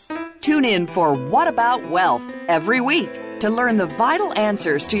 Tune in for What About Wealth every week to learn the vital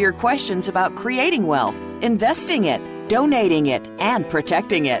answers to your questions about creating wealth, investing it, donating it, and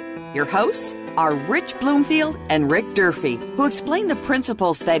protecting it. Your hosts are Rich Bloomfield and Rick Durfee, who explain the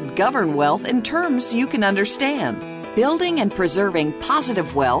principles that govern wealth in terms you can understand. Building and preserving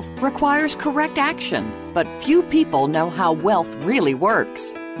positive wealth requires correct action, but few people know how wealth really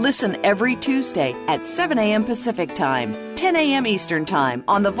works. Listen every Tuesday at 7 a.m. Pacific Time, 10 a.m. Eastern Time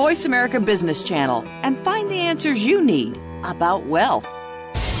on the Voice America Business Channel and find the answers you need about wealth.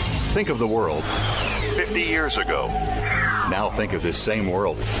 Think of the world 50 years ago. Now think of this same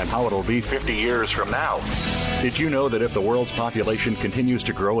world and how it'll be 50 years from now. Did you know that if the world's population continues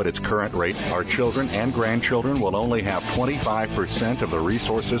to grow at its current rate, our children and grandchildren will only have 25% of the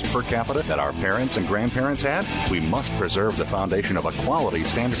resources per capita that our parents and grandparents had? We must preserve the foundation of a quality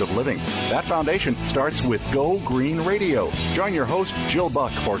standard of living. That foundation starts with Go Green Radio. Join your host, Jill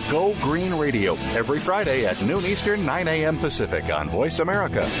Buck, for Go Green Radio every Friday at noon Eastern, 9 a.m. Pacific on Voice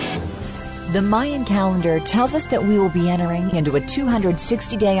America. The Mayan calendar tells us that we will be entering into a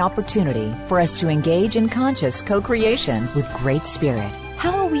 260-day opportunity for us to engage in conscious co-creation with Great Spirit.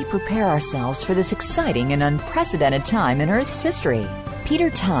 How will we prepare ourselves for this exciting and unprecedented time in Earth's history?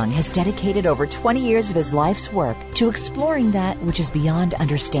 Peter Tongue has dedicated over 20 years of his life's work to exploring that which is beyond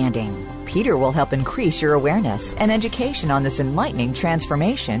understanding. Peter will help increase your awareness and education on this enlightening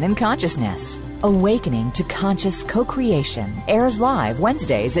transformation in consciousness. Awakening to Conscious Co-Creation airs live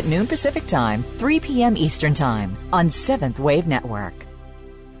Wednesdays at noon Pacific Time, 3 p.m. Eastern Time on Seventh Wave Network.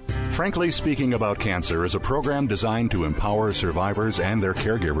 Frankly Speaking About Cancer is a program designed to empower survivors and their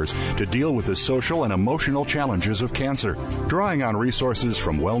caregivers to deal with the social and emotional challenges of cancer. Drawing on resources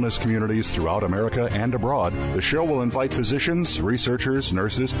from wellness communities throughout America and abroad, the show will invite physicians, researchers,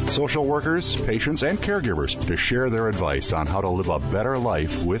 nurses, social workers, patients, and caregivers to share their advice on how to live a better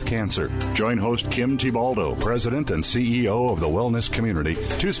life with cancer. Join host Kim Tibaldo, President and CEO of the Wellness Community,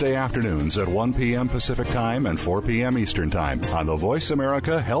 Tuesday afternoons at 1 p.m. Pacific Time and 4 p.m. Eastern Time on the Voice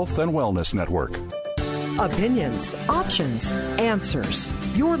America Health and Wellness Network. Opinions, options, answers.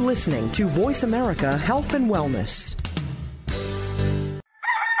 You're listening to Voice America Health and Wellness.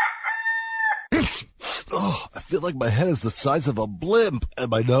 Oh, I feel like my head is the size of a blimp,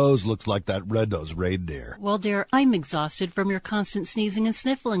 and my nose looks like that red-nosed reindeer. Well, dear, I'm exhausted from your constant sneezing and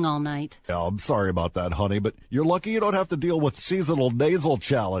sniffling all night. Yeah, I'm sorry about that, honey, but you're lucky you don't have to deal with seasonal nasal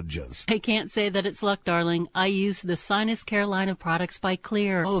challenges. I can't say that it's luck, darling. I use the Sinus Care line of products by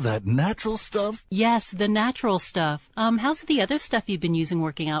Clear. Oh, that natural stuff? Yes, the natural stuff. How's the other stuff you've been using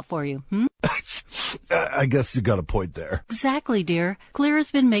working out for you, I guess you got a point there. Exactly, dear. Clear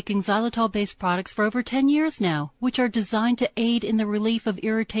has been making xylitol-based products for over 10 years now, which are designed to aid in the relief of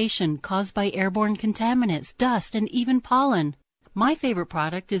irritation caused by airborne contaminants, dust, and even pollen. My favorite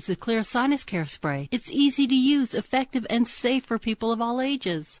product is the Clear Sinus Care Spray. It's easy to use, effective, and safe for people of all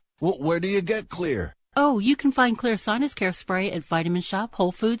ages. Well, where do you get Clear? Oh, you can find Clear Sinus Care Spray at Vitamin Shop,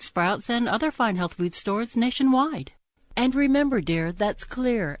 Whole Foods, Sprouts, and other fine health food stores nationwide. And remember, dear, that's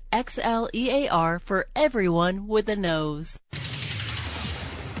Clear, X-L-E-A-R, for everyone with a nose.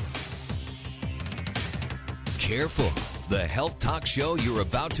 Careful. The health talk show you're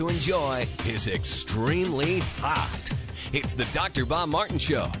about to enjoy is extremely hot. It's the Dr. Bob Martin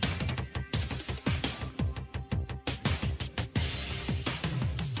Show.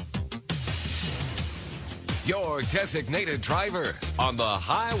 Your designated driver on the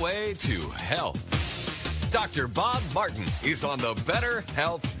highway to health. Dr. Bob Martin is on the Better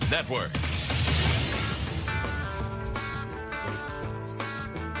Health Network.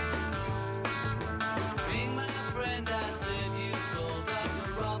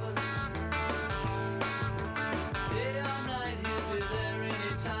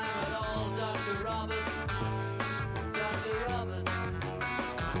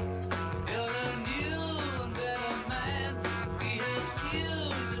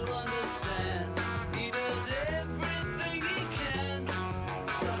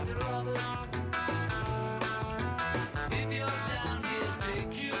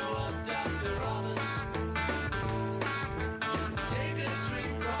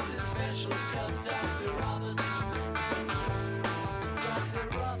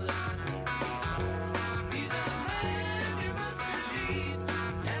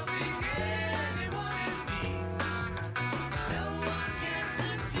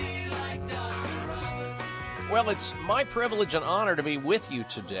 Well, it's my privilege and honor to be with you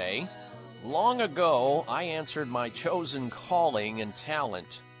today. Long ago, I answered my chosen calling and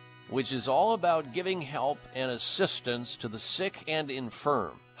talent, which is all about giving help and assistance to the sick and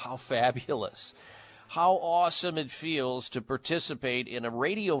infirm. How fabulous. How awesome it feels to participate in a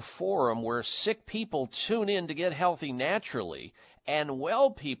radio forum where sick people tune in to get healthy naturally, and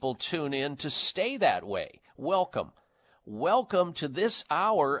well people tune in to stay that way. Welcome. Welcome to this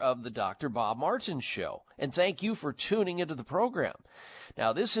hour of the Dr. Bob Martin Show, and thank you for tuning into the program.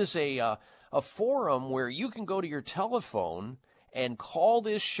 Now, this is a forum where you can go to your telephone and call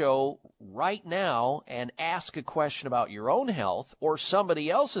this show right now and ask a question about your own health or somebody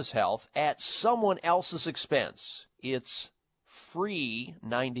else's health at someone else's expense. It's free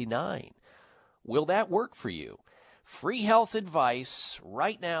 99. Will that work for you? Free health advice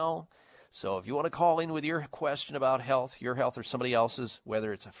right now. So if you want to call in with your question about health, your health or somebody else's,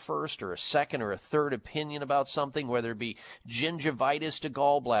 whether it's a first or a second or a third opinion about something, whether it be gingivitis to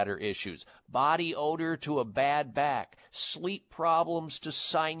gallbladder issues, body odor to a bad back, sleep problems to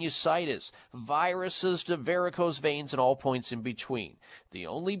sinusitis, viruses to varicose veins, and all points in between. The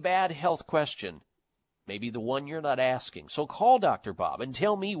only bad health question may be the one you're not asking. So call Dr. Bob and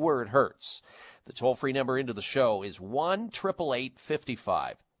tell me where it hurts. The toll-free number into the show is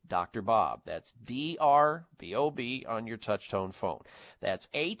 1-888-55. Dr. Bob. That's D-R-B-O-B on your touch-tone phone. That's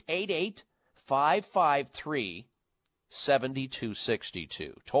 888-553-3232.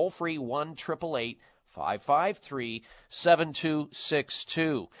 7262. Toll free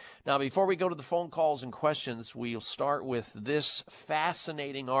 1-888-553-7262. Now, before we go to the phone calls and questions, we'll start with this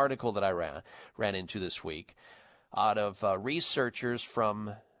fascinating article that I ran into this week out of researchers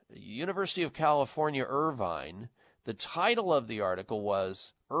from University of California, Irvine. The title of the article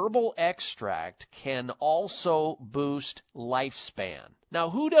was Herbal Extract Can Also Boost Lifespan. Now,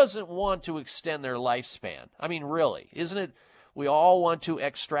 who doesn't want to extend their lifespan? I mean, really, isn't it? We all want to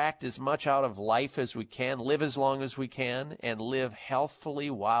extract as much out of life as we can, live as long as we can, and live healthfully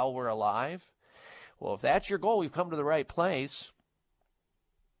while we're alive. Well, if that's your goal, we've come to the right place.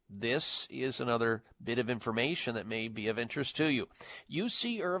 This is another bit of information that may be of interest to you.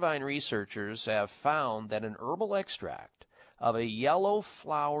 UC Irvine researchers have found that an herbal extract of a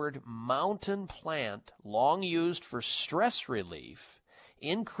yellow-flowered mountain plant long used for stress relief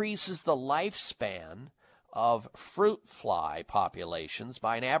increases the lifespan of fruit fly populations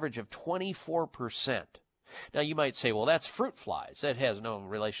by an average of 24%. Now, you might say, well, that's fruit flies. That has no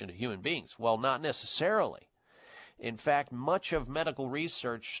relation to human beings. Well, not necessarily. In fact, much of medical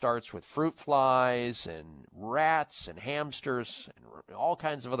research starts with fruit flies and rats and hamsters and all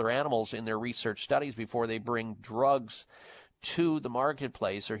kinds of other animals in their research studies before they bring drugs to the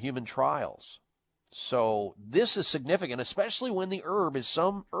marketplace or human trials. So this is significant, especially when the herb is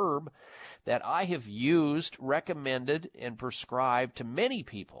some herb that I have used, recommended, and prescribed to many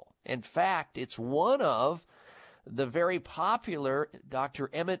people. In fact, it's one of the very popular Dr.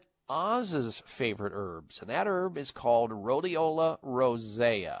 Emmett Oz's favorite herbs, and that herb is called Rhodiola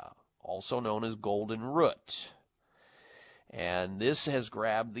rosea, also known as golden root. And this has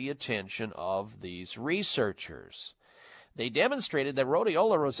grabbed the attention of these researchers. They demonstrated that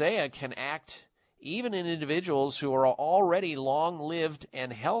Rhodiola rosea can act even in individuals who are already long-lived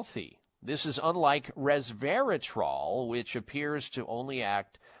and healthy. This is unlike resveratrol, which appears to only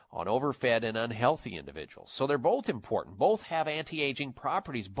act on overfed and unhealthy individuals. So they're both important. Both have anti-aging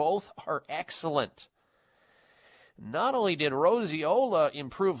properties. Both are excellent. Not only did Rhodiola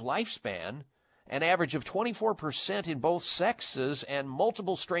improve lifespan, an average of 24% in both sexes and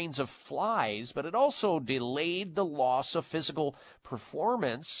multiple strains of flies, but it also delayed the loss of physical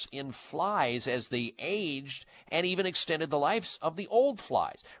performance in flies as they aged and even extended the lives of the old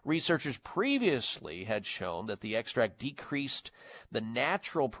flies. Researchers previously had shown that the extract decreased the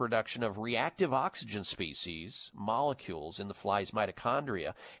natural production of reactive oxygen species molecules in the fly's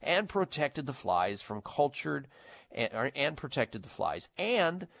mitochondria and protected the flies from cultured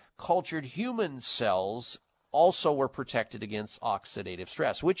human cells also were protected against oxidative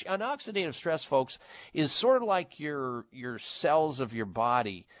stress, which an oxidative stress, folks, is sort of like your cells of your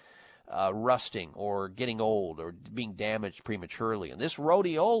body rusting or getting old or being damaged prematurely. And this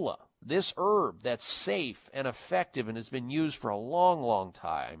rhodiola, this herb that's safe and effective and has been used for a long, long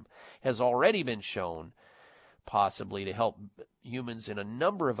time, has already been shown possibly to help humans in a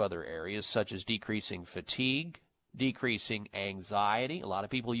number of other areas, such as decreasing fatigue, decreasing anxiety. A lot of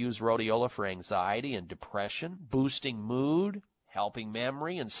people use rhodiola for anxiety and depression, boosting mood, helping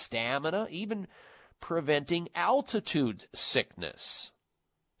memory and stamina, even preventing altitude sickness.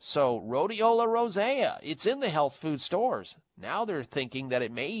 So Rhodiola rosea, it's in the health food stores. Now they're thinking that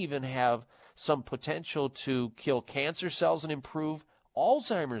it may even have some potential to kill cancer cells and improve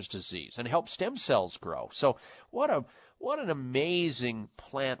Alzheimer's disease and help stem cells grow. So what an amazing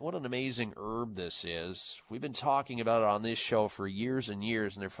plant, what an amazing herb this is. We've been talking about it on this show for years and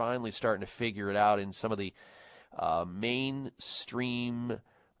years, and they're finally starting to figure it out in some of the mainstream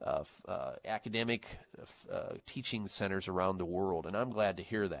academic teaching centers around the world, and I'm glad to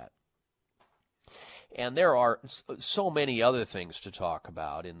hear that. And there are so many other things to talk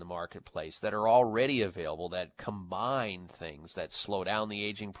about in the marketplace that are already available that combine things that slow down the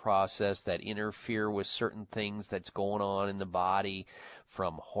aging process, that interfere with certain things that's going on in the body,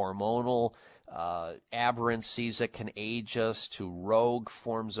 from hormonal aberrancies that can age us to rogue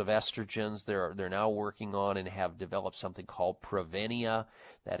forms of estrogens. They're now working on and have developed something called Prevenia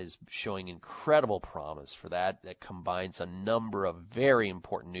that is showing incredible promise for that combines a number of very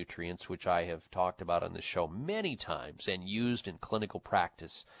important nutrients, which I have talked about on this show many times and used in clinical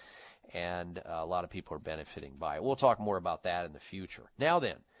practice, and a lot of people are benefiting by it. We'll talk more about that in the future. Now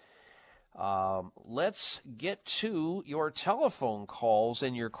then, let's get to your telephone calls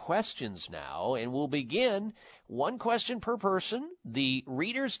and your questions now, and we'll begin one question per person. The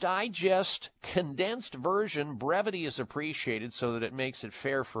Reader's Digest condensed version, brevity is appreciated so that it makes it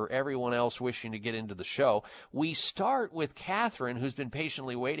fair for everyone else wishing to get into the show. We start with Catherine, who's been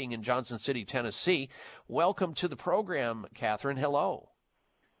patiently waiting in Johnson City, Tennessee. Welcome to the program, Catherine. Hello.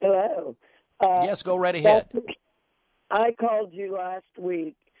 Hello. Yes, go right ahead. I called you last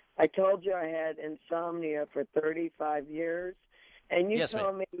week. I told you I had insomnia for 35 years, and you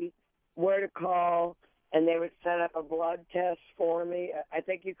told me where to call, and they would set up a blood test for me. I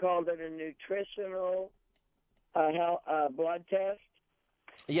think you called it a nutritional blood test.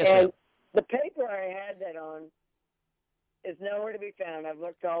 Yes, and ma'am. The paper I had that on is nowhere to be found. I've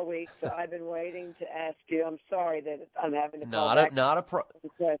looked all week, so I've been waiting to ask you. I'm sorry that I'm having to call back. Not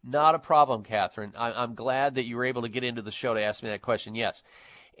a problem, Catherine. I'm glad that you were able to get into the show to ask me that question. Yes.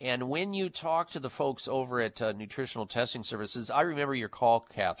 And when you talk to the folks over at Nutritional Testing Services, I remember your call,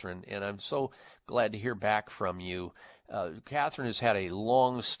 Catherine, and I'm so glad to hear back from you. Catherine has had a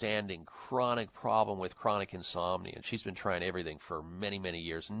long-standing chronic problem with chronic insomnia, and she's been trying everything for many, many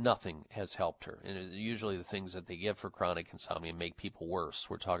years. Nothing has helped her. And usually the things that they give for chronic insomnia make people worse.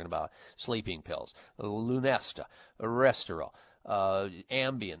 We're talking about sleeping pills, Lunesta, Restoril,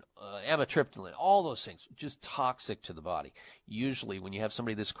 Ambien, amitriptyline, all those things, just toxic to the body. Usually when you have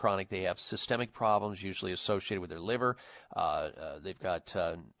somebody this chronic, they have systemic problems, usually associated with their liver. They've got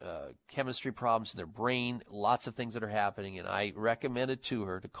chemistry problems in their brain, lots of things that are happening, and I recommended to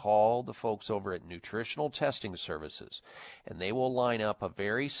her to call the folks over at Nutritional Testing Services, and they will line up a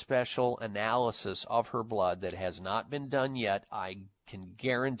very special analysis of her blood that has not been done yet. I can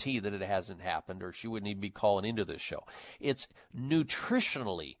guarantee that it hasn't happened, or she wouldn't even be calling into this show. It's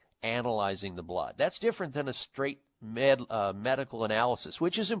nutritionally analyzing the blood. That's different than a straight medical analysis,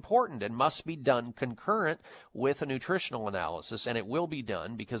 which is important and must be done concurrent with a nutritional analysis, and it will be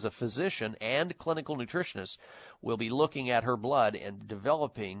done because a physician and clinical nutritionist will be looking at her blood and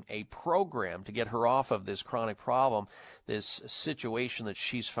developing a program to get her off of this chronic problem, this situation that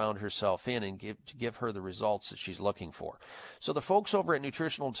she's found herself in, and to give her the results that she's looking for. So the folks over at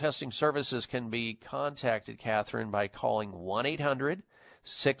Nutritional Testing Services can be contacted, Catherine, by calling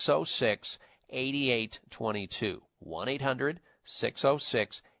 1-800-606-8822.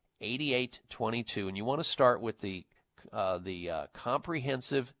 1-800-606-8822. And you want to start with the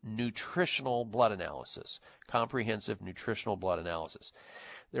comprehensive nutritional blood analysis. Comprehensive nutritional blood analysis.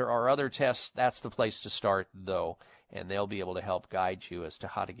 There are other tests. That's the place to start, though, and they'll be able to help guide you as to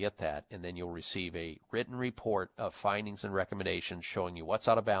how to get that, and then you'll receive a written report of findings and recommendations showing you what's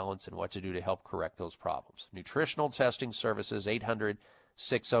out of balance and what to do to help correct those problems. Nutritional Testing Services,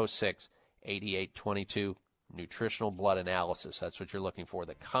 800-606-8822. Nutritional blood analysis. That's what you're looking for,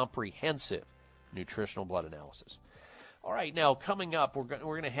 the comprehensive nutritional blood analysis. All right, now coming up, we're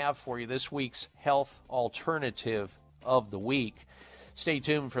going to have for you this week's health alternative of the week. Stay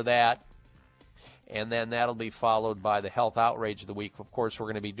tuned for that. And then that'll be followed by the health outrage of the week. Of course, we're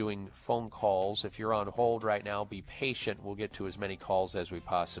going to be doing phone calls. If you're on hold right now, be patient. We'll get to as many calls as we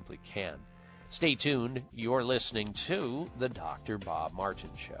possibly can. Stay tuned. You're listening to The Dr. Bob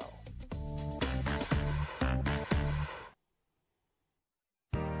Martin Show.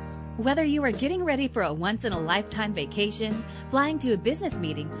 Whether you are getting ready for a once-in-a-lifetime vacation, flying to a business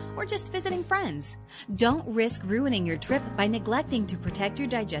meeting, or just visiting friends, don't risk ruining your trip by neglecting to protect your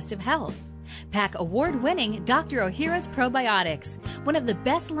digestive health. Pack award-winning Dr. Ohhira's Probiotics, one of the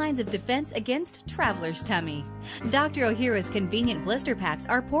best lines of defense against traveler's tummy. Dr. Ohhira's convenient blister packs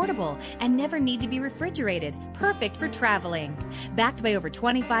are portable and never need to be refrigerated, perfect for traveling. Backed by over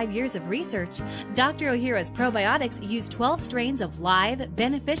 25 years of research, Dr. Ohhira's Probiotics use 12 strains of live,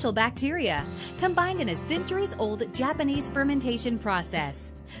 beneficial bacteria, combined in a centuries-old Japanese fermentation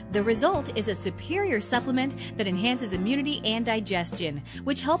process. The result is a superior supplement that enhances immunity and digestion,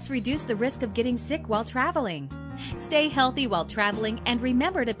 which helps reduce the risk of getting sick while traveling. Stay healthy while traveling and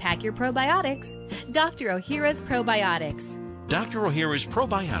remember to pack your probiotics. Dr. Ohhira's Probiotics. Dr. Ohhira's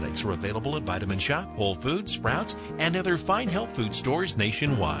Probiotics are available at Vitamin Shop, Whole Foods, Sprouts, and other fine health food stores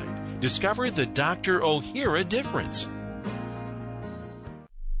nationwide. Discover the Dr. Ohhira difference.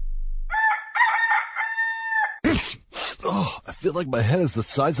 Oh, I feel like my head is the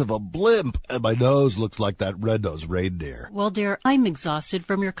size of a blimp, and my nose looks like that red-nosed reindeer. Well, dear, I'm exhausted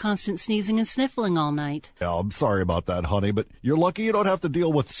from your constant sneezing and sniffling all night. Yeah, I'm sorry about that, honey, but you're lucky you don't have to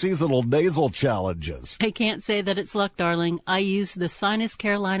deal with seasonal nasal challenges. I can't say that it's luck, darling. I use the Sinus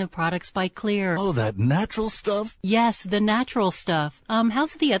Care line of products by Xlear. Oh, that natural stuff? Yes, the natural stuff.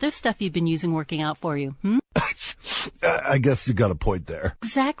 How's the other stuff you've been using working out for you, I guess you got a point there.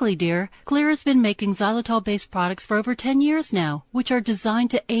 Exactly, dear. Xlear has been making xylitol-based products for over 10 years now, which are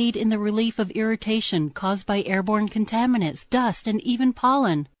designed to aid in the relief of irritation caused by airborne contaminants, dust, and even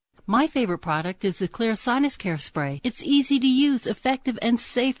pollen. My favorite product is the Xlear Sinus Care Spray. It's easy to use, effective, and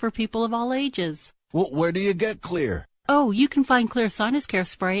safe for people of all ages. Well, where do you get Xlear? Oh, you can find Xlear Sinus Care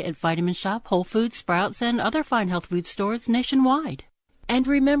Spray at Vitamin Shop, Whole Foods, Sprouts, and other fine health food stores nationwide. And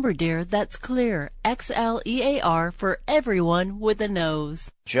remember, dear, that's Xlear, Xlear, for everyone with a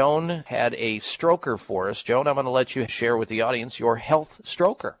nose. Joan had a stroker for us. Joan, I'm going to let you share with the audience your health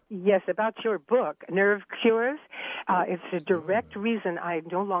stroker. Yes, about your book, Nerve Cures. It's a direct reason I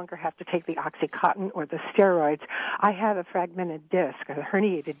no longer have to take the OxyContin or the steroids. I have a fragmented disc, a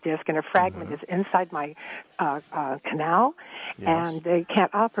herniated disc, and a fragment is inside my canal, and they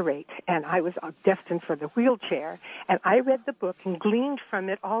can't operate. And I was destined for the wheelchair. And I read the book and gleaned from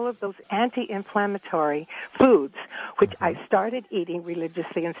it all of those anti-inflammatory foods, which I started eating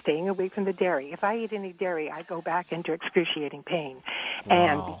religiously and staying away from the dairy. If I eat any dairy, I go back into excruciating pain. Wow.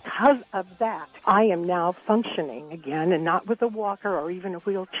 And because of that, I am now functioning again and not with a walker or even a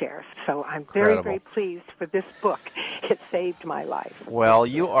wheelchair. So I'm very, very pleased for this book. It saved my life. Well,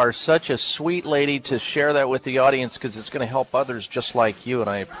 you are such a sweet lady to share that with the audience because it's going to help others just like you, and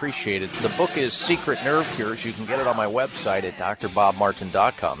I appreciate it. The book is Secret Nerve Cures. You can get it on my website at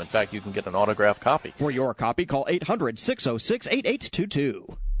drbobmartin.com. In fact, you can get an autographed copy. For your copy, call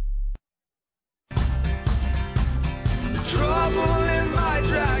 800-606-8822. Trouble in might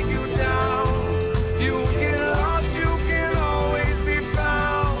drag you down. You get lost, you can always be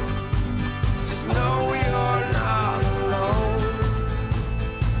found. Just know you're not alone.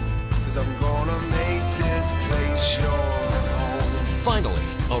 'Cause I'm gonna make this place your home. Finally,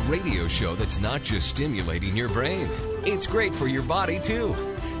 a radio show that's not just stimulating your brain. It's great for your body, too.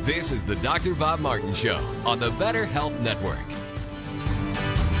 This is the Dr. Bob Martin Show on the Better Health Network.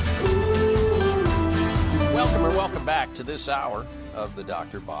 Welcome back to this hour of the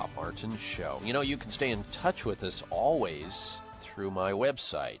Dr. Bob Martin Show. You know, you can stay in touch with us always through my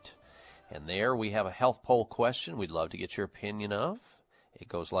website. And there we have a health poll question we'd love to get your opinion of. It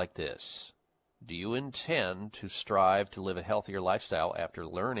goes like this. Do you intend to strive to live a healthier lifestyle after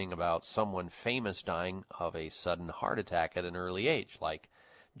learning about someone famous dying of a sudden heart attack at an early age, like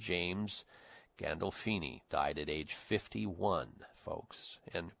James Gandolfini died at age 51, folks?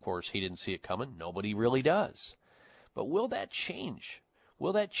 And, of course, he didn't see it coming. Nobody really does. But will that change?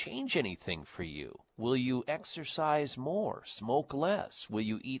 Will that change anything for you? Will you exercise more, smoke less? Will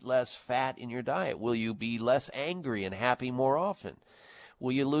you eat less fat in your diet? Will you be less angry and happy more often?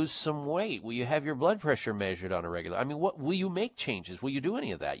 Will you lose some weight? Will you have your blood pressure measured on a regular? I mean, what will you make changes? Will you do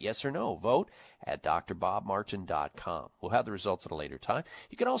any of that? Yes or no? Vote at drbobmartin.com. We'll have the results at a later time.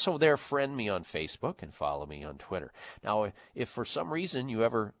 You can also there friend me on Facebook and follow me on Twitter. Now, if for some reason you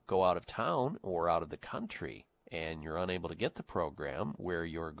ever go out of town or out of the country and you're unable to get the program where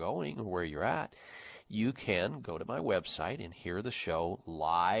you're going or where you're at, you can go to my website and hear the show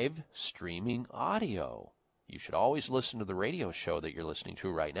live streaming audio. You should always listen to the radio show that you're listening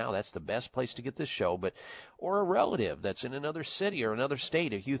to right now. That's the best place to get this show. Or a relative that's in another city or another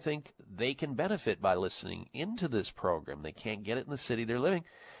state, if you think they can benefit by listening into this program, they can't get it in the city they're living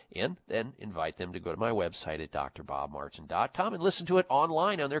in, then invite them to go to my website at drbobmartin.com and listen to it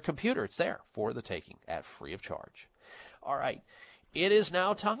online on their computer. It's there for the taking at free of charge. All right. It is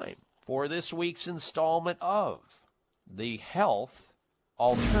now time for this week's installment of the Health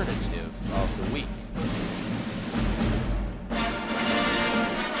Alternative of the Week.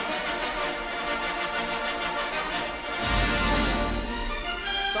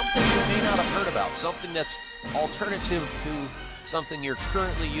 Something you may not have heard about, something that's alternative to something you're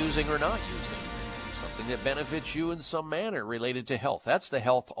currently using or not using, something that benefits you in some manner related to health. That's the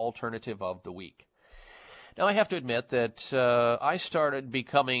Health Alternative of the Week. Now, I have to admit that I started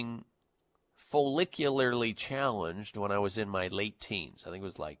becoming follicularly challenged when I was in my late teens. I think it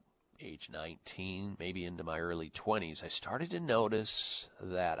was like age 19, maybe into my early 20s. I started to notice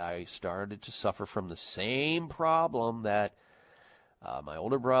that I started to suffer from the same problem that my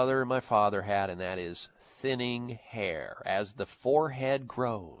older brother and my father had, and that is thinning hair. As the forehead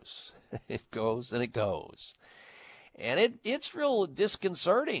grows, it goes and it goes. And it's real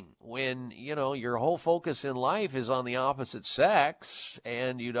disconcerting when, you know, your whole focus in life is on the opposite sex,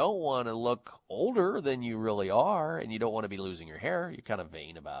 and you don't want to look older than you really are, and you don't want to be losing your hair. You're kind of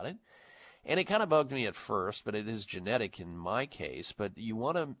vain about it. And it kind of bugged me at first, but it is genetic in my case. But you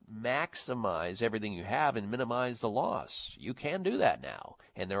want to maximize everything you have and minimize the loss. You can do that now.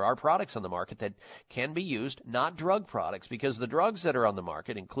 And there are products on the market that can be used, not drug products, because the drugs that are on the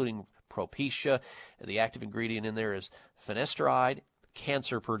market, including Propecia, the active ingredient in there is finasteride,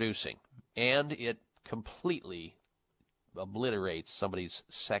 cancer-producing. And it completely obliterates somebody's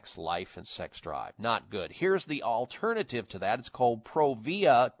sex life and sex drive. Not good. Here's the alternative to that. It's called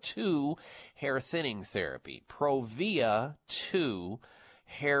Provia 2 hair thinning therapy. Provia 2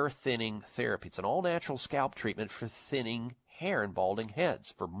 hair thinning therapy. It's an all-natural scalp treatment for thinning hair and balding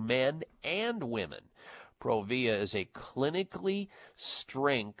heads for men and women. Provia is a clinically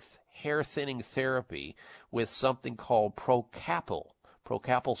strength hair thinning therapy with something called Procapil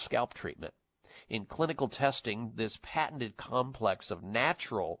scalp treatment. In clinical testing, this patented complex of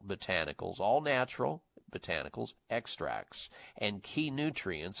natural botanicals, all natural botanicals, extracts, and key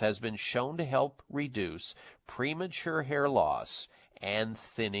nutrients has been shown to help reduce premature hair loss and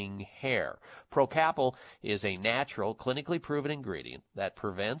thinning hair. Procapil is a natural, clinically proven ingredient that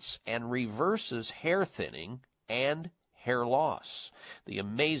prevents and reverses hair thinning and hair loss. The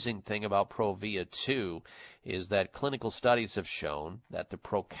amazing thing about Provia 2 is that clinical studies have shown that the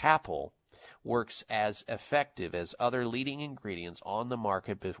Procapil works as effective as other leading ingredients on the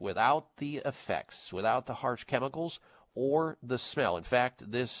market, but without the effects, without the harsh chemicals or the smell. In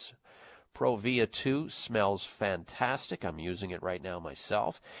fact, this Provia 2 smells fantastic. I'm using it right now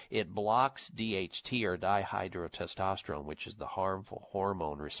myself. It blocks DHT, or dihydrotestosterone, which is the harmful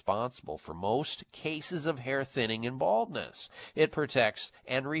hormone responsible for most cases of hair thinning and baldness. It protects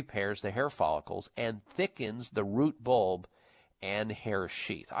and repairs the hair follicles and thickens the root bulb and hair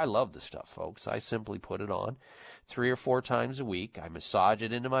sheath. I love the stuff, folks. I simply put it on 3 or 4 times a week. I massage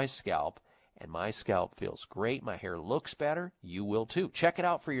it into my scalp, and my scalp feels great. My hair looks better. You will too. Check it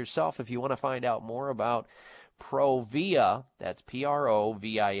out for yourself if you want to find out more about Provia. That's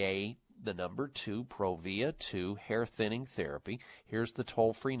Provia, the number 2, Provia 2 hair thinning therapy. Here's the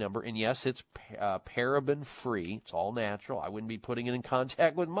toll-free number. And yes, it's paraben-free. It's all natural. I wouldn't be putting it in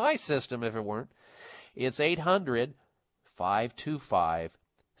contact with my system if it weren't. It's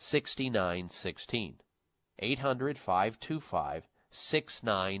 800-525-6916.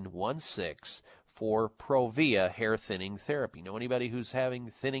 800-525-6916 for Provia hair thinning therapy. Know anybody who's having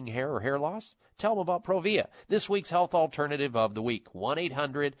thinning hair or hair loss? Tell them about Provia. This week's health alternative of the week,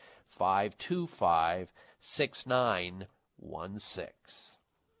 1-800-525-6916.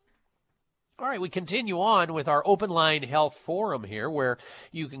 All right, we continue on with our Open Line Health Forum here, where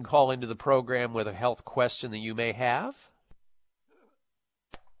you can call into the program with a health question that you may have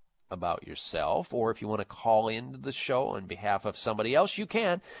about yourself, or if you want to call into the show on behalf of somebody else, you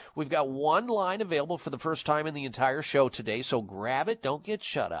can. We've got one line available for the first time in the entire show today, so grab it. Don't get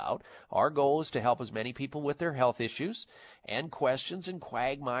shut out. Our goal is to help as many people with their health issues and questions and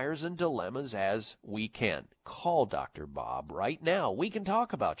quagmires and dilemmas as we can. Call Dr. Bob right now. We can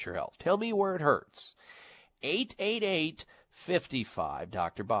talk about your health. Tell me where it hurts. 888-55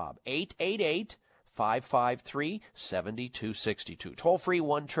 Dr. Bob. 888-553-7262. Toll free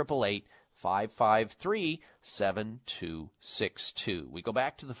 1-888-553-7262. We go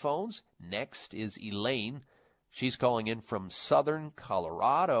back to the phones. Next is Elaine. She's calling in from Southern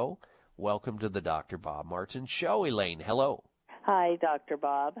Colorado. Welcome to the Dr. Bob Martin Show, Elaine. Hello. Hi, Dr.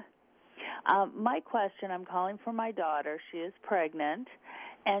 Bob. My question, I'm calling for my daughter. She is pregnant,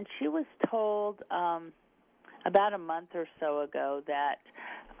 and she was told about a month or so ago that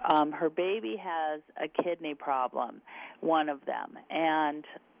her baby has a kidney problem, one of them, and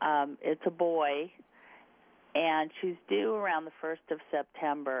it's a boy, and she's due around the 1st of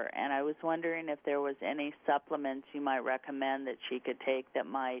September, and I was wondering if there was any supplements you might recommend that she could take that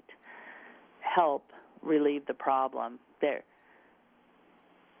might help relieve the problem there.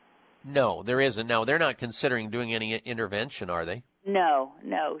 No, there isn't. No, they're not considering doing any intervention, are they? No.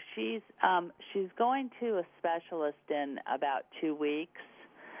 She's going to a specialist in about 2 weeks.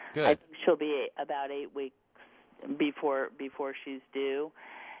 Good. I think she'll be about 8 weeks before she's due.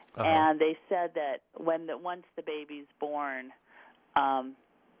 Uh-huh. And they said that once the baby's born,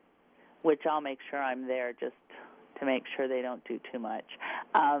 which I'll make sure I'm there just to make sure they don't do too much,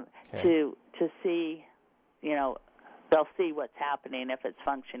 to see, they'll see what's happening, if it's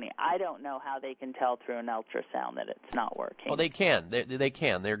functioning. I don't know how they can tell through an ultrasound that it's not working. Well, they can. They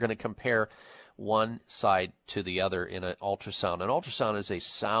can. They're going to compare one side to the other in an ultrasound. An ultrasound is a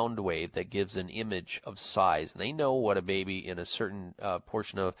sound wave that gives an image of size. And they know what a baby in a certain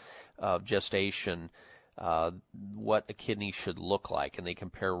portion of gestation, what a kidney should look like, and they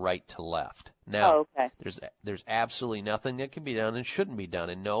compare right to left. Now, there's absolutely nothing that can be done and shouldn't be done.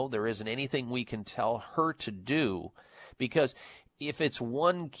 And no, there isn't anything we can tell her to do, because if it's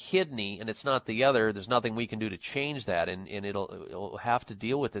one kidney and it's not the other, there's nothing we can do to change that, and it'll have to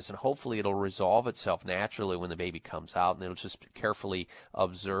deal with this, and hopefully it'll resolve itself naturally when the baby comes out, and it'll just carefully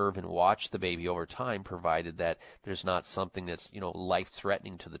observe and watch the baby over time, provided that there's not something that's,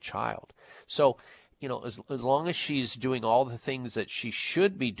 life-threatening to the child. So, as long as she's doing all the things that she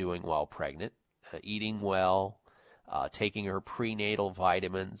should be doing while pregnant, eating well, taking her prenatal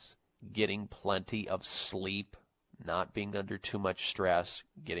vitamins, getting plenty of sleep, not being under too much stress,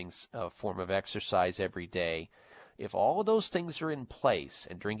 getting a form of exercise every day, If all of those things are in place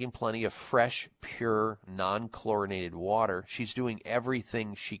and drinking plenty of fresh, pure, non-chlorinated water, she's doing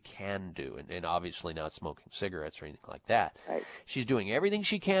everything she can do, and obviously not smoking cigarettes or anything like that. Right. She's doing everything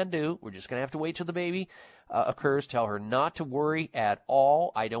she can do. We're just going to have to wait till the baby occurs. Tell her not to worry at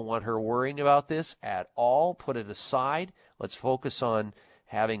all. I don't want her worrying about this at all. Put it aside. Let's focus on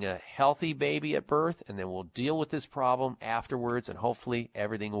having a healthy baby at birth, and then we'll deal with this problem afterwards, and hopefully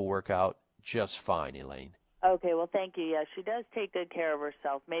everything will work out just fine, Elaine. Okay, well, thank you. Yeah, she does take good care of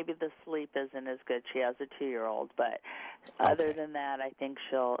herself. Maybe the sleep isn't as good. She has a 2-year-old, but other than that, I think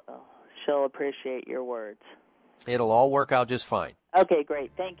she'll appreciate your words. It'll all work out just fine. Okay, great.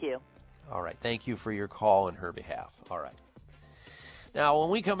 Thank you. All right. Thank you for your call on her behalf. All right. Now,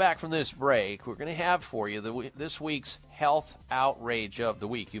 when we come back from this break, we're going to have for you this week's health outrage of the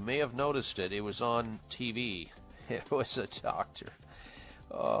week. You may have noticed it. It was on TV. It was a doctor.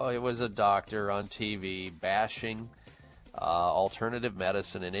 Oh, it was a doctor on TV bashing alternative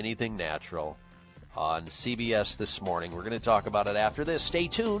medicine and anything natural on CBS this morning. We're going to talk about it after this. Stay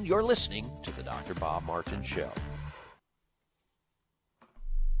tuned. You're listening to the Dr. Bob Martin Show.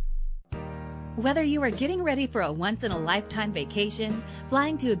 Whether you are getting ready for a once-in-a-lifetime vacation,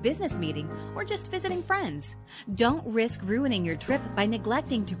 flying to a business meeting, or just visiting friends, don't risk ruining your trip by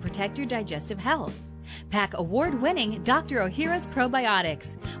neglecting to protect your digestive health. Pack award-winning Dr. Ohhira's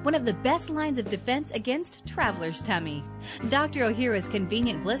Probiotics, one of the best lines of defense against traveler's tummy. Dr. Ohhira's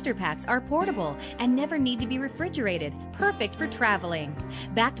convenient blister packs are portable and never need to be refrigerated, perfect for traveling.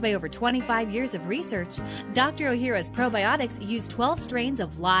 Backed by over 25 years of research, Dr. Ohhira's Probiotics use 12 strains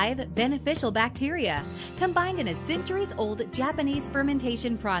of live, beneficial bacteria, combined in a centuries-old Japanese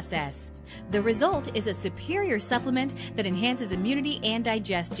fermentation process. The result is a superior supplement that enhances immunity and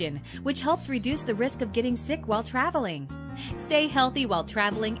digestion, which helps reduce the risk of getting sick while traveling. Stay healthy while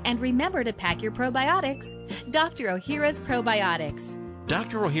traveling and remember to pack your probiotics. Dr. Ohhira's Probiotics.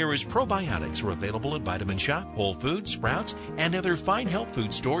 Dr. Ohhira's Probiotics are available at Vitamin Shop, Whole Foods, Sprouts, and other fine health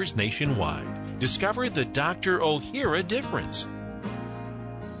food stores nationwide. Discover the Dr. Ohhira difference.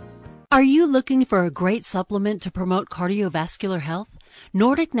 Are you looking for a great supplement to promote cardiovascular health?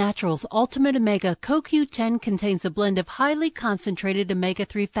 Nordic Naturals Ultimate Omega CoQ10 contains a blend of highly concentrated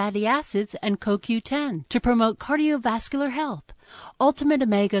omega-3 fatty acids and CoQ10 to promote cardiovascular health. Ultimate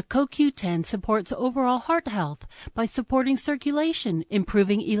Omega CoQ10 supports overall heart health by supporting circulation,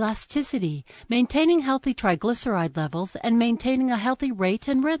 improving elasticity, maintaining healthy triglyceride levels, and maintaining a healthy rate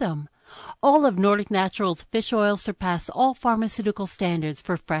and rhythm. All of Nordic Naturals fish oil surpass all pharmaceutical standards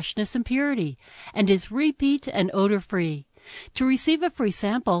for freshness and purity and is repeat and odor-free. To receive a free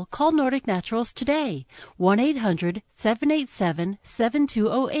sample, call Nordic Naturals today,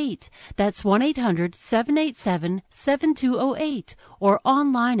 1-800-787-7208. That's 1-800-787-7208, or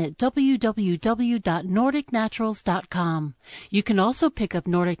online at www.nordicnaturals.com. You can also pick up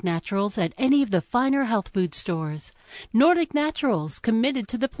Nordic Naturals at any of the finer health food stores. Nordic Naturals, committed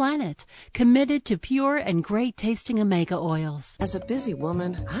to the planet, committed to pure and great-tasting omega oils. As a busy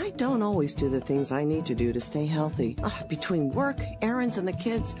woman, I don't always do the things I need to do to stay healthy. Between work, errands, and the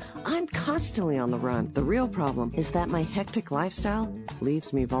kids, I'm constantly on the run. The real problem is that my hectic lifestyle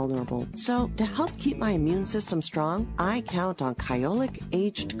leaves me vulnerable. So, to help keep my immune system strong, I count on Kyolic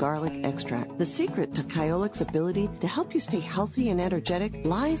Aged Garlic Extract. The secret to Kyolic's ability to help you stay healthy and energetic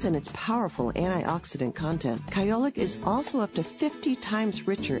lies in its powerful antioxidant content. Kyolic is also up to 50 times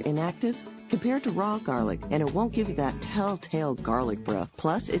richer in actives compared to raw garlic, and it won't give you that telltale garlic breath.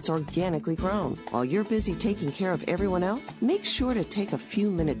 Plus, it's organically grown. While you're busy taking care of everyone else, make sure to take a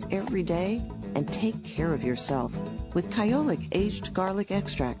few minutes every day and take care of yourself. With Kyolic Aged Garlic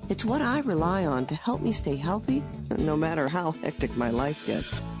Extract, it's what I rely on to help me stay healthy no matter how hectic my life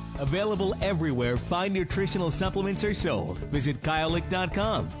gets. Available everywhere fine nutritional supplements are sold. Visit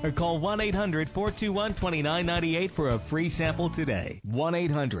Kyolic.com or call 1-800-421-2998 for a free sample today.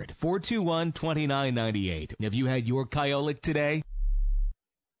 1-800-421-2998. Have you had your Kyolic today?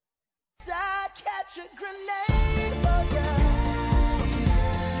 I catch a grenade for ya.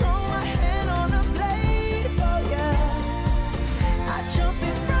 Throw my hand on a blade for ya. I jump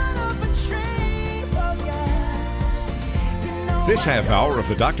in front of a train for ya. This half hour of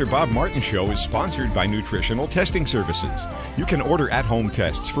the Dr. Bob Martin Show is sponsored by Nutritional Testing Services. You can order at-home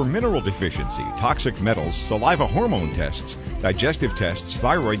tests for mineral deficiency, toxic metals, saliva hormone tests, digestive tests,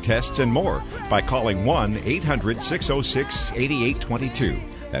 thyroid tests, and more by calling 1-800-606-8822.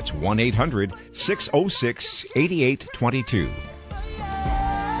 That's 1-800-606-8822.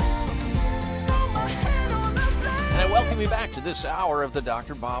 And I welcome me back to this hour of the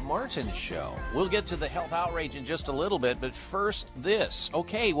Dr. Bob Martin Show. We'll get to the health outrage in just a little bit, but first this.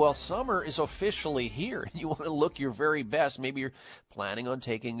 Okay, well, summer is officially here. You want to look your very best. Maybe you're planning on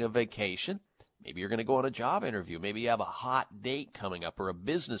taking a vacation. Maybe you're going to go on a job interview. Maybe you have a hot date coming up or a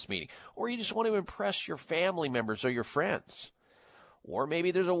business meeting. Or you just want to impress your family members or your friends. Or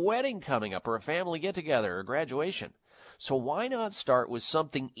maybe there's a wedding coming up or a family get-together or graduation. So why not start with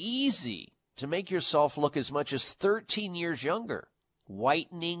something easy to make yourself look as much as 13 years younger?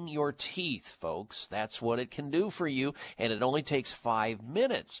 Whitening your teeth, folks. That's what it can do for you, and it only takes 5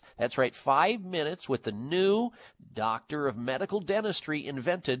 minutes. That's right, 5 minutes with the new Doctor of Medical Dentistry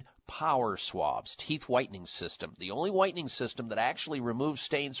invented Power Swabs teeth whitening system. The only whitening system that actually removes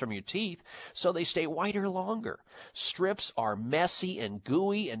stains from your teeth so they stay whiter longer. Strips are messy and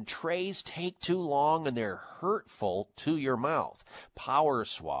gooey, and trays take too long, and they're hurtful to your mouth. Power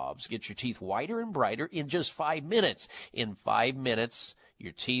Swabs get your teeth whiter and brighter in just 5 minutes. In 5 minutes,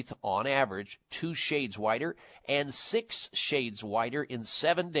 your teeth, on average, 2 shades whiter and 6 shades whiter in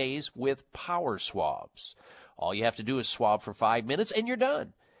 7 days with Power Swabs. All you have to do is swab for 5 minutes, and you're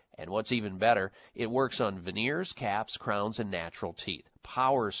done. And what's even better, it works on veneers, caps, crowns, and natural teeth.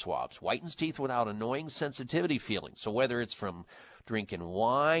 Power Swabs whitens teeth without annoying sensitivity feelings. So whether it's from drinking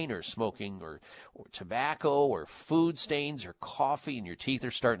wine or smoking or tobacco or food stains or coffee and your teeth are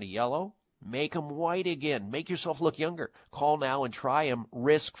starting to yellow, make them white again. Make yourself look younger. Call now and try them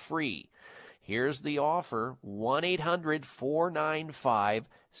risk-free. Here's the offer,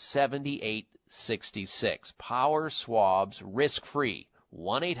 1-800-495-7866. Power Swabs risk-free.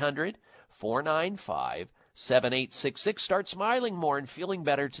 1-800-495-7866. Start smiling more and feeling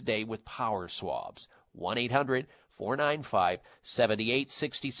better today with Power Swabs.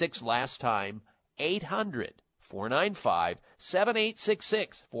 1-800-495-7866. Last time,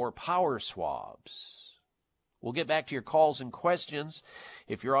 800-495-7866 for Power Swabs. We'll get back to your calls and questions.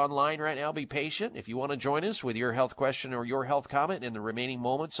 If you're online right now, be patient. If you want to join us with your health question or your health comment in the remaining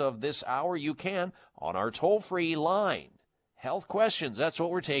moments of this hour, you can on our toll-free line. Health questions, that's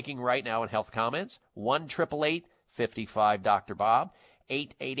what we're taking right now in health comments. 1-888-55-Dr. Bob,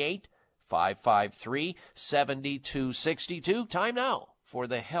 888-553-7262. Time now for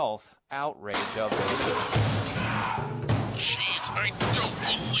the health outrage of the week. Jeez, I don't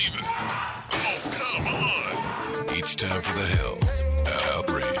believe it. Oh, come on. It's time for the health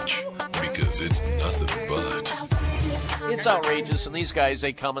outrage, because it's nothing but. It's outrageous, and these guys,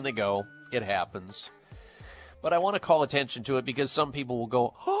 they come and they go. It happens. But I want to call attention to it because some people will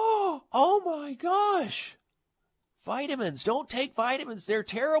go, oh my gosh, vitamins, don't take vitamins, they're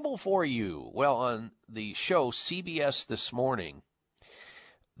terrible for you. Well, on the show CBS This Morning,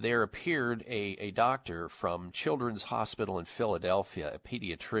 there appeared a doctor from Children's Hospital in Philadelphia, a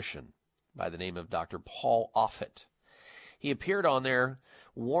pediatrician by the name of Dr. Paul Offit. He appeared on there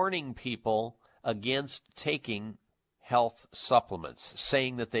warning people against taking health supplements,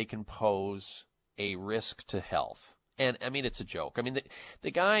 saying that they can pose a risk to health. And, I mean, it's a joke. I mean, the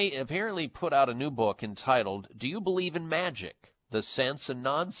guy apparently put out a new book entitled, Do You Believe in Magic? The Sense and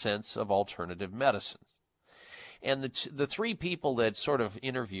Nonsense of Alternative Medicine. And the three people that sort of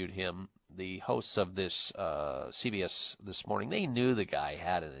interviewed him, the hosts of this CBS This Morning, they knew the guy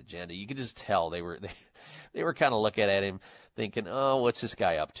had an agenda. You could just tell they were kind of looking at him thinking, oh, what's this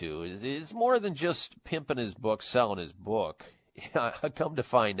guy up to? It's more than just pimping his book, selling his book. I come to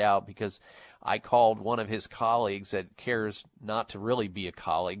find out because I called one of his colleagues that cares not to really be a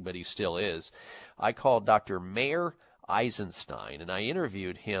colleague, but he still is. I called Dr. Meir Eisenstein, and I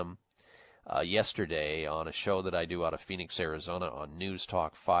interviewed him yesterday on a show that I do out of Phoenix, Arizona on News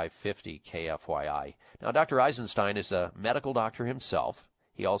Talk 550 KFYI. Now, Dr. Eisenstein is a medical doctor himself.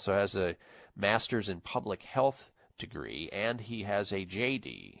 He also has a master's in public health degree, and he has a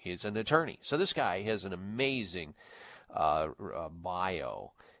JD. He's an attorney. So this guy has an amazing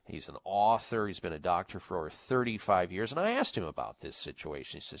bio. He's an author. He's been a doctor for over 35 years. And I asked him about this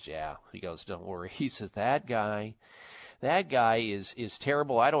situation. He says, yeah. He goes, don't worry. He says, that guy is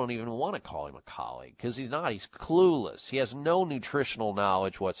terrible. I don't even want to call him a colleague because he's not. He's clueless. He has no nutritional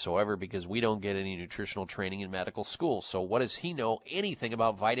knowledge whatsoever because we don't get any nutritional training in medical school. So what does he know anything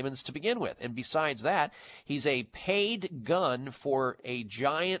about vitamins to begin with? And besides that, he's a paid gun for a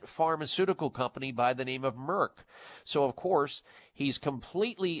giant pharmaceutical company by the name of Merck. So, of course, he's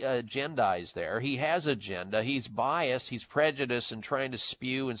completely agendized there. He has agenda. He's biased. He's prejudiced and trying to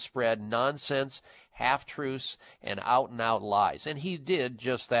spew and spread nonsense, half-truths, and out-and-out lies. And he did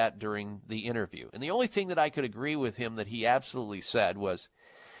just that during the interview. And the only thing that I could agree with him that he absolutely said was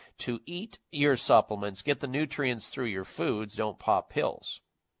to eat your supplements, get the nutrients through your foods, don't pop pills.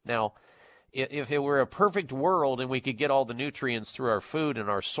 Now, If it were a perfect world and we could get all the nutrients through our food and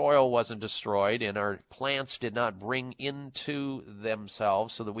our soil wasn't destroyed and our plants did not bring into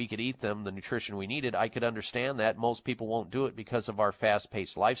themselves so that we could eat them the nutrition we needed, I could understand that. Most people won't do it because of our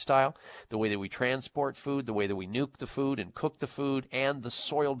fast-paced lifestyle, the way that we transport food, the way that we nuke the food and cook the food, and the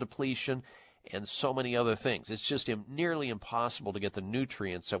soil depletion, and so many other things. It's just nearly impossible to get the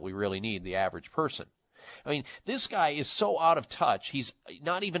nutrients that we really need, the average person. I mean, this guy is so out of touch. He's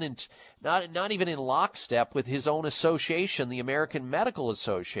not even in lockstep with his own association, the American Medical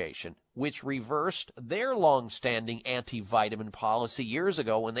Association, which reversed their long-standing anti-vitamin policy years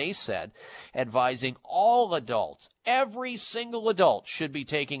ago when they said advising all adults, every single adult, should be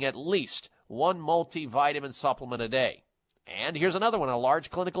taking at least one multivitamin supplement a day. And here's another one, a large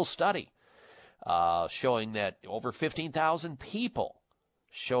clinical study showing that over 15,000 people,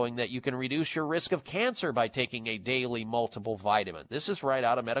 showing that you can reduce your risk of cancer by taking a daily multiple vitamin. This is right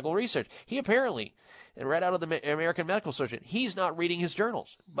out of medical research. He apparently, and right out of the American Medical Association, he's not reading his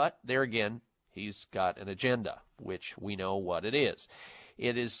journals. But there again, he's got an agenda, which we know what it is.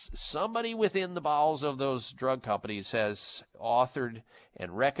 It is somebody within the bowels of those drug companies has authored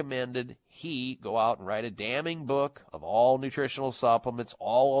and recommended he go out and write a damning book of all nutritional supplements,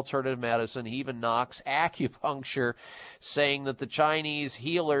 all alternative medicine. He even knocks acupuncture, saying that the Chinese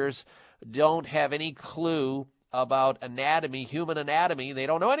healers don't have any clue about anatomy, human anatomy. They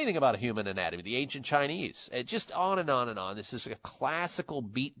don't know anything about human anatomy, the ancient Chinese. Just on and on and on. This is a classical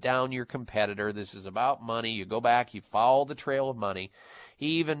beat down your competitor. This is about money. You go back, you follow the trail of money.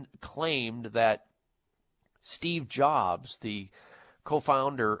 He even claimed that Steve Jobs, the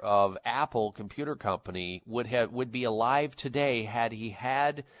co-founder of Apple Computer Company, would be alive today had he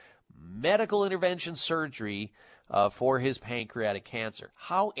had medical intervention surgery for his pancreatic cancer.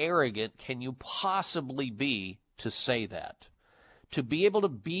 How arrogant can you possibly be to say that? To be able to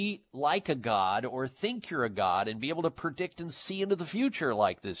be like a god or think you're a god and be able to predict and see into the future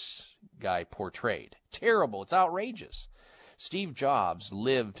like this guy portrayed. Terrible. It's outrageous. Steve Jobs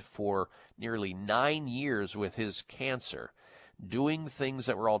lived for nearly 9 years with his cancer, doing things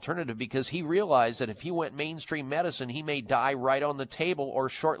that were alternative because he realized that if he went mainstream medicine, he may die right on the table or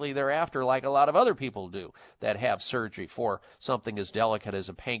shortly thereafter, like a lot of other people do that have surgery for something as delicate as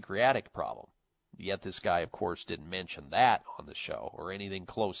a pancreatic problem. Yet this guy, of course, didn't mention that on the show or anything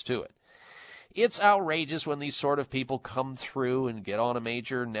close to it. It's outrageous when these sort of people come through and get on a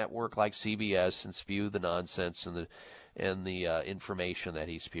major network like CBS and spew the nonsense and the information that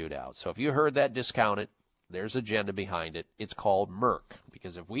he spewed out. So if you heard that, discount it. There's agenda behind it. It's called Merck.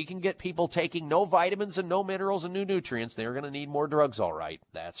 Because if we can get people taking no vitamins and no minerals and no nutrients, they're going to need more drugs, all right.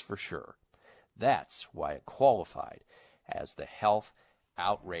 That's for sure. That's why it qualified as the health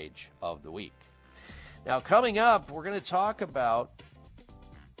outrage of the week. Now, coming up, we're going to talk about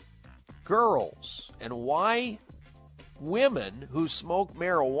girls and why women who smoke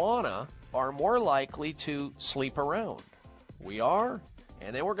marijuana are more likely to sleep around. We are.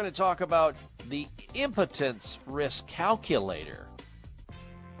 And then we're going to talk about the impotence risk calculator.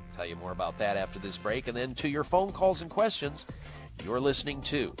 I'll tell you more about that after this break. And then to your phone calls and questions, you're listening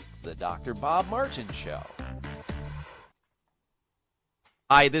to The Dr. Bob Martin Show.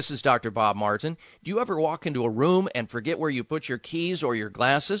 Hi, this is Dr. Bob Martin. Do you ever walk into a room and forget where you put your keys or your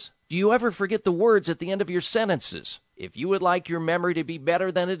glasses? Do you ever forget the words at the end of your sentences? If you would like your memory to be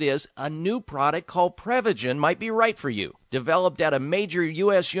better than it is, a new product called Prevagen might be right for you. Developed at a major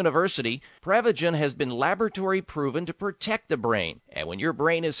U.S. university, Prevagen has been laboratory proven to protect the brain. And when your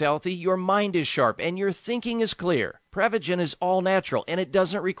brain is healthy, your mind is sharp and your thinking is clear. Prevagen is all natural and it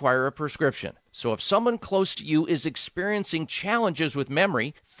doesn't require a prescription. So if someone close to you is experiencing challenges with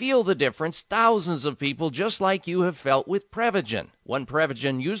memory, feel the difference thousands of people just like you have felt with Prevagen. One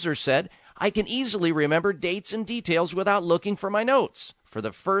Prevagen user said, "I can easily remember dates and details without looking for my notes. For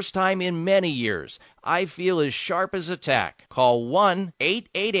the first time in many years, I feel as sharp as a tack." Call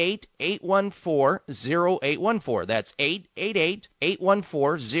 1-888-814-0814. That's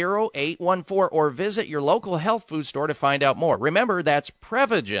 888-814-0814, or visit your local health food store to find out more. Remember, that's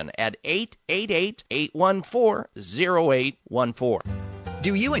Prevagen at 888-814-0814.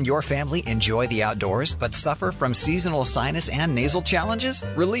 Do you and your family enjoy the outdoors but suffer from seasonal sinus and nasal challenges?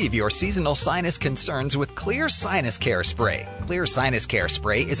 Relieve your seasonal sinus concerns with Xlear Sinus Care Spray. Xlear Sinus Care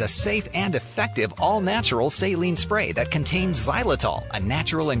Spray is a safe and effective all-natural saline spray that contains xylitol, a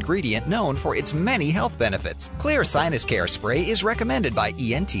natural ingredient known for its many health benefits. Xlear Sinus Care Spray is recommended by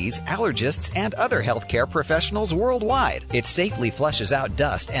ENTs, allergists, and other healthcare professionals worldwide. It safely flushes out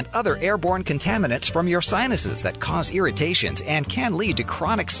dust and other airborne contaminants from your sinuses that cause irritations and can lead to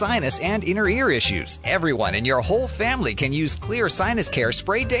chronic sinus and inner ear issues. Everyone in your whole family can use Xlear Sinus Care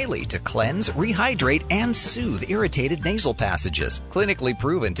Spray daily to cleanse, rehydrate, and soothe irritated nasal passages. Clinically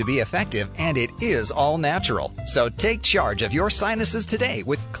proven to be effective, and it is all natural. So take charge of your sinuses today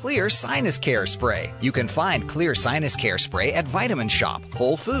with Xlear Sinus Care Spray. You can find Xlear Sinus Care Spray at Vitamin Shop,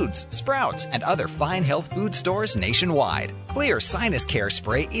 Whole Foods, Sprouts, and other fine health food stores nationwide. Xlear Sinus Care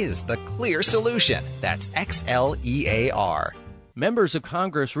Spray is the clear solution. That's XLEAR. Members of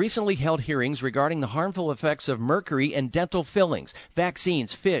Congress recently held hearings regarding the harmful effects of mercury in dental fillings,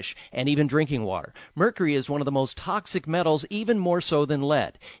 vaccines, fish, and even drinking water. Mercury is one of the most toxic metals, even more so than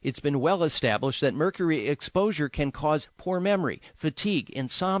lead. It's been well established that mercury exposure can cause poor memory, fatigue,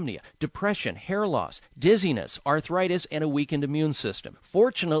 insomnia, depression, hair loss, dizziness, arthritis, and a weakened immune system.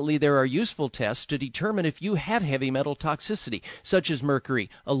 Fortunately, there are useful tests to determine if you have heavy metal toxicity, such as mercury,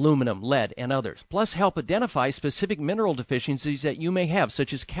 aluminum, lead, and others. Plus, help identify specific mineral deficiencies that you may have,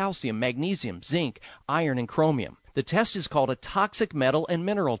 such as calcium, magnesium, zinc, iron, and chromium. The test is called a toxic metal and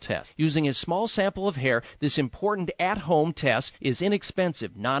mineral test. Using a small sample of hair, this important at-home test is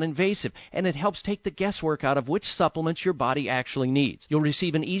inexpensive, non-invasive, and it helps take the guesswork out of which supplements your body actually needs. You'll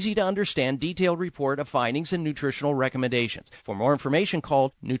receive an easy-to-understand, detailed report of findings and nutritional recommendations. For more information,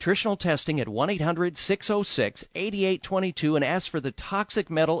 call Nutritional Testing at 1-800-606-8822 and ask for the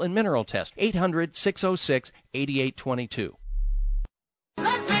toxic metal and mineral test, 800-606-8822.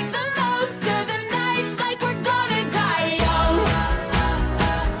 Let's make the most of the night like we're gonna die young.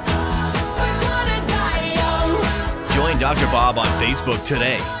 We're gonna die young. Join Dr. Bob on Facebook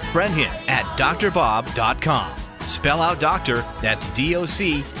today. Friend him at drbob.com. Spell out doctor, that's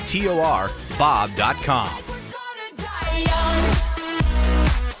DOCTOR, Bob.com.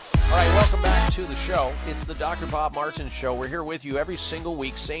 All right, welcome back to the show. It's the Dr. Bob Martin Show. We're here with you every single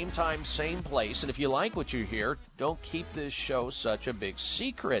week, same time, same place. And if you like what you hear, don't keep this show such a big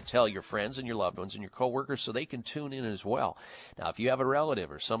secret. Tell your friends and your loved ones and your coworkers so they can tune in as well. Now, if you have a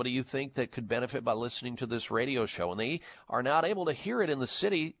relative or somebody you think that could benefit by listening to this radio show and they are not able to hear it in the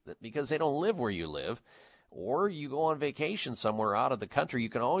city because they don't live where you live, or you go on vacation somewhere out of the country, you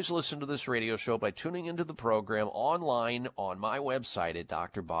can always listen to this radio show by tuning into the program online on my website at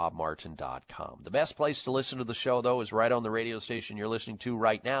drbobmartin.com. The best place to listen to the show, though, is right on the radio station you're listening to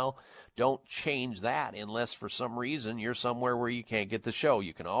right now. Don't change that unless for some reason you're somewhere where you can't get the show.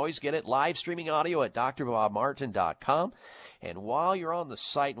 You can always get it live streaming audio at drbobmartin.com. And while you're on the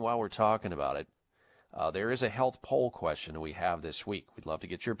site and while we're talking about it, there is a health poll question that we have this week. We'd love to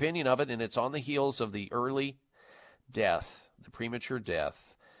get your opinion of it, and it's on the heels of the early death, the premature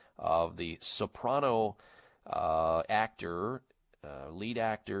death of the soprano actor, lead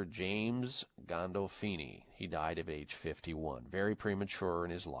actor James Gandolfini. He died at age 51, very premature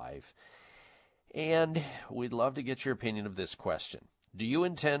in his life. And we'd love to get your opinion of this question. Do you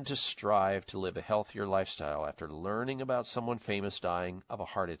intend to strive to live a healthier lifestyle after learning about someone famous dying of a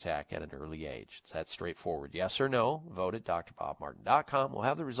heart attack at an early age? It's that straightforward. Yes or no? Vote at drbobmartin.com. We'll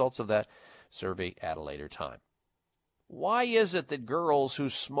have the results of that survey at a later time. Why is it that girls who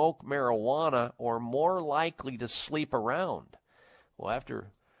smoke marijuana are more likely to sleep around? Well,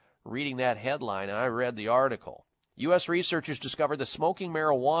 after reading that headline, I read the article. U.S. researchers discovered that smoking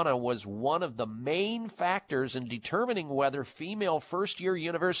marijuana was one of the main factors in determining whether female first-year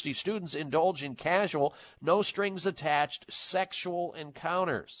university students indulge in casual, no-strings-attached sexual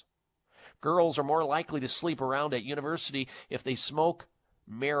encounters. Girls are more likely to sleep around at university if they smoke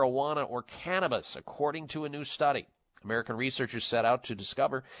marijuana or cannabis, according to a new study. American researchers set out to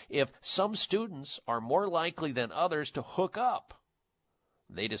discover if some students are more likely than others to hook up.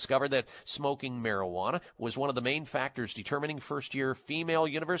 They discovered that smoking marijuana was one of the main factors determining first-year female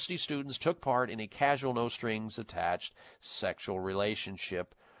university students took part in a casual, no-strings-attached sexual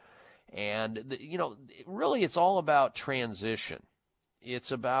relationship. And, really it's all about transition.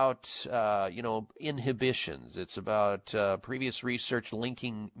 It's about, inhibitions. It's about previous research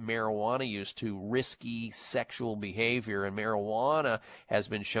linking marijuana use to risky sexual behavior, and marijuana has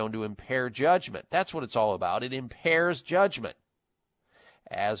been shown to impair judgment. That's what it's all about. It impairs judgment,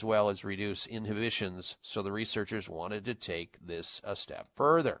 as well as reduce inhibitions, so the researchers wanted to take this a step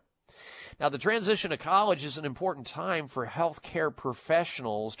further. Now, the transition to college is an important time for healthcare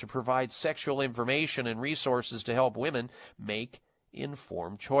professionals to provide sexual information and resources to help women make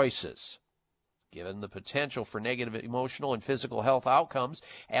informed choices. Given the potential for negative emotional and physical health outcomes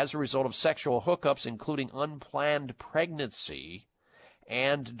as a result of sexual hookups, including unplanned pregnancy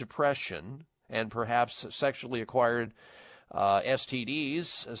and depression, and perhaps sexually acquired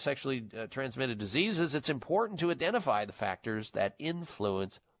STDs, sexually transmitted diseases, it's important to identify the factors that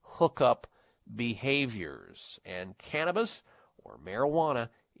influence hookup behaviors. And cannabis or marijuana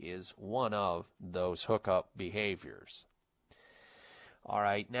is one of those hookup behaviors. All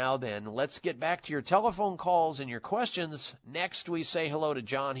right, now then, let's get back to your telephone calls and your questions. Next, we say hello to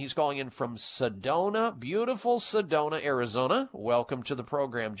John. He's calling in from Sedona, beautiful Sedona, Arizona. Welcome to the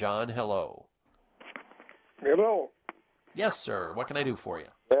program, John. Hello. Hello. Yes, sir. What can I do for you?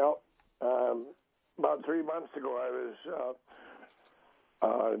 Well, about 3 months ago,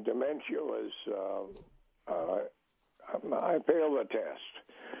 dementia was, I failed the test.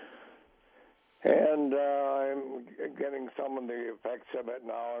 And I'm getting some of the effects of it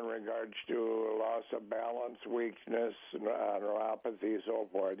now in regards to loss of balance, weakness, neuropathy, so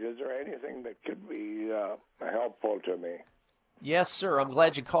forth. Is there anything that could be helpful to me? Yes, sir. I'm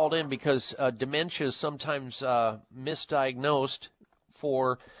glad you called in because dementia is sometimes misdiagnosed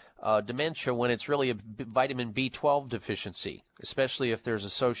for dementia when it's really a vitamin B12 deficiency, especially if there's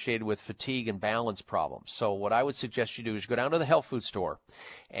associated with fatigue and balance problems. So what I would suggest you do is go down to the health food store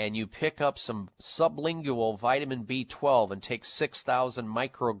and you pick up some sublingual vitamin B12 and take 6,000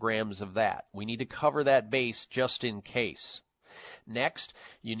 micrograms of that. We need to cover that base just in case. Next,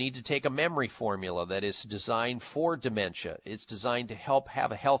 you need to take a memory formula that is designed for dementia. It's designed to help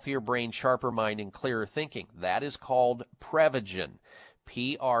have a healthier brain, sharper mind, and clearer thinking. That is called Prevagen.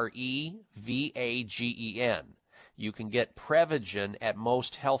 Prevagen. You can get Prevagen at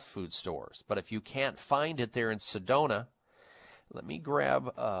most health food stores. But if you can't find it there in Sedona, let me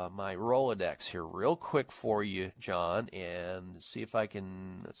grab my Rolodex here real quick for you, John, and see if I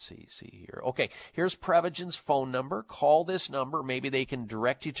can, let's see here. Okay, here's Prevagen's phone number. Call this number. Maybe they can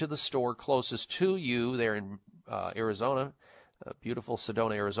direct you to the store closest to you there in Arizona, beautiful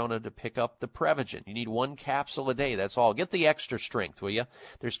Sedona, Arizona, to pick up the Prevagen. You need 1 capsule a day. That's all. Get the extra strength, will you?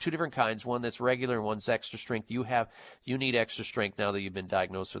 There's 2 different kinds. One that's regular and one's extra strength. You need extra strength now that you've been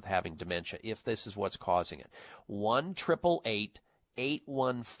diagnosed with having dementia, if this is what's causing it.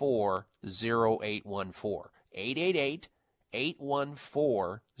 1-888-814-0814.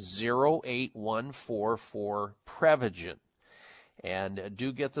 888-814-0814 for Prevagen. And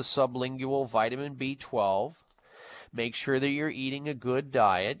do get the sublingual vitamin B12. Make sure that you're eating a good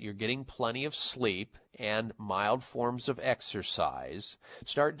diet, you're getting plenty of sleep, and mild forms of exercise.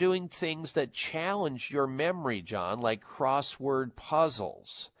 Start doing things that challenge your memory, John, like crossword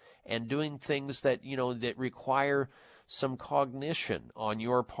puzzles, and doing things that, that require some cognition on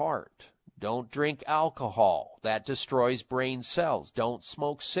your part. Don't drink alcohol. That destroys brain cells. Don't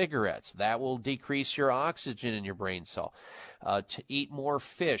smoke cigarettes. That will decrease your oxygen in your brain cell. To eat more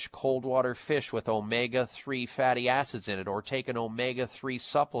fish, cold water fish with omega-3 fatty acids in it, or take an omega-3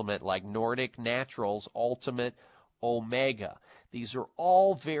 supplement like Nordic Naturals Ultimate Omega. These are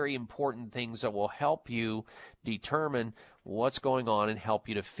all very important things that will help you determine what's going on and help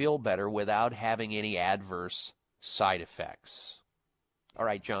you to feel better without having any adverse side effects. All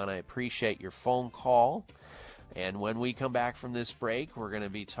right, John, I appreciate your phone call. And when we come back from this break, we're going to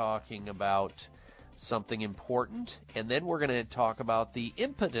be talking about something important, and then we're going to talk about the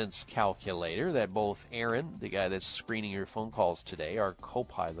impotence calculator that both Aaron, the guy that's screening your phone calls today, our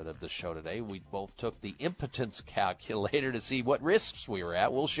co-pilot of the show today, we both took the impotence calculator to see what risks we were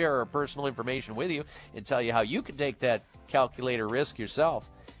at. We'll share our personal information with you and tell you how you can take that calculator risk yourself.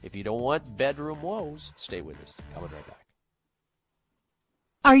 If you don't want bedroom woes, stay with us. Coming right back.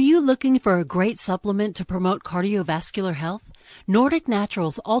 Are you looking for a great supplement to promote cardiovascular health? Nordic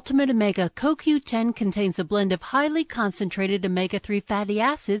Naturals Ultimate Omega CoQ10 contains a blend of highly concentrated omega-3 fatty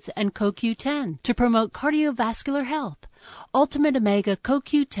acids and CoQ10 to promote cardiovascular health. Ultimate Omega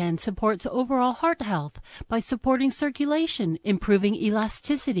CoQ10 supports overall heart health by supporting circulation, improving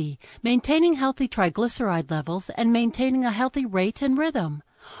elasticity, maintaining healthy triglyceride levels, and maintaining a healthy rate and rhythm.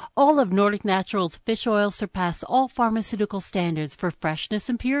 All of Nordic Naturals fish oil surpass all pharmaceutical standards for freshness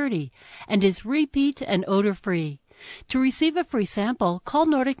and purity and is repeat and odor-free. To receive a free sample, call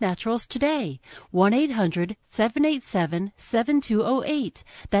Nordic Naturals today, 1-800-787-7208.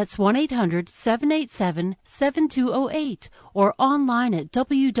 That's 1-800-787-7208, or online at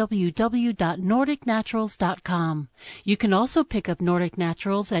www.nordicnaturals.com. You can also pick up Nordic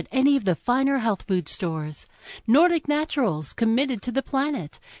Naturals at any of the finer health food stores. Nordic Naturals, committed to the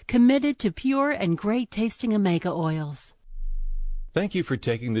planet, committed to pure and great tasting omega oils. Thank you for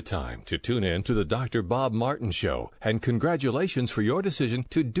taking the time to tune in to the Dr. Bob Martin Show, and congratulations for your decision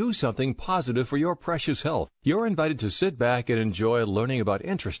to do something positive for your precious health. You're invited to sit back and enjoy learning about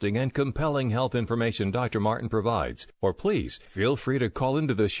interesting and compelling health information Dr. Martin provides. Or please feel free to call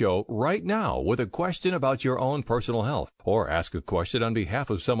into the show right now with a question about your own personal health, or ask a question on behalf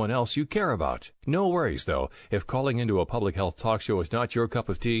of someone else you care about. No worries, though. If calling into a public health talk show is not your cup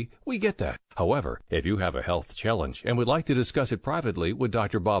of tea, we get that. However, if you have a health challenge and would like to discuss it privately with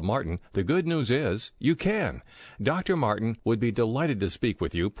Dr. Bob Martin, the good news is you can. Dr. Martin would be delighted to speak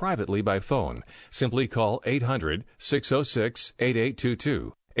with you privately by phone. Simply call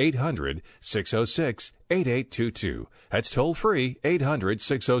 800-606-8822. 800-606-8822. That's toll free,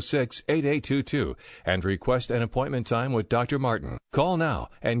 800-606-8822, and request an appointment time with Dr. Martin. Call now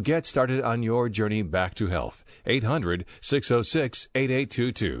and get started on your journey back to health.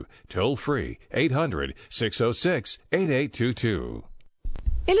 800-606-8822. Toll free, 800-606-8822.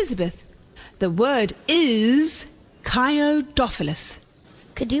 Elizabeth, the word is Chiodophilus.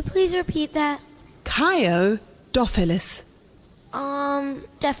 Could you please repeat that? Chiodophilus.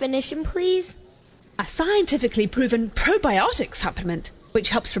 Definition, please? A scientifically proven probiotic supplement which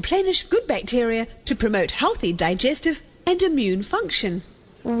helps replenish good bacteria to promote healthy digestive and immune function.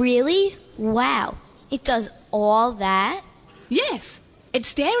 Really? Wow. It does all that? Yes.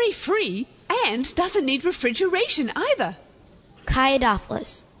 It's dairy-free and doesn't need refrigeration either.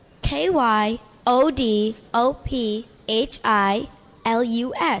 Chiodophilus. Chiodophilus.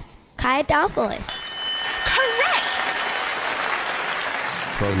 Chiodophilus. Correct!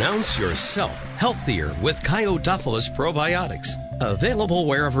 Pronounce yourself healthier with Chiodophilus probiotics. Available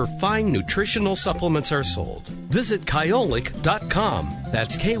wherever fine nutritional supplements are sold. Visit Kyolic.com.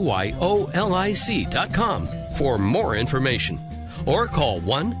 That's KYOLIC.com for more information. Or call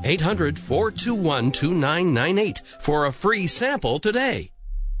 1-800-421-2998 for a free sample today.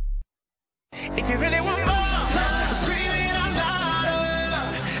 If you really want more, scream it out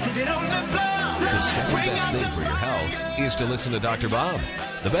louder. Hit it on the floor. The second best thing for your health is to listen to Dr. Bob.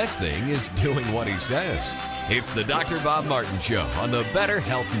 The best thing is doing what he says. It's the Dr. Bob Martin Show on the Better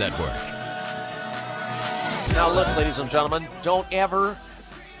Health Network. Now look, ladies and gentlemen, don't ever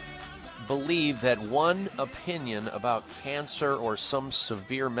believe that one opinion about cancer or some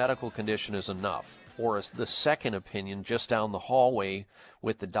severe medical condition is enough, or the second opinion just down the hallway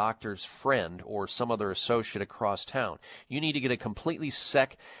with the doctor's friend or some other associate across town. You need to get a completely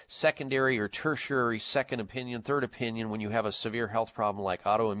secondary or tertiary second opinion, third opinion when you have a severe health problem like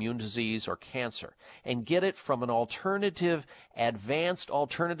autoimmune disease or cancer, and get it from an advanced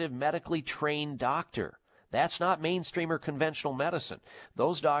alternative medically trained doctor. That's not mainstream or conventional medicine.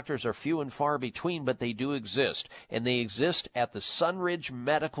 Those doctors are few and far between, but they do exist, and they exist at the Sunridge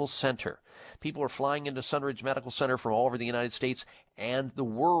Medical Center. People are flying into Sunridge Medical Center from all over the United States and the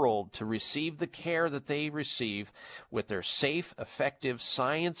world to receive the care that they receive with their safe, effective,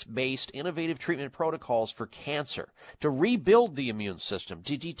 science-based, innovative treatment protocols for cancer, to rebuild the immune system,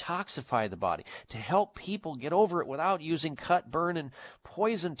 to detoxify the body, to help people get over it without using cut, burn, and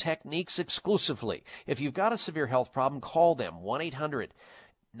poison techniques exclusively. If you've got a severe health problem, call them,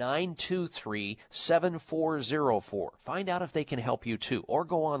 1-800-923-7404. Find out if they can help you too, or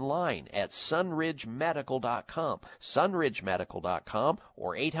go online at sunridgemedical.com, sunridgemedical.com,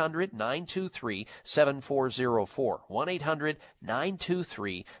 or 800-923-7404,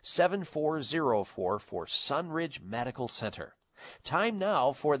 1-800-923-7404 for Sunridge Medical Center. Time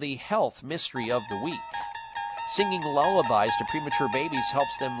now for the health mystery of the week. Singing lullabies to premature babies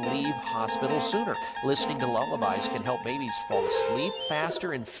helps them leave hospital sooner. Listening to lullabies can help babies fall asleep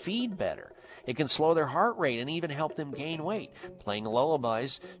faster and feed better. It can slow their heart rate and even help them gain weight. Playing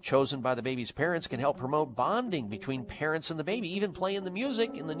lullabies chosen by the baby's parents can help promote bonding between parents and the baby. Even playing the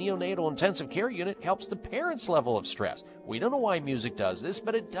music in the neonatal intensive care unit helps the parents' level of stress. We don't know why music does this,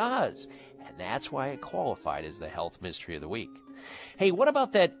 but it does. And that's why it qualified as the health mystery of the week. Hey, what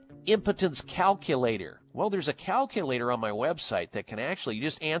about that impotence calculator? Well, there's a calculator on my website that can actually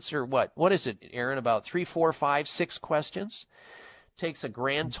just answer what is it, Aaron, about 3, 4, 5, 6 questions? Takes a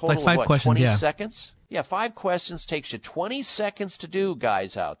grand total like 5 of questions, 20 yeah. seconds? Yeah, 5 questions takes you 20 seconds to do,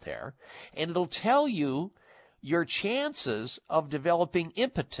 guys out there. And it'll tell you your chances of developing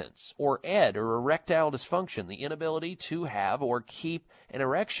impotence, or ED, or erectile dysfunction, the inability to have or keep an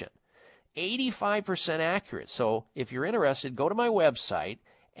erection. 85% accurate. So if you're interested, go to my website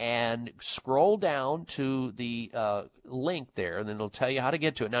and scroll down to the link there, and then it'll tell you how to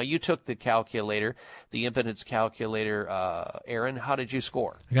get to it. Now, you took the calculator, the impotence calculator, Aaron. How did you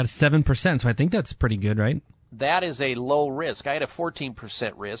score? I got a 7%, so I think that's pretty good, right? That is a low risk. I had a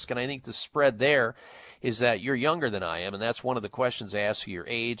 14% risk, and I think the spread there is that you're younger than I am, and that's one of the questions they ask you, your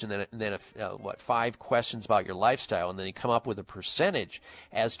age, and then 5 questions about your lifestyle, and then they come up with a percentage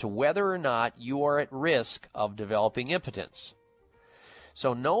as to whether or not you are at risk of developing impotence.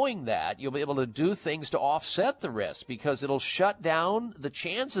 So knowing that, you'll be able to do things to offset the risk, because it'll shut down the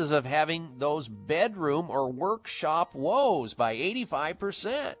chances of having those bedroom or workshop woes by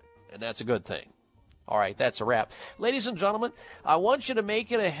 85%, and that's a good thing. All right, that's a wrap. Ladies and gentlemen, I want you to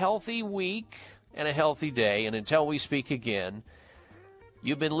make it a healthy week and a healthy day. And until we speak again,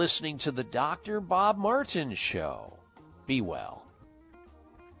 you've been listening to the Dr. Bob Martin Show. Be well.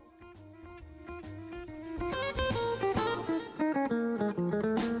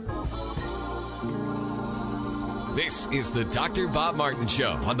 This is the Dr. Bob Martin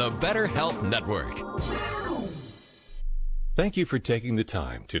Show on the Better Health Network. Thank you for taking the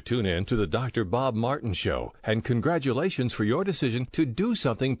time to tune in to the Dr. Bob Martin Show, and congratulations for your decision to do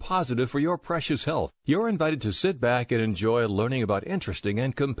something positive for your precious health. You're invited to sit back and enjoy learning about interesting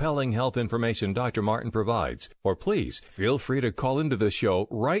and compelling health information Dr. Martin provides. Or please, feel free to call into the show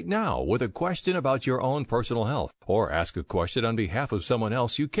right now with a question about your own personal health, or ask a question on behalf of someone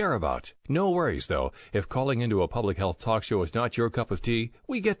else you care about. No worries, though. If calling into a public health talk show is not your cup of tea,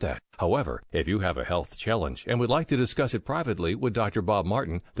 we get that. However, if you have a health challenge and would like to discuss it privately with Dr. Bob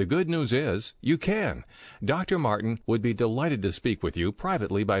Martin, the good news is you can. Dr. Martin would be delighted to speak with you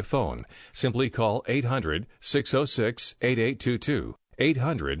privately by phone. Simply call 800-606-8822.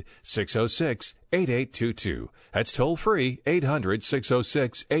 800-606-8822. That's toll free,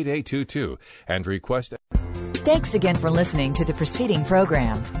 800-606-8822. And request. Thanks again for listening to the preceding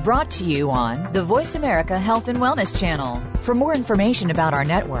program, brought to you on the Voice America Health and Wellness Channel. For more information about our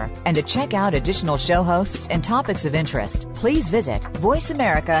network and to check out additional show hosts and topics of interest, please visit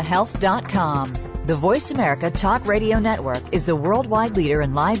voiceamericahealth.com. The Voice America Talk Radio Network is the worldwide leader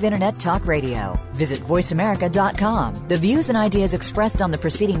in live Internet talk radio. Visit voiceamerica.com. The views and ideas expressed on the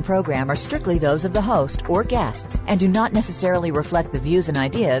preceding program are strictly those of the host or guests and do not necessarily reflect the views and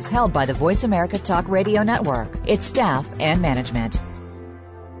ideas held by the Voice America Talk Radio Network, its staff, and management.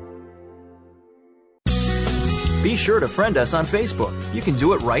 Be sure to friend us on Facebook. You can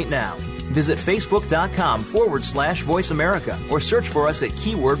do it right now. Visit facebook.com/Voice America or search for us at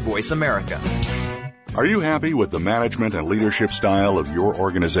keyword Voice America. Are you happy with the management and leadership style of your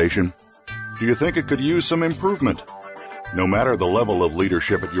organization? Do you think it could use some improvement? No matter the level of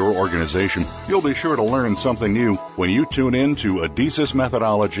leadership at your organization, you'll be sure to learn something new when you tune in to Adesis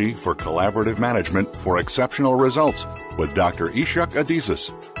Methodology for Collaborative Management for Exceptional Results with Dr. Ishak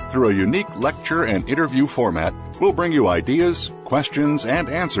Adesis. Through a unique lecture and interview format, we'll bring you ideas, questions, and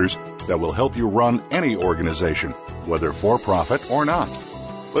answers that will help you run any organization, whether for-profit or not.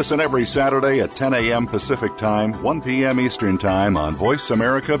 Listen every Saturday at 10 a.m. Pacific Time, 1 p.m. Eastern Time on Voice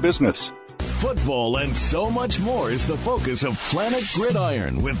America Business. Football and so much more is the focus of Planet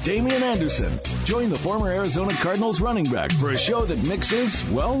Gridiron with Damian Anderson. Join the former Arizona Cardinals running back for a show that mixes,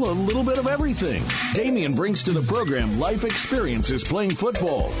 well, a little bit of everything. Damian brings to the program life experiences playing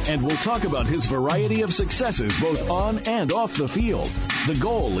football, and we'll talk about his variety of successes both on and off the field. The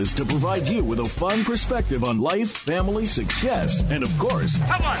goal is to provide you with a fun perspective on life, family, success, and of course,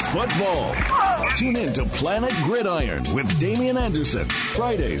 football. Tune in to Planet Gridiron with Damian Anderson,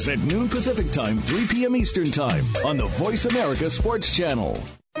 Fridays at noon Pacific Time, 3 p.m. Eastern Time on the Voice America Sports Channel.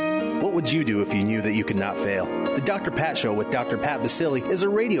 What would you do if you knew that you could not fail? The Dr. Pat Show with Dr. Pat Basili is a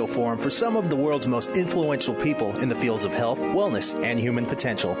radio forum for some of the world's most influential people in the fields of health, wellness, and human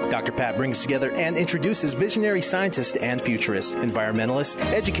potential. Dr. Pat brings together and introduces visionary scientists and futurists, environmentalists,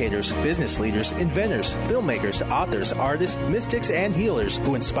 educators, business leaders, inventors, filmmakers, authors, artists, mystics, and healers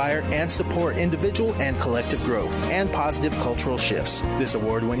who inspire and support individual and collective growth and positive cultural shifts. This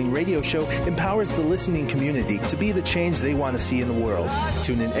award-winning radio show empowers the listening community to be the change they want to see in the world.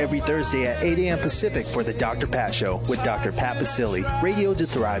 Tune in every Thursday at 8 a.m. Pacific for the Dr. Pat Show with Dr. Pat Basili, radio to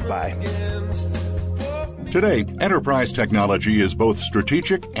thrive by. Today, enterprise technology is both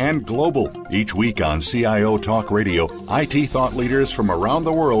strategic and global. Each week on CIO Talk Radio, IT thought leaders from around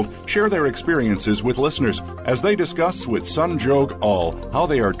the world share their experiences with listeners as they discuss with Sanjog Aul how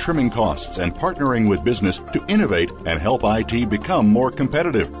they are trimming costs and partnering with business to innovate and help IT become more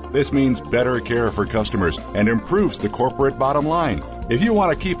competitive. This means better care for customers and improves the corporate bottom line. If you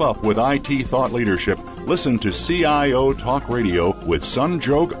want to keep up with IT thought leadership, listen to CIO Talk Radio with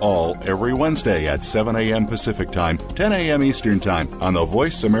Sanjog Aul every Wednesday at 7 a.m. Pacific Time, 10 a.m. Eastern Time on the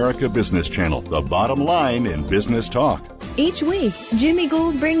Voice America Business Channel, the bottom line in business talk. Each week, Jimmy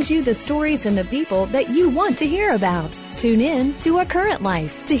Gould brings you the stories and the people that you want to hear about. Tune in to A Current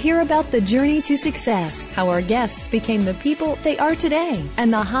Life to hear about the journey to success, how our guests became the people they are today,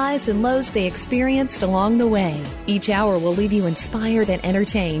 and the highs and lows they experienced along the way. Each hour will leave you inspired and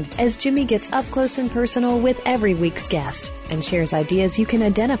entertained as Jimmy gets up close and personal with every week's guest and shares ideas you can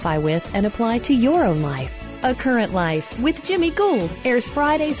identify with and apply to your own life. A Current Life with Jimmy Gould airs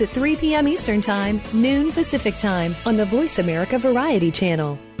Fridays at 3 p.m. Eastern Time, noon Pacific Time on the Voice America Variety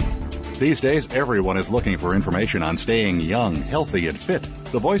Channel. These days, everyone is looking for information on staying young, healthy, and fit.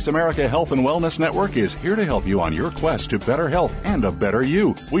 The Voice America Health and Wellness Network is here to help you on your quest to better health and a better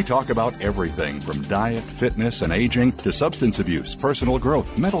you. We talk about everything from diet, fitness, and aging to substance abuse, personal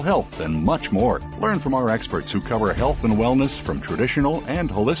growth, mental health, and much more. Learn from our experts who cover health and wellness from traditional and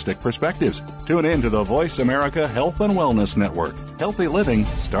holistic perspectives. Tune in to the Voice America Health and Wellness Network. Healthy living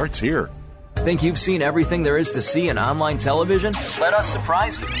starts here. Think you've seen everything there is to see in online television? Let us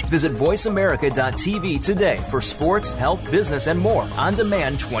surprise you. Visit voiceamerica.tv today for sports, health, business, and more on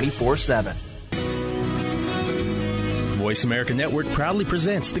demand 24/7. Voice America Network proudly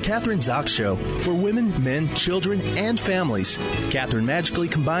presents The Catherine Zox Show for women, men, children, and families. Catherine magically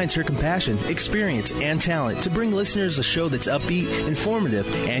combines her compassion, experience, and talent to bring listeners a show that's upbeat, informative,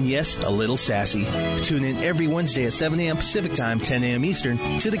 and yes, a little sassy. Tune in every Wednesday at 7 a.m. Pacific Time, 10 a.m. Eastern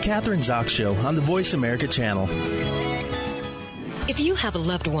to The Catherine Zox Show on the Voice America channel. If you have a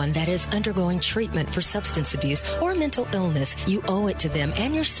loved one that is undergoing treatment for substance abuse or mental illness, you owe it to them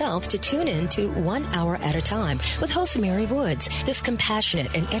and yourself to tune in to 1 Hour at a Time with host Mary Woods. This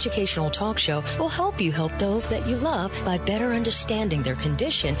compassionate and educational talk show will help you help those that you love by better understanding their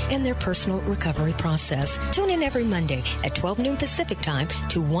condition and their personal recovery process. Tune in every Monday at 12 noon Pacific Time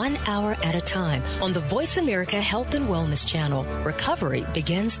to 1 Hour at a Time on the Voice America Health and Wellness channel. Recovery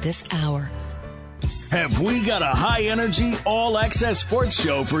begins this hour. Have we got a high-energy, all-access sports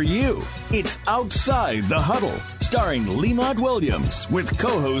show for you? It's Outside the Huddle, starring Lemont Williams with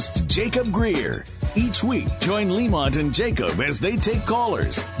co-host Jacob Greer. Each week, join Lemont and Jacob as they take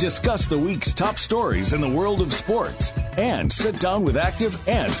callers, discuss the week's top stories in the world of sports, and sit down with active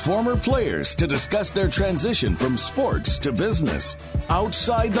and former players to discuss their transition from sports to business.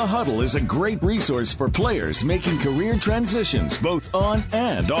 Outside the Huddle is a great resource for players making career transitions both on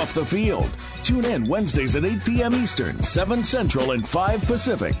and off the field. Tune in Wednesdays at 8 p.m. Eastern, 7 Central, and 5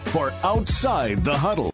 Pacific for Outside the Huddle.